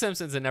old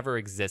Simpsons that never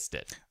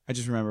existed, I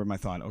just remember my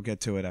thought. I'll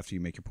get to it after you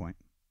make your point.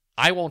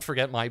 I won't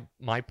forget my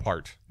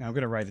part. Now I'm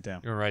gonna write it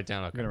down. You're right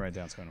down. I'm Okay. gonna write it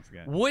down so I don't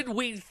forget. Would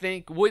we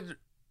think would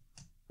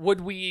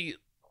we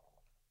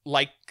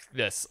like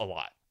this a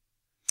lot?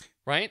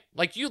 Right?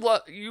 Like you've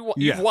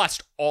Yeah.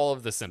 watched all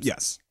of The Simpsons.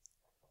 Yes.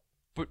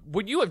 But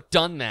would you have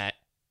done that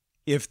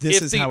If this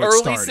if is the how it early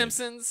started?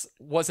 Simpsons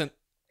wasn't,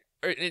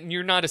 and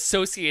you're not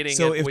associating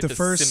So it if with the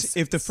first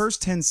Simpsons?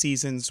 10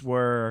 seasons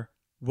were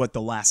what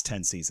the last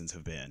 10 seasons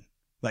have been,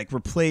 like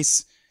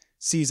replace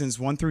seasons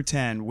 1 through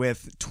 10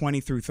 with 20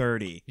 through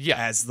 30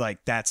 as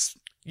like that's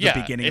the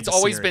beginning it's of the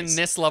always series. been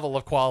this level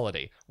of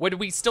quality. Would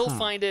we still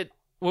find it?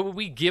 Would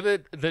we give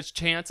it this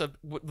chance of?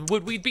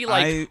 Would we be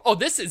like, oh,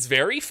 this is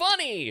very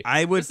funny?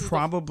 I would This is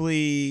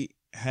probably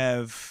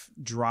have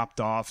dropped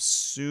off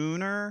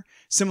sooner,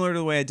 similar to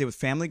the way I did with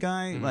Family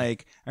Guy. Mm-hmm.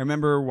 Like I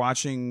remember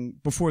watching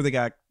before they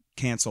got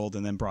canceled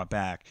and then brought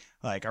back.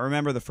 Like I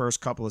remember the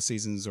first couple of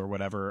seasons or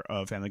whatever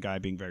of Family Guy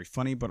being very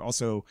funny, but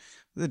also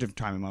a different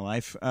time in my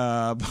life.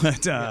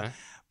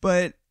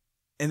 But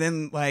and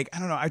then like I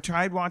don't know, I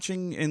tried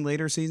watching in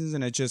later seasons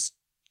and it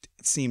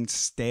seemed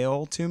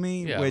stale to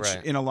me, which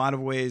right. in a lot of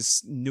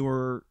ways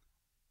newer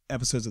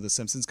episodes of The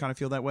Simpsons kind of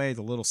feel that way. It's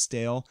a little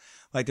stale.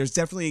 Like there's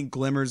definitely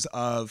glimmers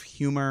of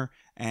humor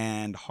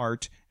and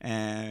heart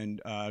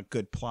and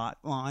good plot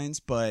lines,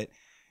 but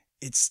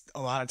it's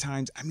a lot of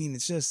times. I mean,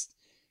 it's just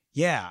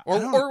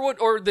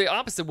or the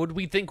opposite. Would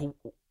we think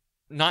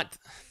not?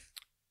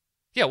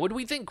 Yeah, would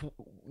we think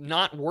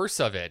not worse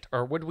of it,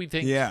 or would we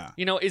think? Yeah.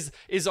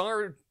 Is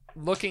our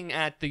looking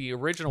at the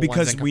original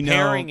Because ones and we know-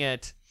 comparing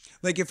it?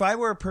 Like if I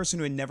were a person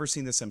who had never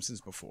seen The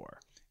Simpsons before,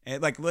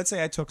 and like let's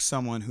say I took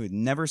someone who had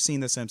never seen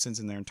The Simpsons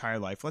in their entire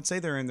life, let's say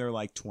they're in their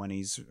like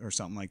 20s or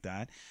something like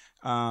that,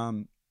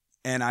 and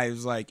I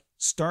was like,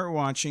 start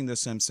watching The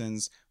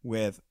Simpsons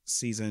with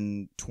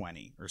season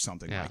 20 or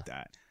something like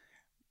that.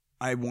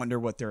 I wonder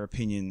what their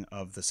opinion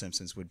of The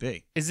Simpsons would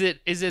be. Is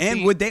it?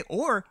 And would they,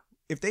 or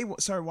if they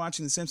started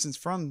watching The Simpsons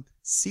from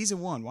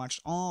season 1,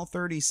 watched all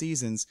 30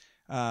 seasons,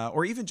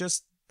 or even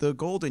just the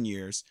golden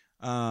years,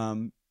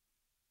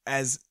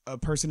 as a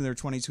person in their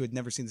 20s who had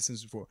never seen The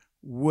Simpsons before,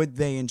 would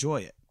they enjoy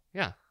it?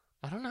 Yeah,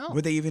 I don't know.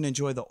 Would they even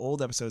enjoy the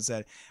old episodes?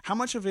 How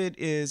much of it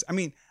is? I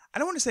mean, I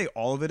don't want to say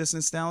all of it is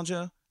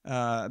nostalgia,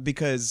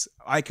 because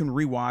I can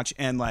rewatch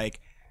and like,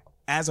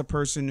 as a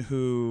person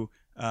who,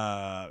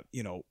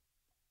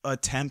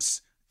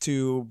 attempts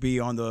to be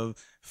on the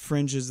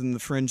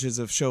fringes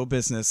of show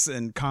business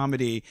and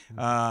comedy,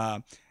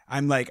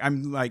 I'm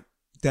like.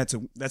 That's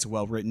a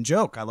well written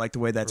joke. I like the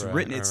way that's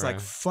written. It's like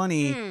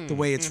funny the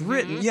way it's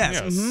written. Yes.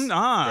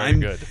 Very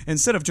good.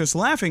 Instead of just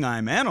laughing,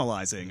 I'm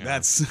analyzing.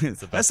 Yeah,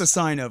 that's a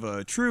sign of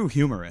a true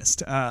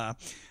humorist.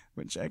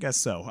 Which I guess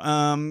so.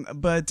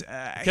 But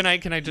can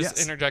I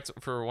just interject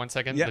for 1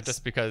 second? Yes.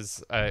 Just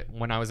because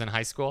when I was in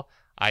high school,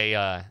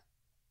 I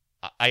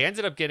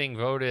ended up getting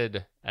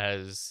voted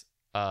as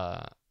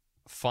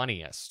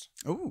funniest.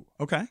 Oh,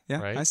 okay.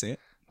 Yeah, Right? I see it.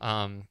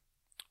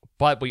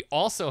 But we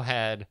also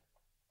had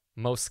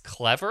most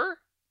clever,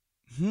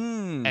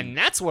 Hmm. and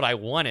that's what I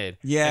wanted.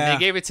 Yeah. And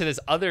they gave it to this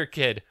other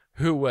kid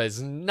who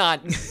was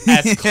not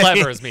as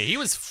clever as me. He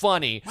was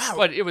funny, Wow.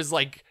 but it was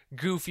like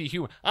goofy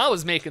humor. I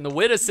was making the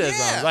witticisms.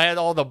 Yeah. I had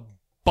all the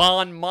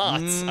bon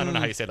mots. I don't know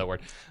how you say that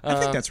word. I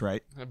think that's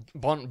right.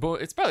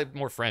 It's probably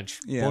more French.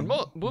 Yeah.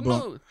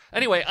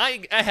 Anyway,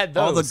 I had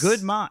those. All the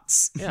good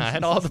mots. Yeah, I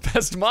had all the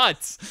best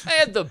mots. I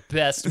had the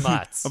best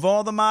mots. Of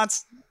all the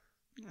mots,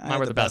 Mine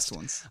were the best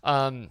ones.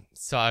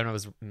 So I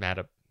was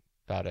mad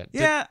about it.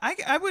 Yeah,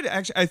 I would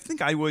actually. I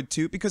think I would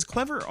too, because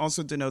clever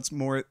also denotes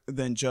more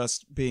than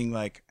just being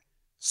like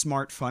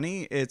smart,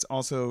 funny. It's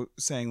also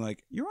saying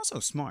like you're also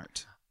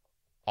smart.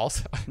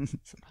 Also,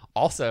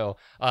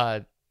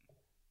 God,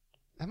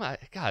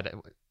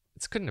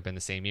 it couldn't have been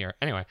the same year.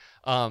 Anyway,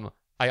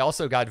 I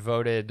also got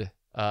voted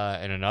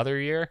in another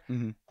year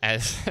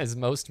as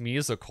most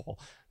musical.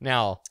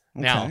 Now,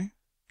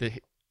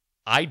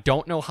 I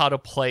don't know how to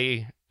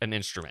play an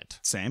instrument.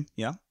 Same,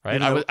 yeah.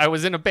 Right, I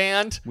was in a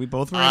band. We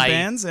both were in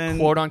bands and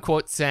quote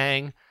unquote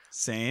sang.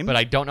 Same, but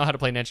I don't know how to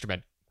play an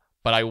instrument.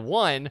 But I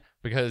won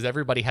because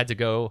everybody had to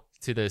go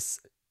to this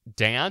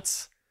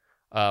dance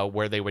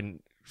where they would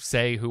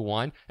say who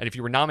won, and if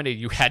you were nominated,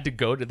 you had to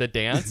go to the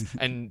dance,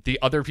 and the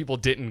other people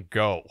didn't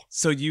go.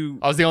 So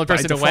I was the only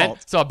person who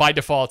went. So by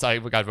default, I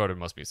got voted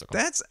most musical.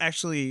 That's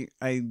actually,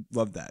 I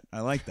love that.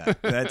 I like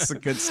that. That's a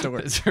good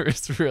story.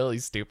 It's really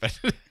stupid.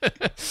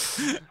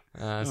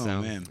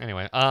 Man.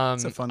 Anyway,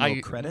 it's a fun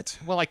little credit.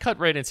 Well, I cut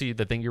right into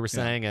the thing you were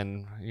saying,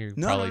 and you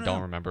probably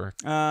don't remember.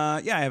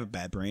 Yeah, I have a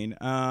bad brain.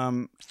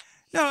 I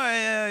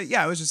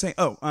was just saying.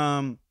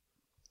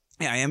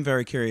 Yeah, I am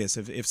very curious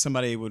if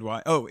somebody would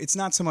watch. Oh, it's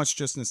not so much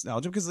just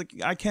nostalgia, because like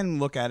I can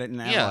look at it and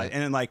analyze,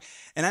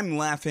 and I'm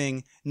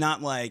laughing,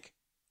 not like,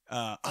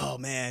 oh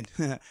man,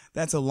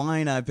 that's a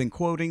line I've been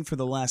quoting for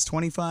the last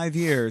 25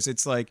 years.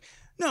 It's like,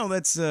 no,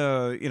 that's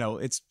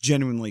it's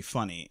genuinely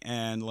funny,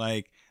 and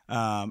like,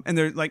 and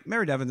they're like,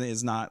 Mary Devon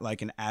is not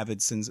like an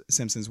avid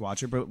Simpsons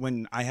watcher, but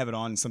when I have it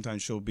on,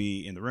 sometimes she'll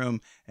be in the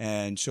room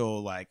and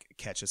she'll like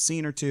catch a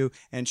scene or two,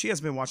 and she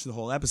hasn't been watching the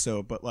whole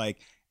episode, but like,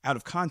 out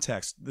of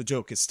context, the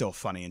joke is still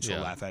funny and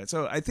she'll laugh at it.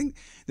 So I think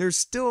there's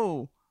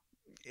still,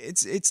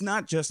 it's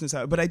not just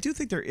nostalgia, but I do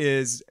think there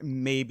is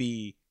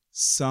maybe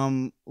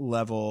some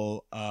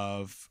level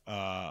of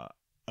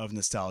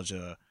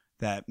nostalgia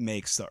that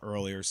makes the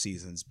earlier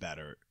seasons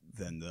better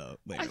than the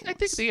later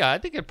ones. I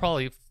think it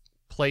probably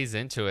plays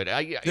into it.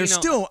 They're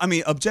still, I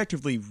mean,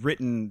 objectively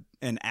written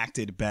and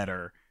acted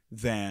better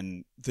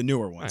than the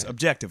newer ones,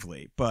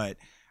 objectively. But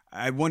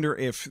I wonder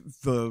if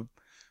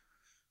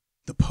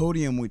the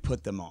podium we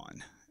put them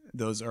on,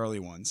 those early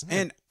ones.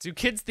 And do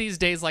kids these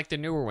days like the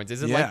newer ones?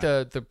 Is it like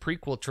the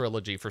prequel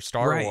trilogy for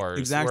Star Wars?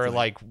 Exactly. Where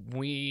like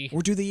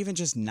or do they even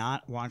just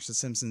not watch The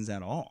Simpsons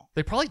at all?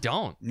 They probably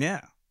don't.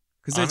 Yeah.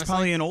 Because it's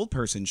probably an old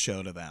person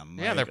show to them.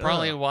 Yeah, like, they're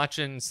probably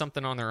watching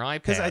something on their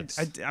iPads.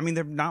 Because I mean,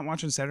 they're not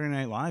watching Saturday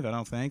Night Live, I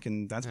don't think,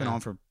 and that's been on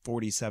for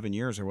 47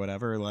 years or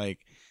whatever. Like,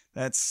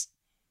 that's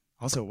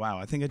also, wow.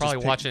 I think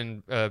probably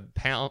watching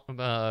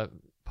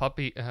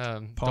Puppy,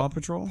 Paw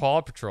Patrol? Paw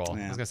Patrol.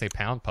 Yeah. I was gonna say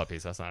Pound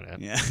Puppies. That's not it.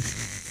 Yeah.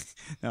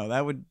 No,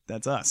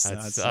 that's us.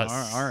 That's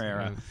us. Our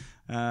era.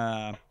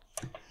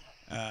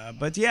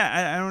 But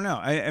yeah, I don't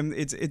know.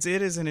 It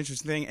is an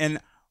interesting thing.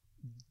 And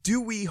do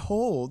we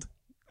hold?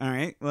 All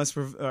right, all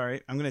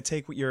right. I'm gonna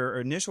take your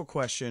initial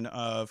question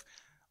of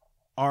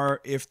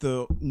if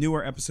the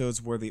newer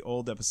episodes were the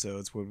old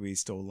episodes, would we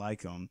still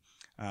like them?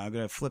 I'm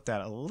gonna flip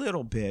that a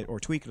little bit or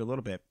tweak it a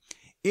little bit.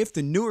 If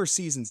the newer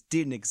seasons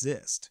didn't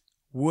exist,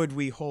 would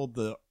we hold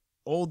the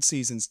old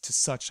seasons to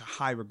such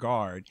high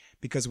regard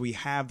because we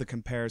have the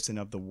comparison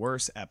of the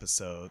worst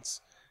episodes?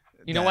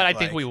 You know what? I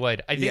think we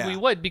would. I think we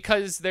would,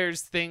 because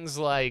there's things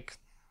like,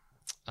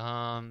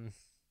 there's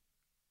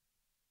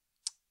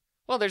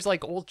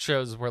like old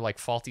shows where like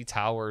Faulty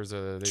Towers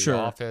or The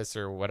Office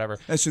or whatever.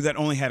 That's true. That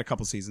only had a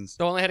couple seasons.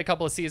 They only had a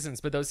couple of seasons,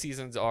 but those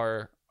seasons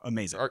are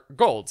amazing. Are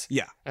gold.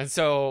 Yeah. And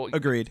so,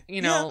 agreed.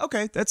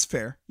 Okay, that's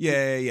fair.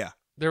 Yeah.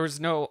 There was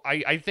no,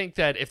 I think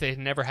that if they had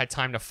never had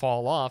time to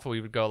fall off, we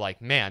would go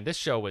like, man, this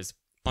show was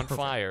on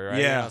fire.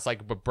 Right? Yeah. It's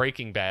like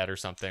Breaking Bad or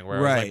something, where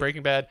it was like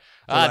Breaking Bad,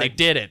 they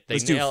did it.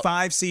 Let's do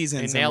 5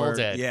 seasons. They nailed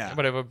it. Yeah.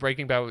 But if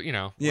Breaking Bad,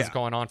 was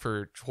going on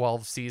for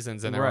 12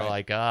 seasons, and they were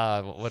like,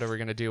 what are we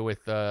going to do with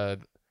old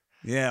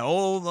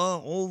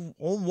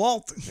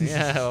Walt.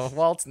 Yeah,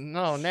 Walt,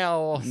 no,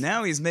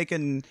 now he's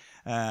making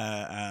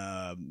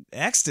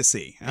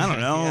ecstasy. I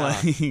don't know.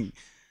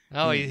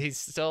 He's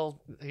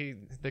still,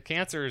 the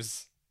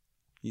cancer's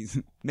he's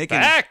making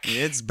back.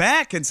 It's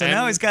back, and so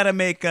now he's got to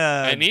make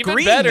and even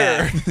green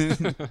better.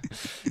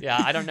 Yeah,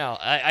 I don't know.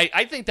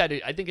 I think that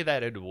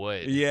it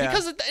would. Yeah,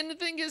 because and the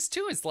thing is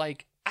too is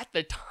like at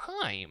the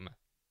time,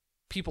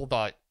 people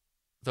thought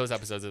those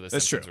episodes of The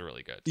Simpsons were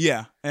really good.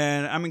 Yeah,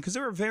 and I mean, because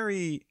they were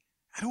very,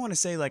 I don't want to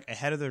say like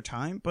ahead of their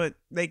time, but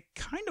they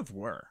kind of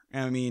were.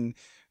 I mean,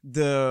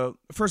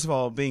 first of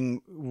all,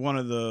 being one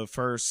of the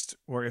first,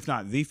 or if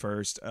not the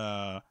first,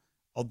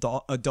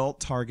 adult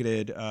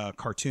targeted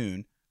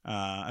cartoon.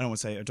 I don't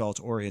want to say adult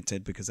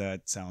oriented because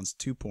that sounds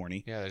too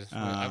porny. Yeah,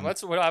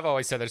 that's what I've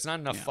always said. There's not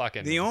enough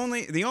fucking. The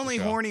only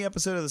show. horny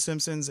episode of The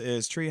Simpsons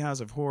is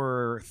Treehouse of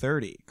Horror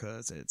 30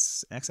 because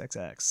it's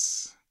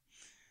XXX.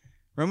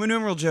 Roman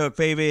numeral joke,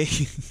 baby.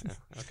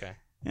 Okay.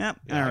 Yep.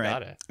 Yeah, all I right.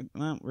 got it.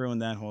 Well,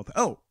 ruined that whole thing.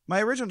 Oh,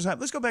 my original time.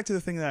 Let's go back to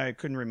the thing that I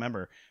couldn't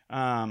remember.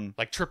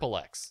 Like Triple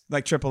X.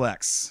 Like Triple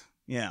X.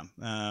 Yeah.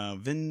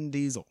 Vin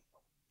Diesel.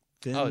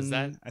 Is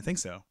that? I think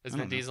so. Is I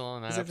don't Vin know. Diesel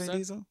in that Is it episode? Vin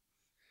Diesel?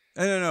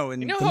 I don't know.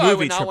 In You know the who movie I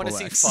would not want to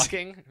Triple see X.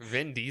 fucking?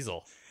 Vin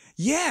Diesel.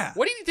 Yeah.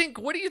 What do you think?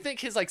 What do you think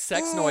his like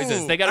sex Ooh,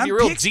 noises? They got to be I'm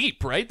real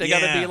deep, right? They got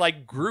to Yeah. be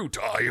like Groot.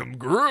 I am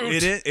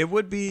Groot. It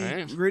would be.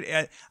 Right.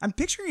 Great. I'm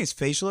picturing his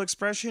facial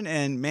expression,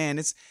 and man,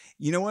 it's.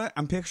 You know what?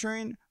 I'm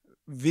picturing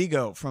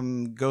Vigo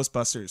from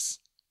Ghostbusters.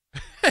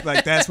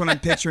 Like that's when I'm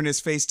picturing his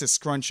face to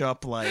scrunch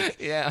up, like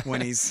Yeah.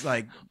 when he's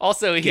like.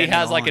 Also, he getting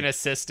has it like on. an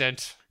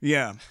assistant.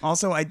 Yeah.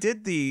 Also, I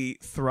did the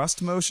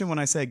thrust motion when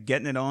I said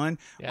getting it on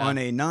Yeah. on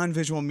a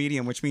non-visual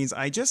medium, which means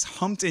I just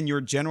humped in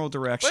your general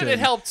direction. But it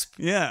helped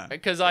Yeah.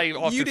 because I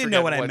often You didn't forget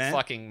know what I what meant.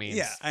 fucking means.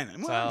 Yeah, I know.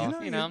 Well,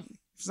 So, you know.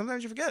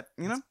 sometimes you forget.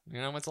 You know.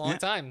 It's a long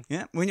time.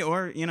 Yeah.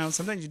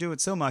 Sometimes you do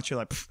it so much you're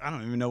like, "Pff, I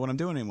don't even know what I'm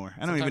doing anymore.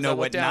 I don't Sometimes even know look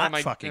what down not at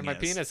my, fucking at my is."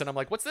 penis, and I'm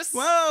like, "What's this?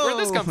 Whoa. Where'd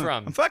this come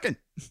from?" I'm fucking.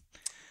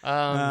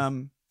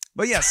 Um,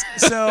 But yes,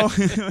 so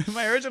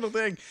my original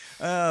thing.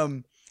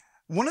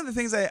 One of the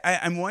things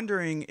I'm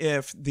wondering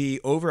if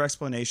the over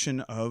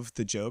explanation of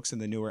the jokes in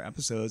the newer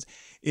episodes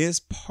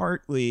is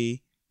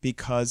partly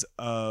because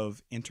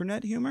of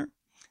internet humor.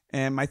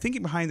 And my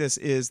thinking behind this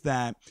is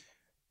that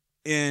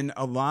in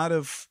a lot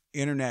of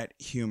internet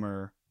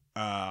humor,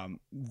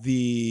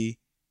 the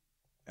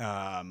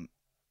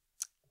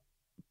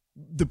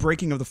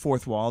breaking of the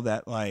fourth wall,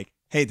 that like,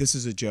 hey, this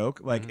is a joke,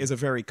 like is a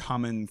very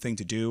common thing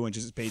to do, and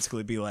just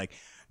basically be like,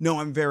 no,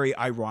 I'm very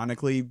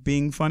ironically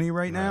being funny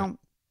right now.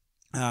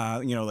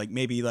 Like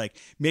maybe like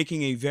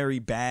making a very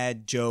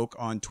bad joke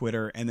on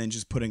Twitter and then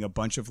just putting a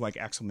bunch of like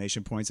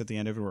exclamation points at the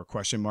end of it or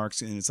question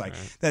marks. And it's like,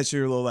 that's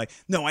your little like,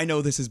 no, I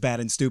know this is bad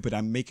and stupid.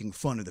 I'm making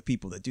fun of the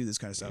people that do this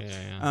kind of stuff.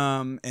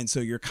 And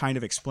so you're kind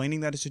of explaining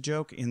that it's a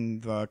joke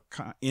in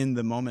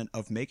the moment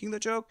of making the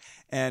joke.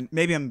 And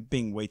maybe I'm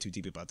being way too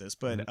deep about this,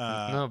 but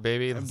no,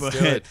 baby, let's but do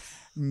it.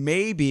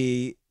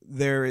 maybe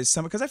there is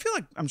some, because I feel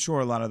like I'm sure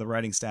a lot of the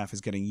writing staff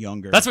is getting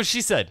younger. That's what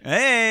she said.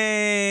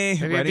 Hey,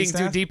 Maybe I'm writing being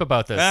staff? too deep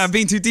about this. I'm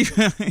being too deep.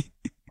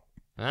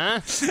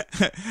 Huh?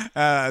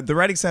 The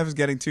writing staff is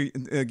getting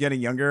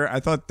younger. I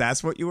thought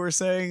that's what you were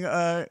saying.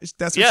 That's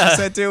what Yeah. she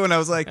said too, and I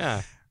was like,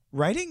 Yeah.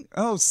 writing?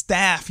 Oh,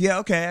 staff. Yeah,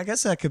 okay. I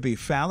guess that could be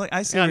phallic.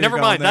 I see. Yeah, where never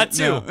you're going mind. with That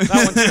too. No.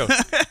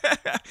 That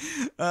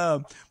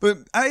one too. But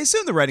I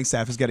assume the writing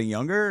staff is getting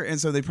younger,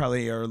 and so they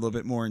probably are a little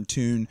bit more in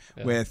tune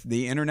with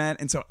the internet.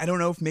 And so I don't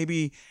know if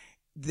maybe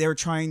they're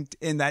trying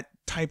in that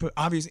type of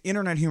obvious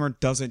internet humor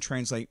doesn't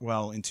translate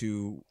well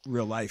into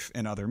real life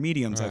and other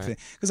mediums. I think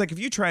because like if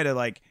you try to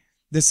like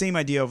the same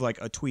idea of like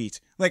a tweet,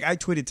 like I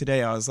tweeted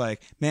today, I was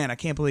like, man, I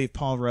can't believe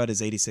Paul Rudd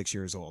is 86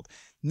 years old.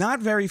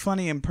 Not very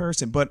funny in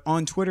person, but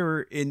on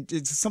Twitter,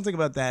 it's something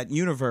about that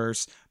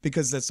universe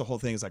because that's the whole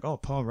thing. It's like, oh,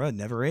 Paul Rudd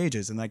never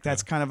ages. And like,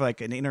 that's kind of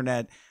like an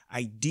internet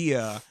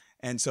idea.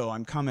 And so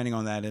I'm commenting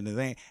on that in the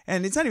thing.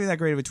 And it's not even that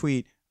great of a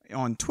tweet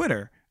on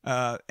Twitter.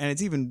 And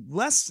it's even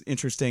less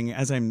interesting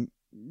as I'm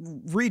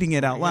reading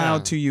it out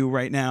loud to you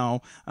right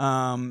now.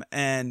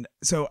 And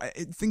so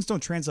things don't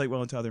translate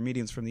well into other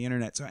mediums from the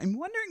internet. So I'm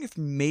wondering if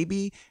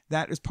maybe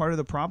that is part of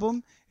the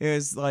problem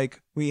is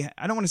like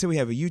I don't want to say we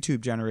have a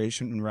YouTube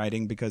generation in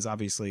writing because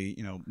obviously,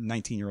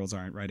 19-year-olds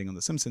aren't writing on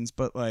The Simpsons,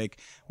 but like,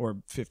 or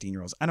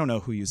 15-year-olds. I don't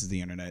know who uses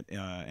the internet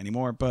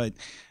anymore, but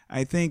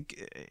I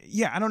think,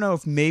 I don't know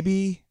if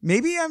maybe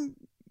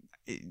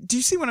do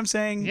you see what I'm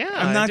saying? Yeah,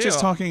 I'm not I just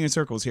do. talking in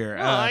circles here.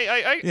 No,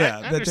 I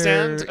that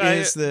understand. there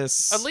is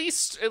this. At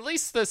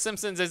least The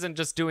Simpsons isn't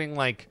just doing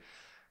like,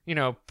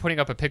 putting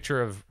up a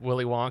picture of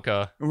Willy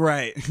Wonka,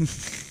 Right.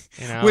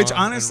 and Which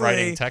honestly,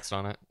 writing text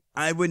on it.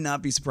 I would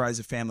not be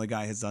surprised if Family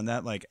Guy has done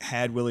that. Like,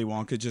 had Willy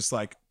Wonka just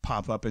like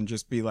pop up and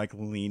just be like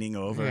leaning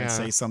over and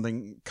say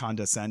something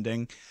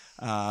condescending.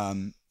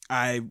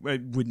 I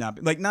would not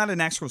be like not an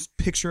actual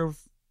picture of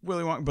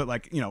Willy Wonka, but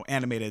like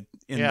animated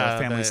in the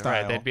family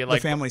style. Right. They'd be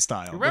like the family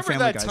style. Remember the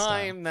family that Guy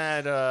time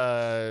that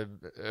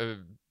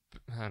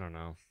I don't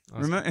know.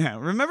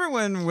 Remember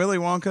when Willy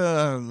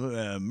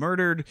Wonka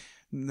murdered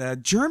the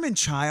German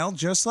child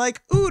just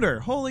like Uter?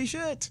 Holy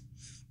shit!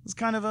 It's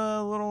kind of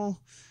a little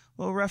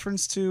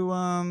reference to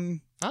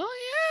Oh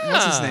yeah.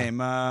 what's his name?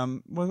 I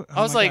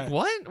was like, God.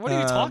 what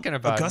are you talking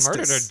about?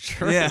 Augustus.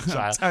 Murdered a German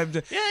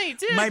child. Yeah, he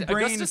did. My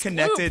brain Augustus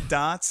connected Gloop.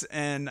 dots,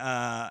 and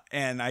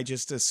I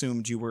just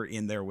assumed you were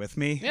in there with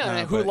me.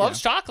 Yeah, who but,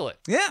 loves chocolate?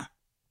 Yeah,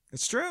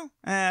 it's true.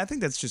 I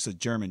think that's just a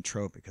German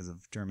trope because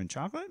of German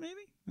chocolate,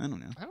 maybe. I don't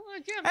know. I don't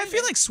know. Yeah, I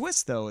feel like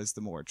Swiss though is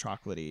the more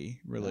chocolatey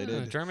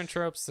related. German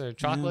tropes,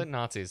 chocolate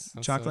Nazis.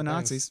 That's Chocolate the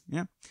things. Nazis.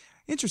 Yeah,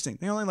 interesting.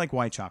 They only like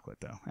white chocolate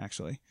though.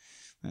 Actually,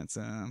 that's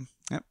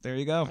yep. There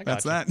you go. I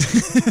That's gotcha.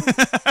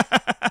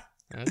 that.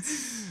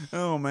 That's-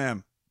 Oh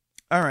man.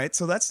 All right,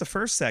 so that's the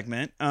first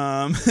segment.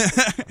 No,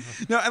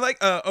 I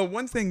like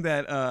one thing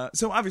that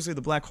so obviously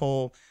the black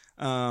hole.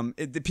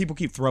 People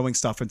keep throwing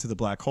stuff into the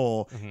black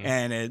hole,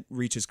 and it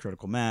reaches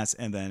critical mass,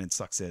 and then it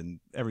sucks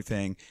in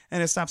everything,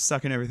 and it stops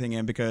sucking everything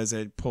in because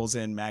it pulls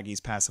in Maggie's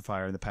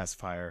pacifier, and the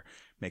pacifier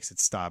makes it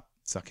stop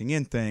sucking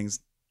in things.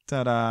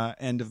 Ta-da!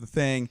 End of the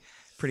thing,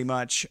 pretty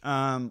much.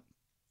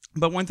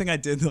 But one thing I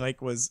did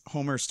like was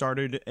Homer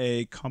started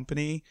a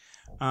company,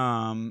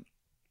 and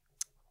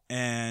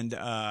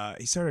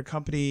he started a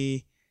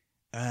company.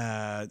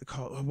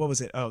 Called, what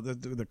was it? Oh,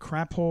 the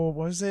crap hole.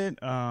 What was it?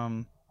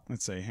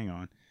 Let's see. Hang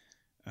on.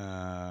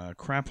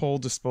 Crap hole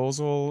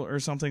disposal or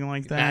something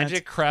like that.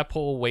 Magic crap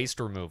hole waste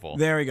removal.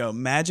 There we go.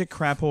 Magic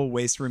crap hole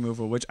waste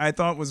removal, which I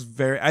thought was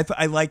very.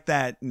 I like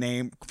that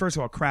name. First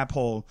of all, crap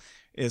hole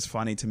is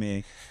funny to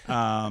me.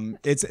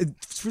 It's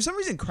for some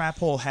reason crap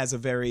hole has a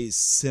very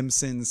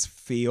Simpsons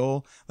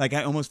feel. Like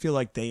I almost feel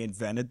like they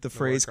invented the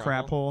phrase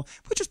crap hole,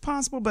 which is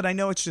possible, but I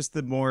know it's just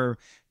the more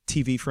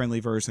TV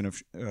friendly version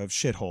of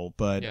shithole.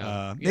 But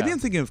maybe I'm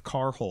thinking of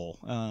car hole.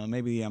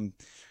 Maybe I'm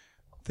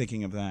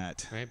thinking of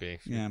that. Maybe.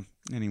 Yeah.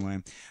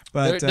 Anyway,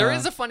 but there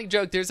is a funny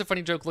joke. There's a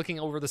funny joke looking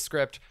over the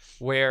script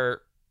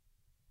where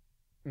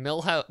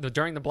Milhouse,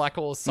 during the black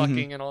hole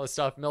sucking and all this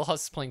stuff, Milhouse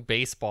is playing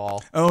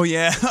baseball. Oh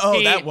yeah.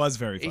 Oh, that was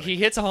very funny. He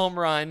hits a home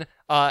run,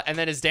 and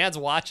then his dad's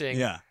watching.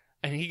 Yeah.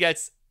 And he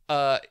gets.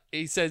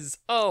 He says,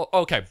 "Oh,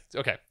 okay."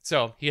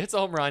 So he hits a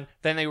home run.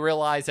 Then they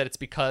realize that it's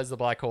because the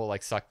black hole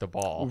like sucked the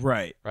ball.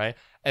 Right.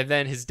 And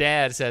then his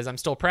dad says, "I'm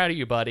still proud of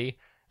you, buddy."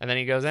 And then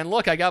he goes, "And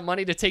look, I got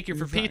money to take you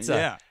for pizza."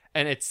 Yeah.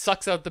 And it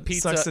sucks out the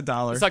pizza. Sucks the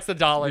dollar. Sucks the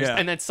dollars. Yeah.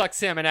 And then sucks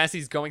him. And as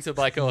he's going to the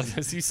black hole, he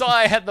says, "You saw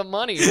I had the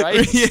money,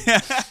 right?" Yeah.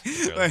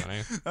 Really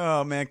funny.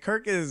 Oh man,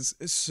 Kirk is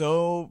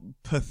so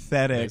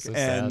pathetic, So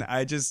and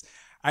sad.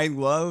 I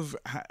love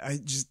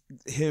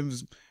him.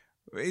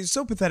 He's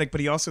so pathetic, but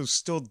he also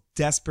still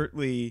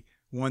desperately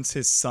wants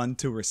his son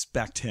to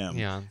respect him.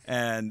 Yeah.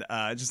 And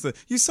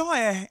you saw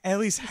I at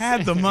least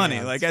had the money.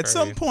 Yeah, like it's at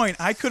some very- point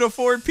I could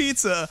afford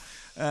pizza.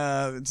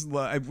 I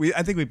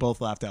think we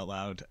both laughed out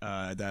loud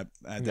at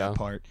that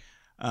part.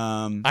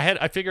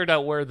 I figured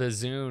out where the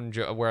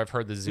Zune where I've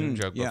heard the Zune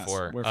joke yes,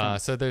 before. where from?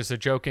 So there's a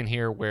joke in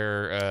here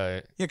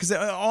where because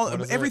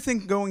What is it?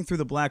 everything going through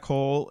the black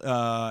hole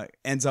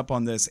ends up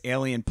on this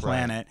alien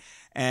planet,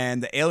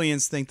 and the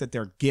aliens think that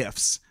they're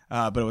gifts.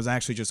 But it was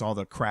actually just all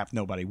the crap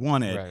nobody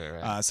wanted.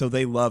 Right. So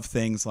they love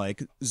things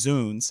like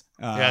Zunes.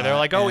 they're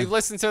like, "Oh, we've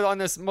listened to on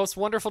this most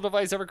wonderful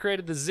device ever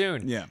created, the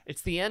Zune." Yeah.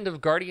 It's the end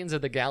of Guardians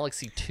of the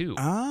Galaxy 2.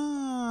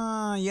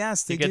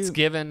 Yes, they He gets do.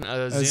 given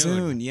a A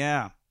Zune. Zune,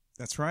 yeah.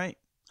 That's right.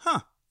 Huh.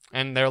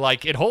 And they're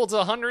like, "It holds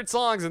 100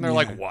 songs." And they're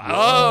like, "Wow."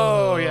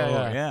 Whoa,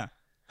 Yeah.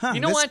 Huh,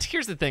 You know what?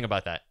 Here's the thing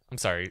about that. I'm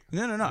sorry.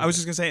 No. I was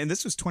just going to say, and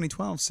this was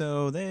 2012,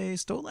 so they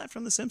stole that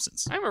from The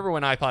Simpsons. I remember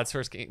when iPods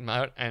first came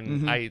out,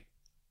 and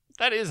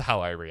that is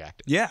how I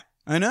reacted. Yeah,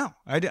 I know.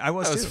 I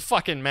was That was too.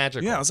 fucking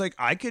magical. Yeah, I was like,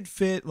 I could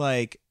fit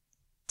like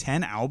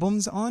 10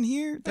 albums on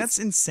here? That's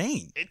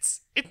insane.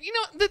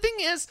 The thing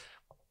is,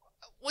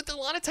 with a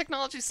lot of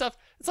technology stuff,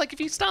 it's like if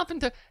you stop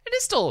into, it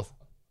is still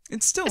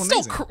It's still It's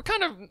amazing. still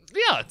kind of,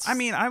 yeah. I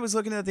mean, I was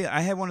looking at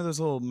I had one of those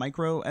little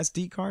micro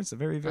SD cards, the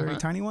very, very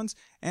tiny ones,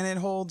 and it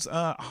holds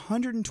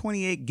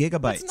 128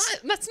 gigabytes.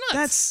 That's nuts.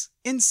 That's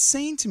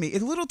insane to me. A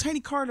little tiny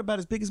card about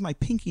as big as my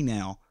pinky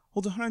now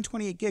holds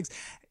 128 gigs.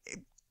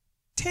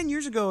 10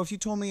 years ago, if you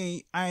told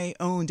me I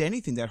owned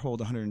anything that held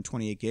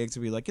 128 gigs,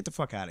 I'd be like, get the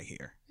fuck out of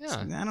here. Yeah. So,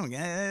 I don't.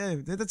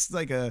 That's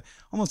like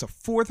almost a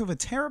fourth of a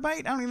terabyte.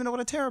 I don't even know what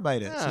a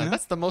terabyte is. Yeah, you know?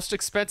 that's the most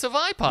expensive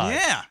iPod.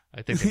 Yeah.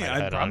 I think they might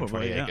have had on a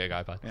Probably, 28 yeah. gig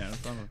iPod. Yeah,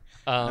 probably.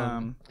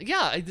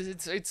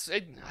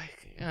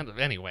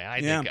 Anyway,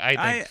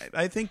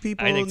 I think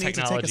people I think need to take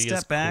a technology step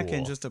is back cool.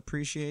 and just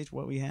appreciate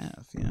what we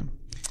have. Yeah.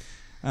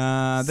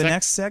 The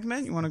next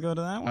segment, you want to go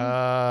to that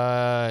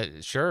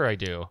one? Sure I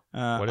do.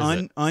 What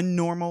is it?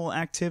 Unnormal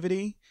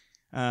activity,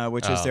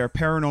 which is their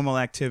paranormal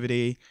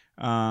activity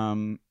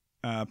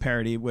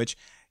parody. Which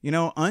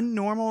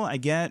unnormal I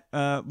get,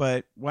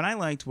 but what I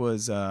liked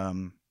was a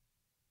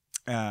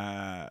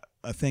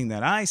thing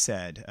that I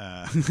said.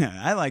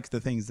 I like the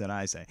things that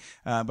I say.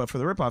 But for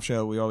the ripoff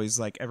show, we always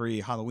like every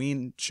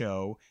Halloween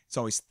show. It's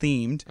always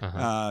themed,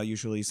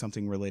 usually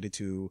something related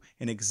to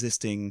an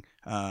existing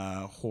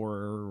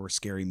horror or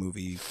scary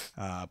movie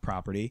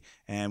property.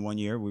 And one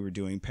year we were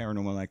doing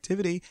Paranormal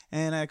Activity,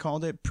 and I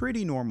called it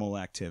Pretty Normal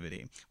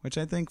Activity, which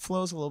I think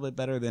flows a little bit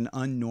better than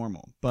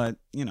Unnormal. But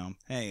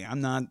hey, I'm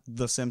not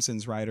the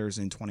Simpsons writers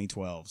in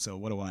 2012, so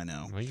what do I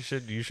know? Well,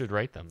 you should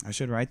write them. I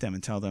should write them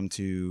and tell them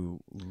to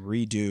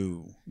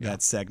redo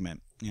that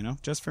segment,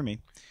 just for me.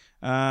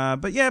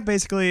 But yeah,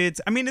 basically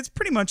it's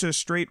pretty much a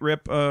straight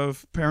rip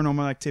of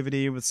Paranormal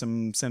Activity with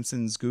some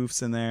Simpsons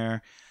goofs in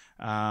there.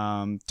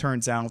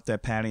 Turns out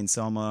that Patty and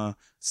Selma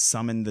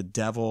summoned the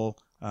devil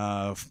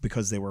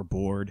because they were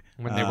bored.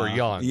 When they were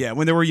young. Yeah,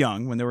 when they were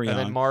young. And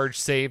then Marge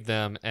saved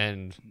them,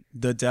 and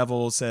the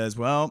devil says,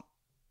 well,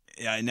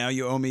 now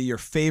you owe me your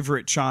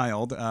favorite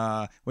child,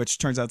 which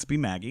turns out to be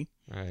Maggie.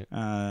 right.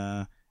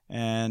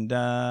 And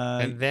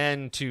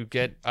then to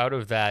get out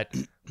of that,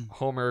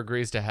 Homer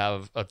agrees to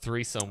have a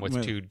threesome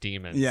with two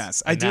demons.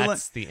 Yes, and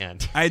that's the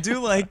end. I do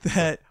like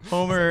that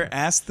Homer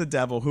asks the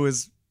devil, who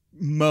is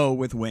Mo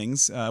with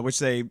wings, which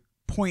they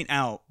point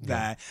out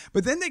that,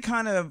 but then they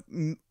kind of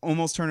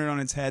almost turn it on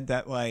its head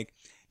that like,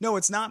 no,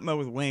 it's not Mo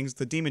with wings.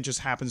 The demon just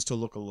happens to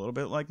look a little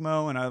bit like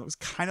Mo, and I was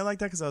kind of like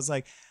that because I was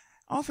like,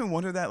 I often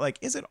wonder that like,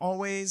 is it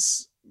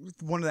always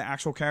one of the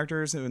actual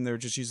characters and they're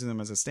just using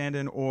them as a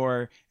stand-in,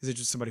 or is it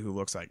just somebody who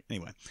looks like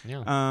anyway?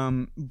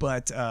 The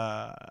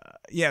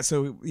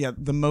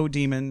Mo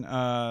demon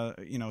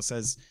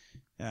says,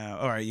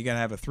 all right, you gotta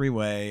have a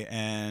three-way,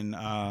 and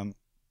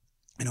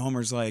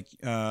Homer's like,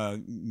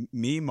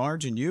 me,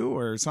 Marge, and you,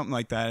 or something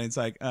like that. And it's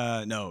like,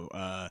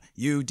 no,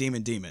 you,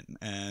 demon,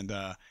 and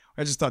I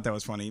just thought that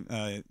was funny.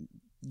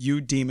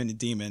 You,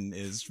 demon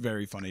is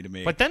very funny to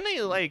me. But then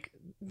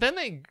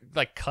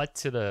they cut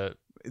to the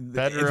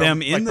bedroom,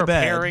 them in the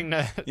preparing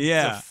bed,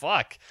 to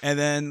fuck, and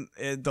then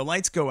the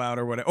lights go out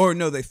or whatever, or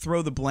no, they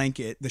throw the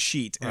blanket, the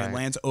sheet, and it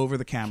lands over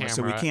the camera,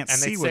 so we can't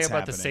see what's happening. And they say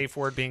about the safe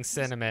word being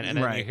cinnamon, and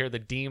then you hear the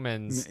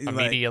demons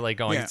immediately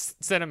going,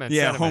 cinnamon.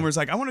 Yeah, Homer's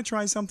like, I want to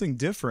try something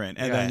different,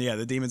 and then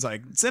the demon's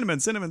like, cinnamon.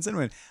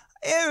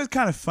 It was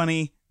kind of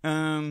funny.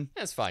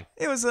 It's fine.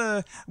 It was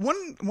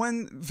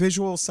one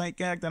visual sight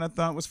gag that I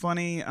thought was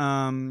funny.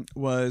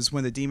 Was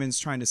when the demon's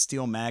trying to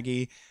steal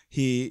Maggie.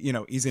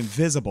 He's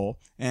invisible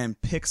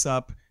and picks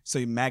up.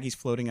 So Maggie's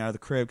floating out of the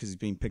crib because she's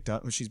being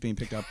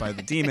picked up by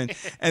the demon,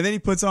 and then he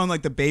puts on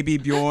like the baby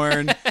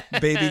Bjorn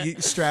baby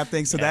strap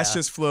thing. So that's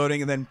just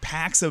floating, and then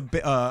packs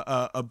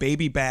a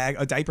baby bag,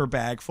 a diaper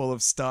bag full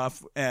of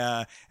stuff,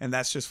 and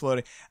that's just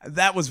floating.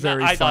 That was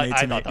very funny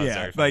to me.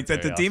 Like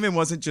that the demon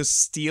wasn't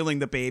just stealing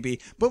the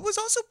baby, but was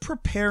also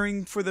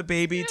preparing for the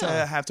baby to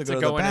have to go to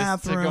the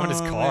bathroom, to go in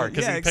his car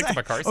because he picked up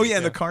a car seat. Oh yeah,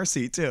 the car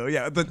seat too.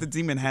 Yeah, but the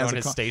demon has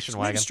a station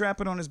wagon. wagon.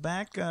 Strap it on his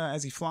back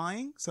as he's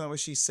flying, so that way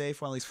she's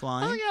safe while he's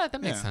flying. Oh yeah,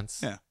 that makes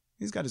sense. Yeah,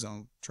 he's got his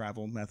own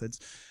travel methods.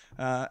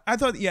 I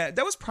thought,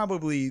 that was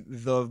probably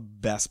the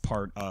best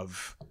part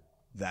of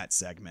that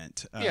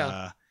segment.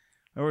 There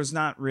was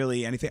not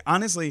really anything.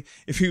 Honestly,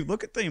 if you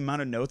look at the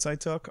amount of notes I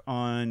took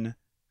on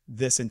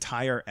this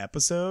entire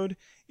episode,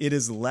 it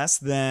is less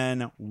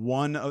than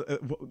one,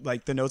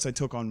 like the notes I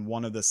took on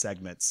one of the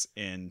segments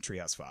in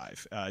Treehouse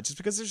 5. Just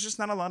because there's just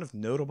not a lot of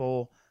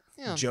notable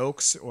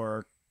jokes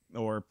or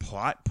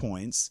plot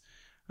points.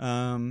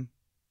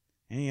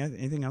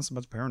 Anything else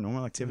about the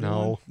Paranormal Activity?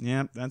 No.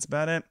 Yeah, that's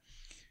about it.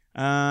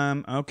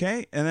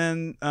 Okay, and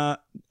then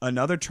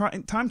another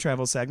time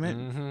travel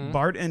segment,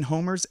 Bart and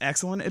Homer's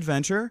Excellent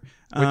Adventure,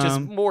 which is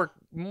more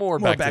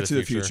Back to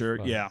the Future.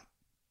 But... Yeah.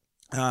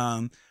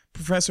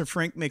 Professor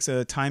Frink makes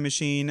a time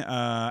machine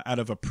out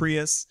of a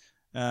Prius,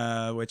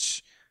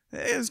 which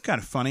is kind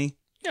of funny.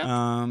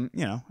 Yeah.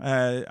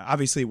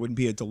 Obviously it wouldn't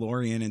be a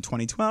DeLorean in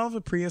 2012. A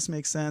Prius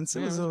makes sense.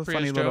 It was a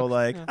funny little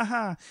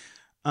aha.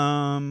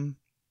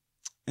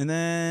 And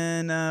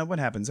then what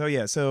happens? Oh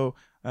yeah, so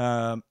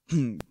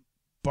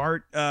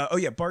Bart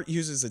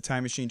uses the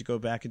time machine to go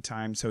back in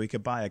time so he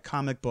could buy a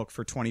comic book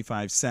for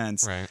 25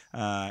 cents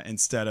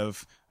instead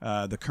of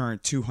the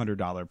current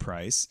 $200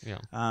 price.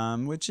 Yeah.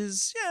 Which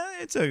is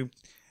it's a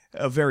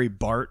very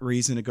Bart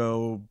reason to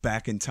go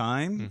back in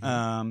time.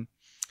 Mm-hmm.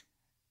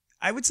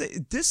 I would say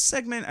this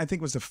segment I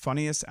think was the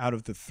funniest out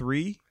of the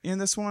three in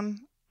this one,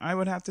 I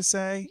would have to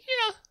say.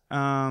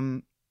 Yeah.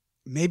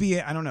 Maybe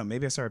I don't know.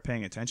 Maybe I started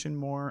paying attention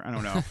more. I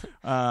don't know.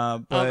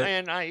 But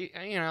and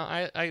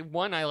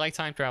I like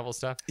time travel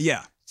stuff.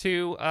 Yeah.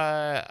 Two,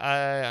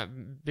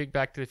 big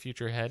Back to the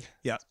Future head.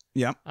 Yeah.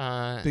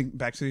 Big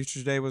Back to the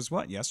Future Day was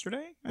what?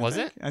 Yesterday?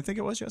 I think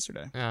it was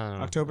yesterday.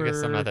 October. I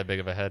guess I'm not that big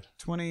of a head.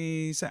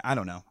 20. I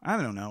don't know.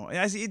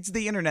 It's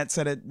the internet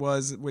said it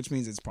was, which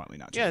means it's probably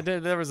not true. Yeah,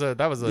 that was a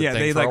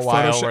thing for a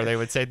while where they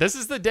would say this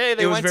is the day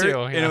they went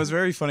to, and it was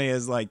very funny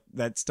as like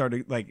that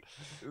started like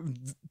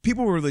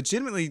people were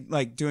legitimately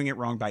like doing it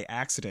wrong by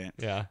accident.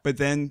 Yeah. But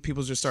then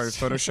people just started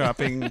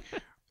photoshopping.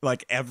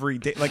 Like every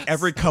day, like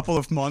every couple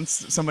of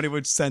months, somebody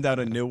would send out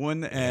a new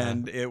one,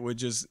 and it would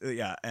just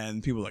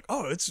and people were like,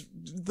 "Oh, it's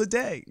the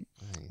day."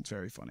 It's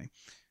very funny.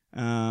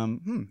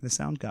 The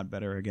sound got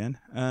better again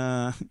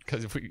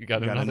because we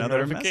got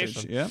another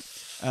message. Yeah.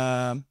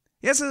 So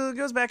it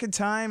goes back in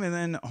time, and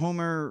then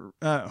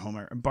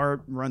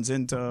Bart runs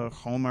into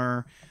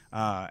Homer,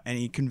 and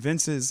he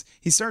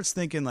starts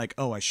thinking like,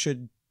 "Oh, I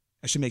should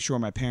make sure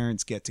my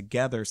parents get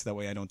together so that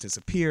way I don't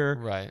disappear."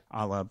 Right.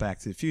 A la Back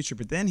to the Future.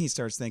 But then he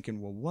starts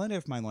thinking, well, what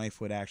if my life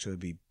would actually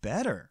be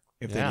better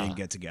if they didn't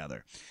get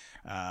together?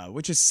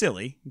 Which is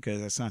silly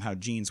because that's not how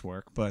genes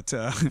work. But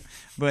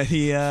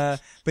he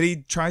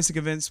tries to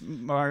convince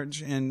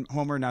Marge and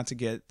Homer not to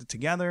get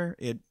together.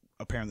 It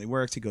apparently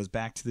works. He goes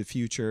back to the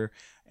future,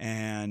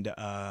 and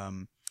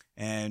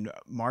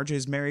Marge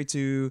is married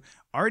to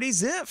Artie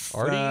Ziff.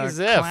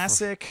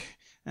 Classic.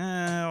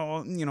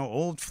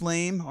 Old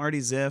flame, Artie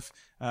Ziff,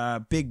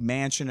 big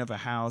mansion of a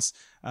house.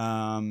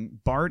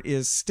 Bart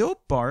is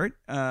still Bart,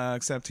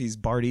 except he's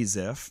Barty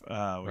Ziff,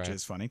 which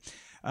is funny.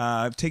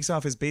 takes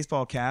off his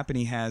baseball cap, and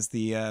he has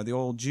the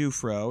old Jew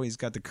fro. He's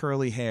got the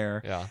curly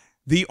hair. Yeah.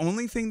 The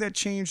only thing that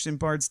changed in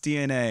Bart's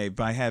DNA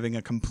by having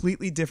a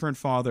completely different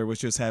father was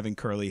just having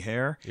curly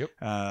hair.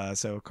 Yep.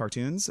 So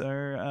cartoons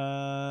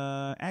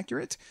are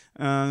accurate.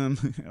 A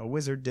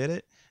wizard did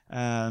it.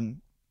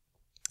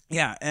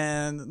 Yeah,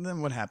 and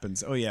then what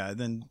happens? Oh, yeah,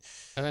 and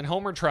then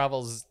Homer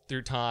travels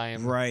through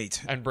time, right,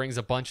 and brings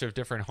a bunch of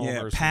different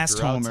Homers past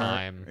throughout Homer,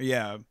 time,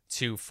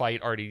 to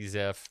fight Artie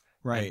Ziff,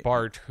 right, and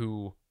Bart,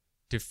 who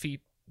defeat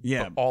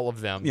all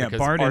of them, yeah, because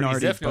Bart and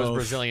Artie Ziff knows both.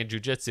 Brazilian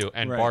Jiu-Jitsu,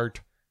 and Right. Bart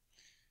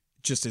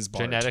just as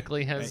Bart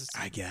genetically has.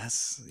 I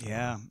guess,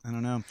 yeah, I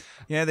don't know.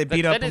 Yeah, they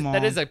beat up them all.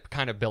 That is a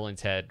kind of Bill and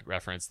Ted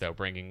reference, though,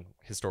 bringing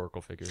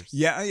historical figures.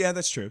 Yeah,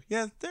 that's true.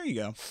 Yeah, there you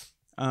go.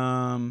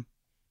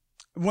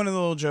 One of the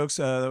little jokes,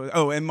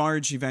 and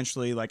Marge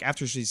eventually, like,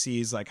 after she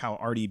sees, like, how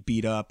Artie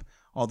beat up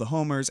all the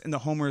Homers, and the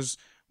Homers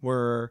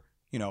were,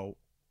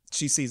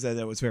 she sees that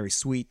it was very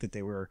sweet that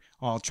they were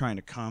all trying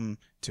to come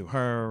to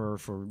her or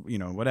for,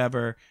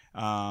 whatever.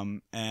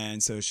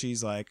 And so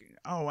she's like,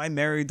 oh, I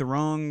married the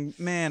wrong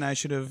man. I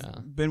should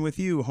have been with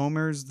you,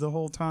 Homers, the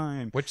whole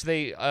time. Which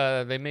they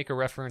make a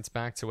reference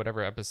back to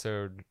whatever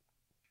episode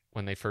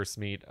when they first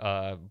meet.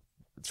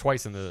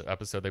 Twice in the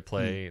episode they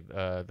play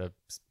the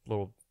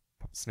little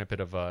snippet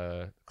of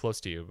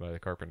Close to You by the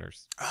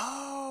Carpenters.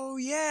 Oh,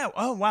 yeah.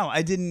 Oh, wow.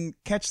 I didn't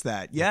catch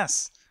that.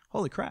 Yes.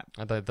 Holy crap.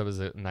 I thought that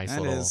was a nice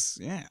That little... is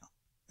a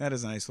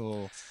nice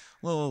little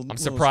I'm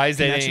surprised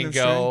they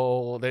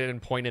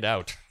didn't point it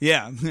out.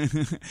 Yeah.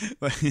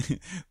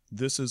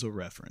 This is a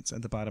reference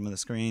at the bottom of the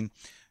screen.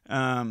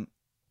 I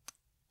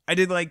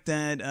did like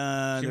that.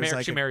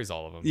 She marries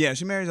all of them. Yeah,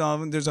 she marries all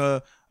of them. There's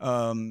a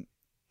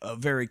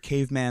very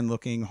caveman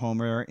looking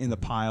Homer in the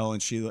pile,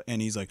 and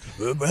he's like,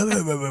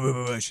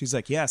 she's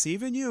like, yes,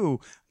 even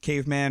you,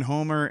 caveman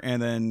Homer.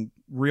 And then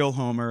real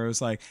Homer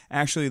was like,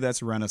 actually,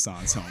 that's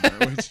Renaissance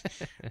Homer, which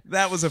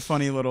that was a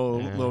funny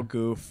little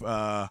goof.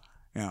 It's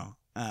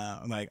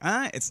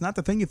not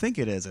the thing you think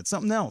it is. It's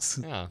something else.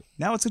 Yeah.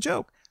 Now it's a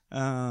joke.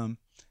 It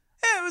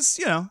was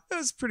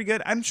pretty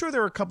good. I'm sure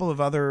there were a couple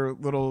of other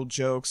little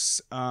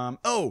jokes.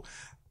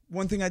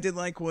 One thing I did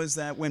like was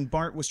that when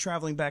Bart was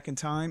traveling back in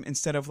time,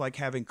 instead of like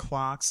having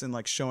clocks and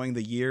like showing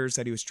the years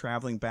that he was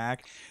traveling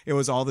back, it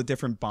was all the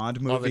different Bond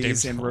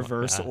movies in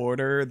reverse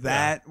order.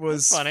 That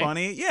was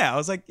funny. Yeah, I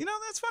was like,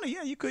 that's funny.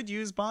 Yeah, you could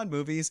use Bond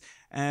movies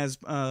as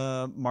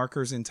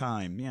markers in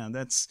time. Yeah,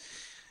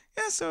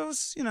 so it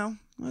was, it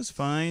was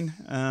fine.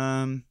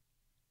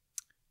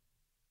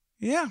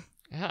 Yeah.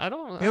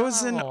 Yeah, It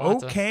was an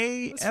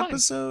okay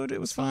episode. Fine. It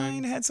was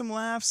fine. It had some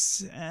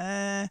laughs.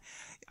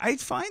 I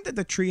find that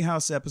the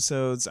Treehouse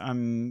episodes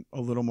I'm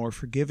a little more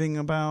forgiving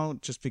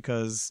about, just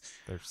because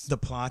the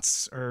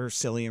plots are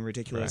silly and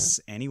ridiculous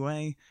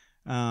anyway.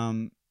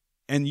 And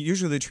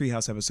usually the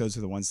Treehouse episodes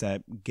are the ones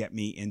that get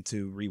me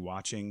into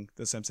rewatching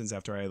The Simpsons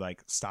after I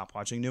like stop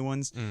watching new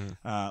ones.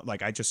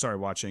 Like I just started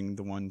watching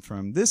the one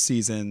from this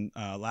season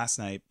last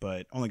night,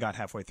 but only got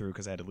halfway through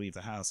because I had to leave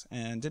the house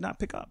and did not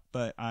pick up.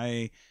 But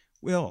I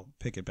will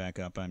pick it back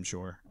up, I'm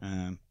sure.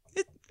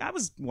 I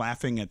was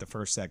laughing at the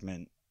first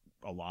segment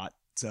a lot.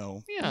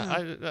 So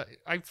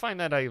I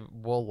find that I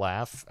will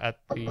laugh at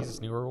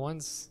these newer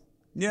ones.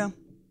 Yeah.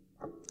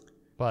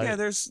 But yeah,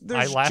 there's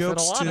I laugh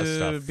jokes at a lot of to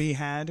stuff. be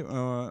had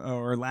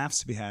or laughs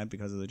to be had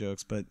because of the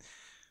jokes, but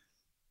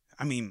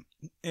I mean,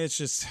 it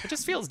just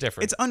feels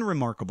different. It's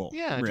unremarkable.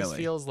 Yeah, it really. just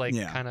feels like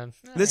kind of.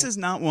 This is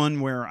not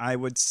one where I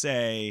would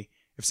say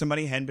if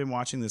somebody hadn't been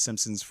watching The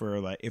Simpsons for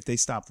like if they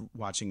stopped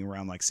watching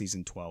around like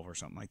season 12 or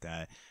something like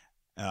that,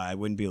 I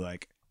wouldn't be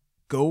like,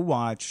 go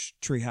watch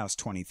Treehouse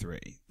 23.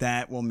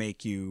 That will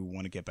make you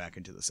want to get back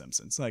into The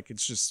Simpsons. Like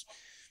it's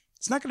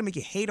not going to make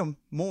you hate them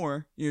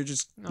more. You're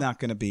just not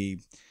going to be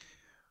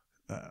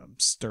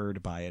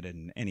stirred by it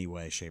in any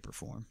way, shape, or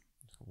form.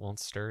 It won't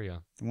stir you.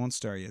 It won't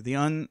stir you.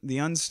 The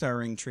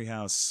unstirring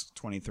Treehouse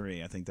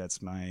 23. I think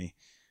that's my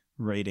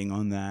rating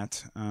on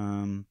that.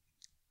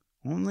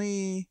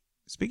 Only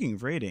speaking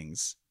of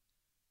ratings,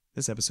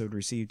 this episode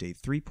received a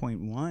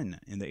 3.1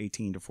 in the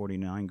 18 to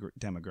 49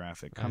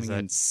 demographic, coming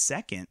in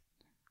second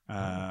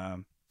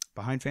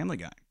behind Family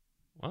Guy.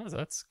 Wow,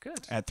 that's good.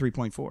 At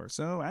 3.4.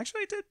 So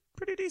actually it did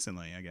pretty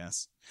decently, I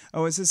guess.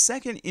 Oh, it's the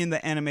second in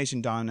the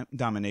animation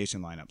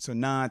domination lineup. So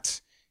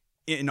not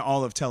in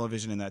all of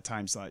television in that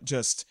time slot,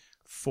 just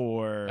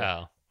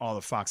for all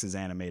of Fox's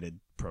animated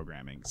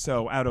programming.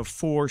 So out of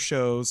 4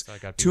 shows,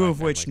 2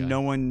 of which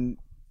no one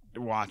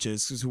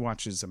watches, because who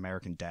watches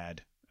American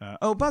Dad?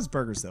 Buzz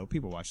Burgers, though.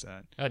 People watch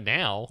that.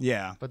 Now?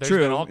 Yeah. But there's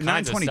been all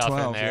kinds of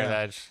stuff in there.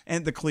 Yeah.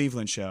 And the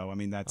Cleveland Show. I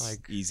mean, that's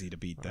like, easy to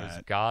beat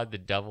that. God, the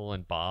Devil,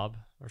 and Bob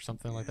or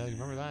something like that. You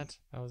remember that?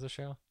 That was a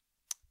show?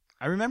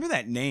 I remember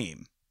that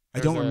name. I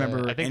don't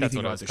remember anything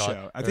about the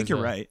show. I think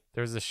you're right.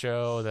 There's a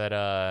show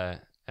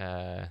that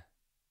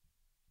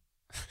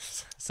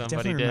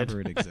somebody did.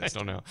 Remember it exists. I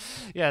don't know.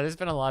 Yeah, there's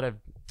been a lot of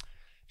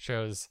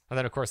shows. And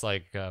then, of course,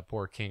 like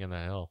Poor King in the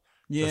Hill.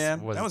 Yeah,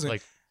 that was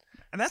like...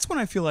 And that's one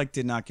I feel like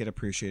did not get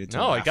appreciated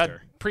till No, after. it got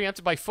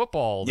preempted by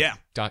football. Yeah.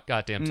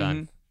 Goddamn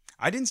time.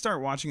 I didn't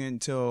start watching it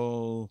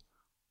until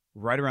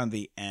right around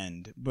the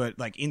end, but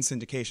like in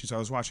syndication. So I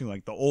was watching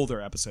like the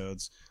older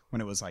episodes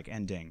when it was like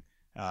ending.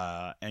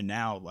 And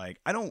now like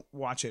I don't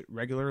watch it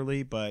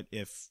regularly, but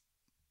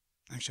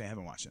actually I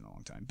haven't watched it in a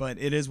long time, but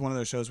it is one of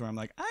those shows where I'm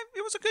like,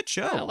 it was a good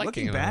show. Yeah, I like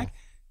Looking it. back,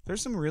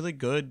 there's some really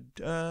good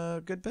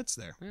bits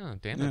there. Yeah,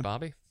 damn it,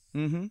 Bobby.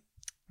 Mm-hmm.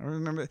 I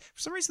remember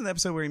for some reason the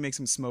episode where he makes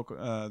him smoke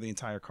the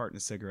entire carton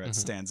of cigarettes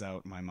stands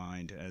out in my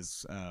mind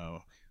as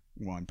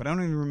one, but I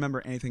don't even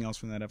remember anything else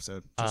from that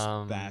episode.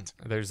 Just that.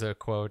 There's a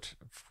quote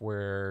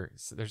where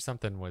there's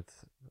something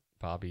with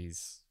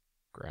Bobby's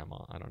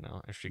grandma. I don't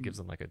know. And she gives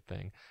him like a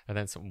thing, and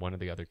then one of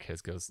the other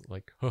kids goes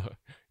like,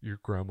 "Your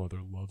grandmother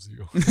loves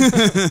you."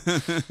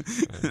 That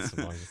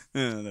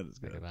is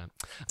good. Think of that.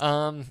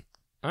 All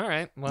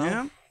right. Well.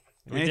 Yeah.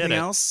 Anything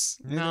else?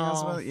 Anything No.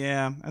 else about it?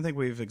 Yeah, I think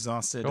we've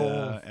exhausted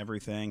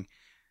everything.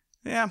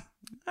 Yeah.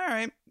 All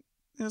right.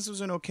 This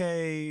was an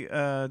okay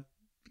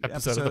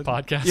Episode of the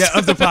podcast. Yeah,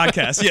 of the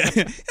podcast. Yeah.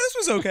 This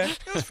was okay.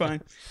 It was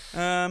fine.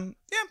 Yeah.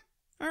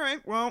 All right.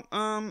 Well,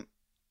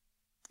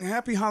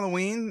 happy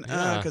Halloween,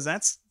 because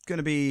that's going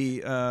to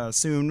be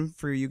soon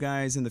for you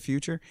guys in the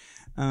future.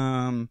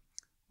 I'll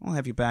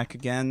have you back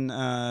again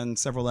in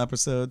several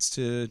episodes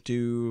to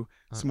do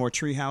some more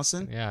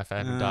treehousing. Yeah, if I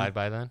haven't died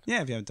by then.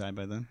 Yeah, if you haven't died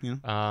by then. You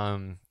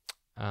know.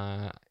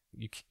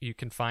 You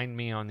can find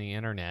me on the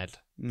internet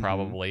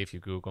probably if you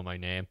Google my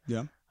name.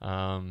 Yeah.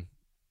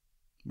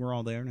 We're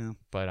all there now.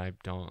 But I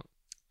don't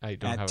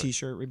At have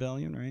T-shirt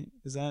Rebellion, right?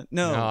 Is that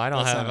no? I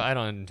don't that's have. not-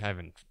 I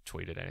haven't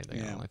tweeted anything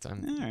in a long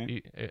time. All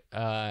right.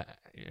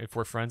 If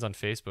we're friends on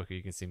Facebook,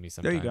 you can see me There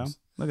sometimes. you go.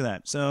 Look at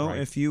that. So Right.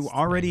 if you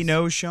already Nice.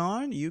 know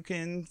Shawn, you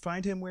can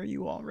find him where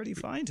you already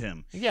find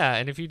him. Yeah,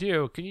 and if you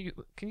do,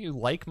 can you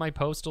like my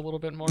post a little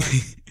bit more?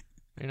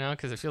 You know,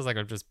 because it feels like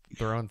I'm just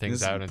throwing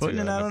things Just out into putting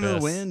it an out on the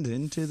abyss. wind,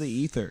 into the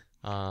ether.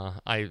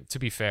 To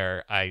be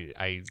fair,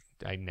 I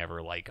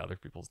never like other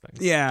people's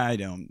things. Yeah, I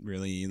don't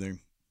really either.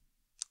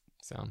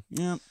 So,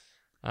 Yeah.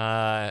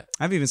 yeah,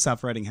 I've even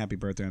stopped writing happy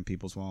birthday on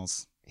people's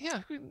walls.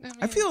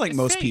 I feel like it's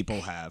most fake.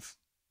 people have.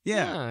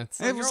 Yeah.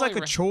 it's It was you're like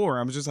a chore.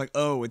 I was just like,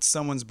 oh, it's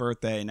someone's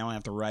birthday. Now I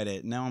have to write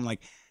it. Now I'm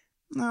like,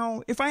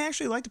 no, if I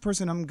actually like the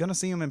person, I'm going to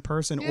see them in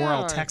person, or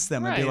I'll text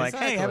them and be like,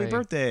 hey, happy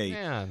birthday.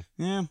 Yeah.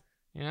 Yeah.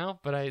 You know,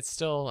 but I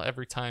still,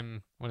 every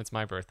time when it's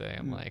my birthday,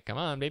 I'm like, come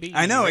on, baby.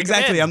 I know, bring 'em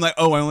exactly. in. I'm like,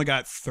 oh, I only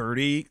got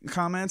 30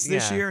 comments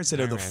this Yeah, year instead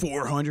of the alright.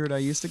 400 I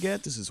used to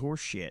get. This is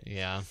horse shit.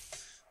 Yeah.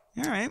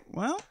 All right.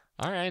 Well,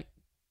 All right.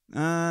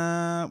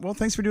 well,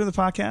 thanks for doing the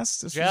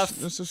podcast. Jeff,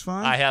 This was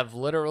fun. I have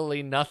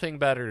literally nothing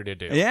better to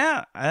do.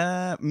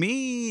 Yeah,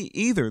 me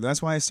either.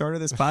 That's why I started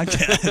this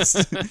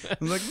podcast. I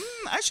was like,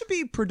 I should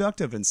be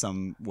productive in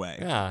some way.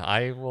 Yeah,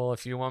 I will.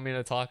 If you want me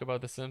to talk about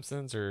The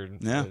Simpsons or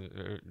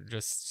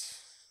just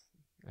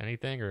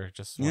anything, or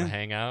just want to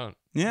hang out,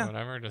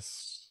 whatever,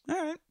 just All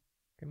right.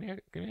 give me a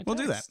We'll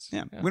do that. text.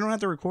 Yeah. We don't have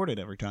to record it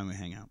every time we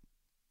hang out.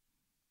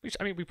 We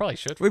probably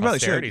should. For We probably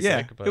should. posterity's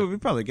Yeah. sake, but, We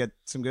probably get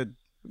some good.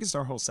 We can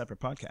start a whole separate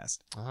podcast.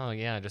 oh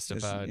yeah, just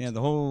about. Yeah,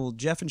 the whole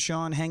Jeff and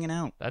Shawn hanging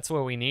out. That's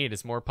what we need.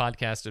 Is more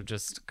podcast of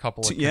just a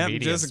couple of Yeah,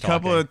 comedians just a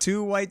couple talking. of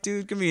two white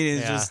dude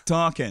comedians Yeah. just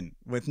talking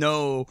with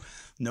no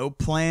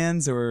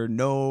plans or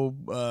no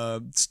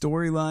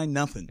storyline,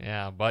 nothing.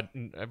 Yeah, but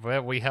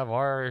we have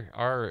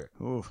our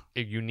Ooh,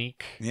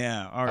 unique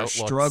yeah, our outlooks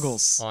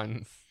struggles.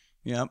 on.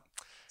 Yep,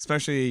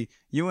 especially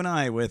you and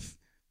I with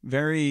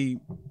very,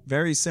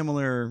 very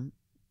similar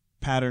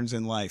patterns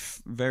in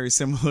life, very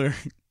similar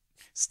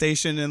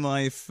station in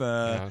life.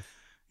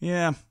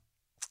 Yeah.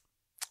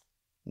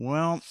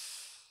 Well,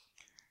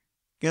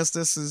 guess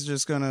this is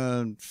just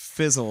gonna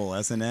fizzle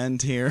as an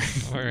end here.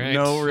 All right.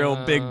 No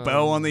real big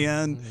bow on the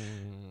end.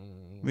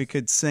 We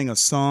could sing a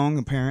song.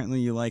 Apparently,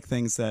 you like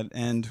things that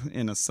end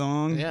in a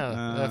song.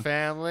 Yeah, the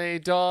family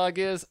dog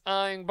is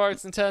eyeing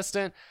Bart's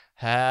intestine.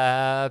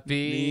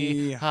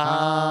 Happy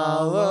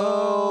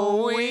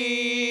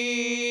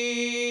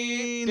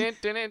Halloween.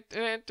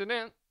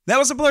 That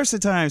was the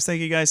Blursted Times.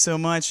 Thank you guys so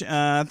much.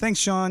 Thanks,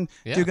 Shawn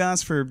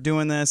Dugas, for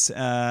doing this.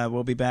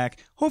 We'll be back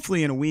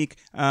hopefully in a week.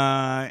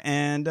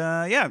 And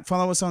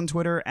follow us on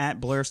Twitter at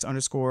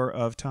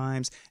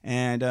 @blurst_of_times.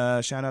 And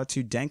shout out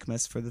to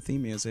Dankmas for the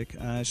theme music.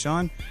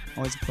 Shawn,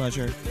 always a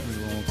pleasure. We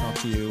will talk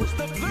to you in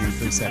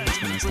 3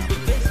 seconds when I stop.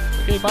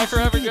 Okay, bye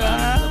forever,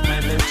 guys.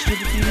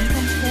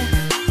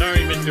 Sorry,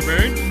 Mr.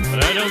 Bird,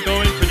 but I don't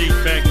go in for these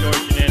backdoor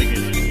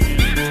shenanigans.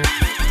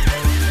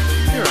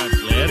 You're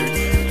unflattered.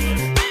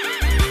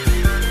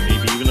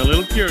 Maybe even a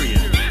little curious.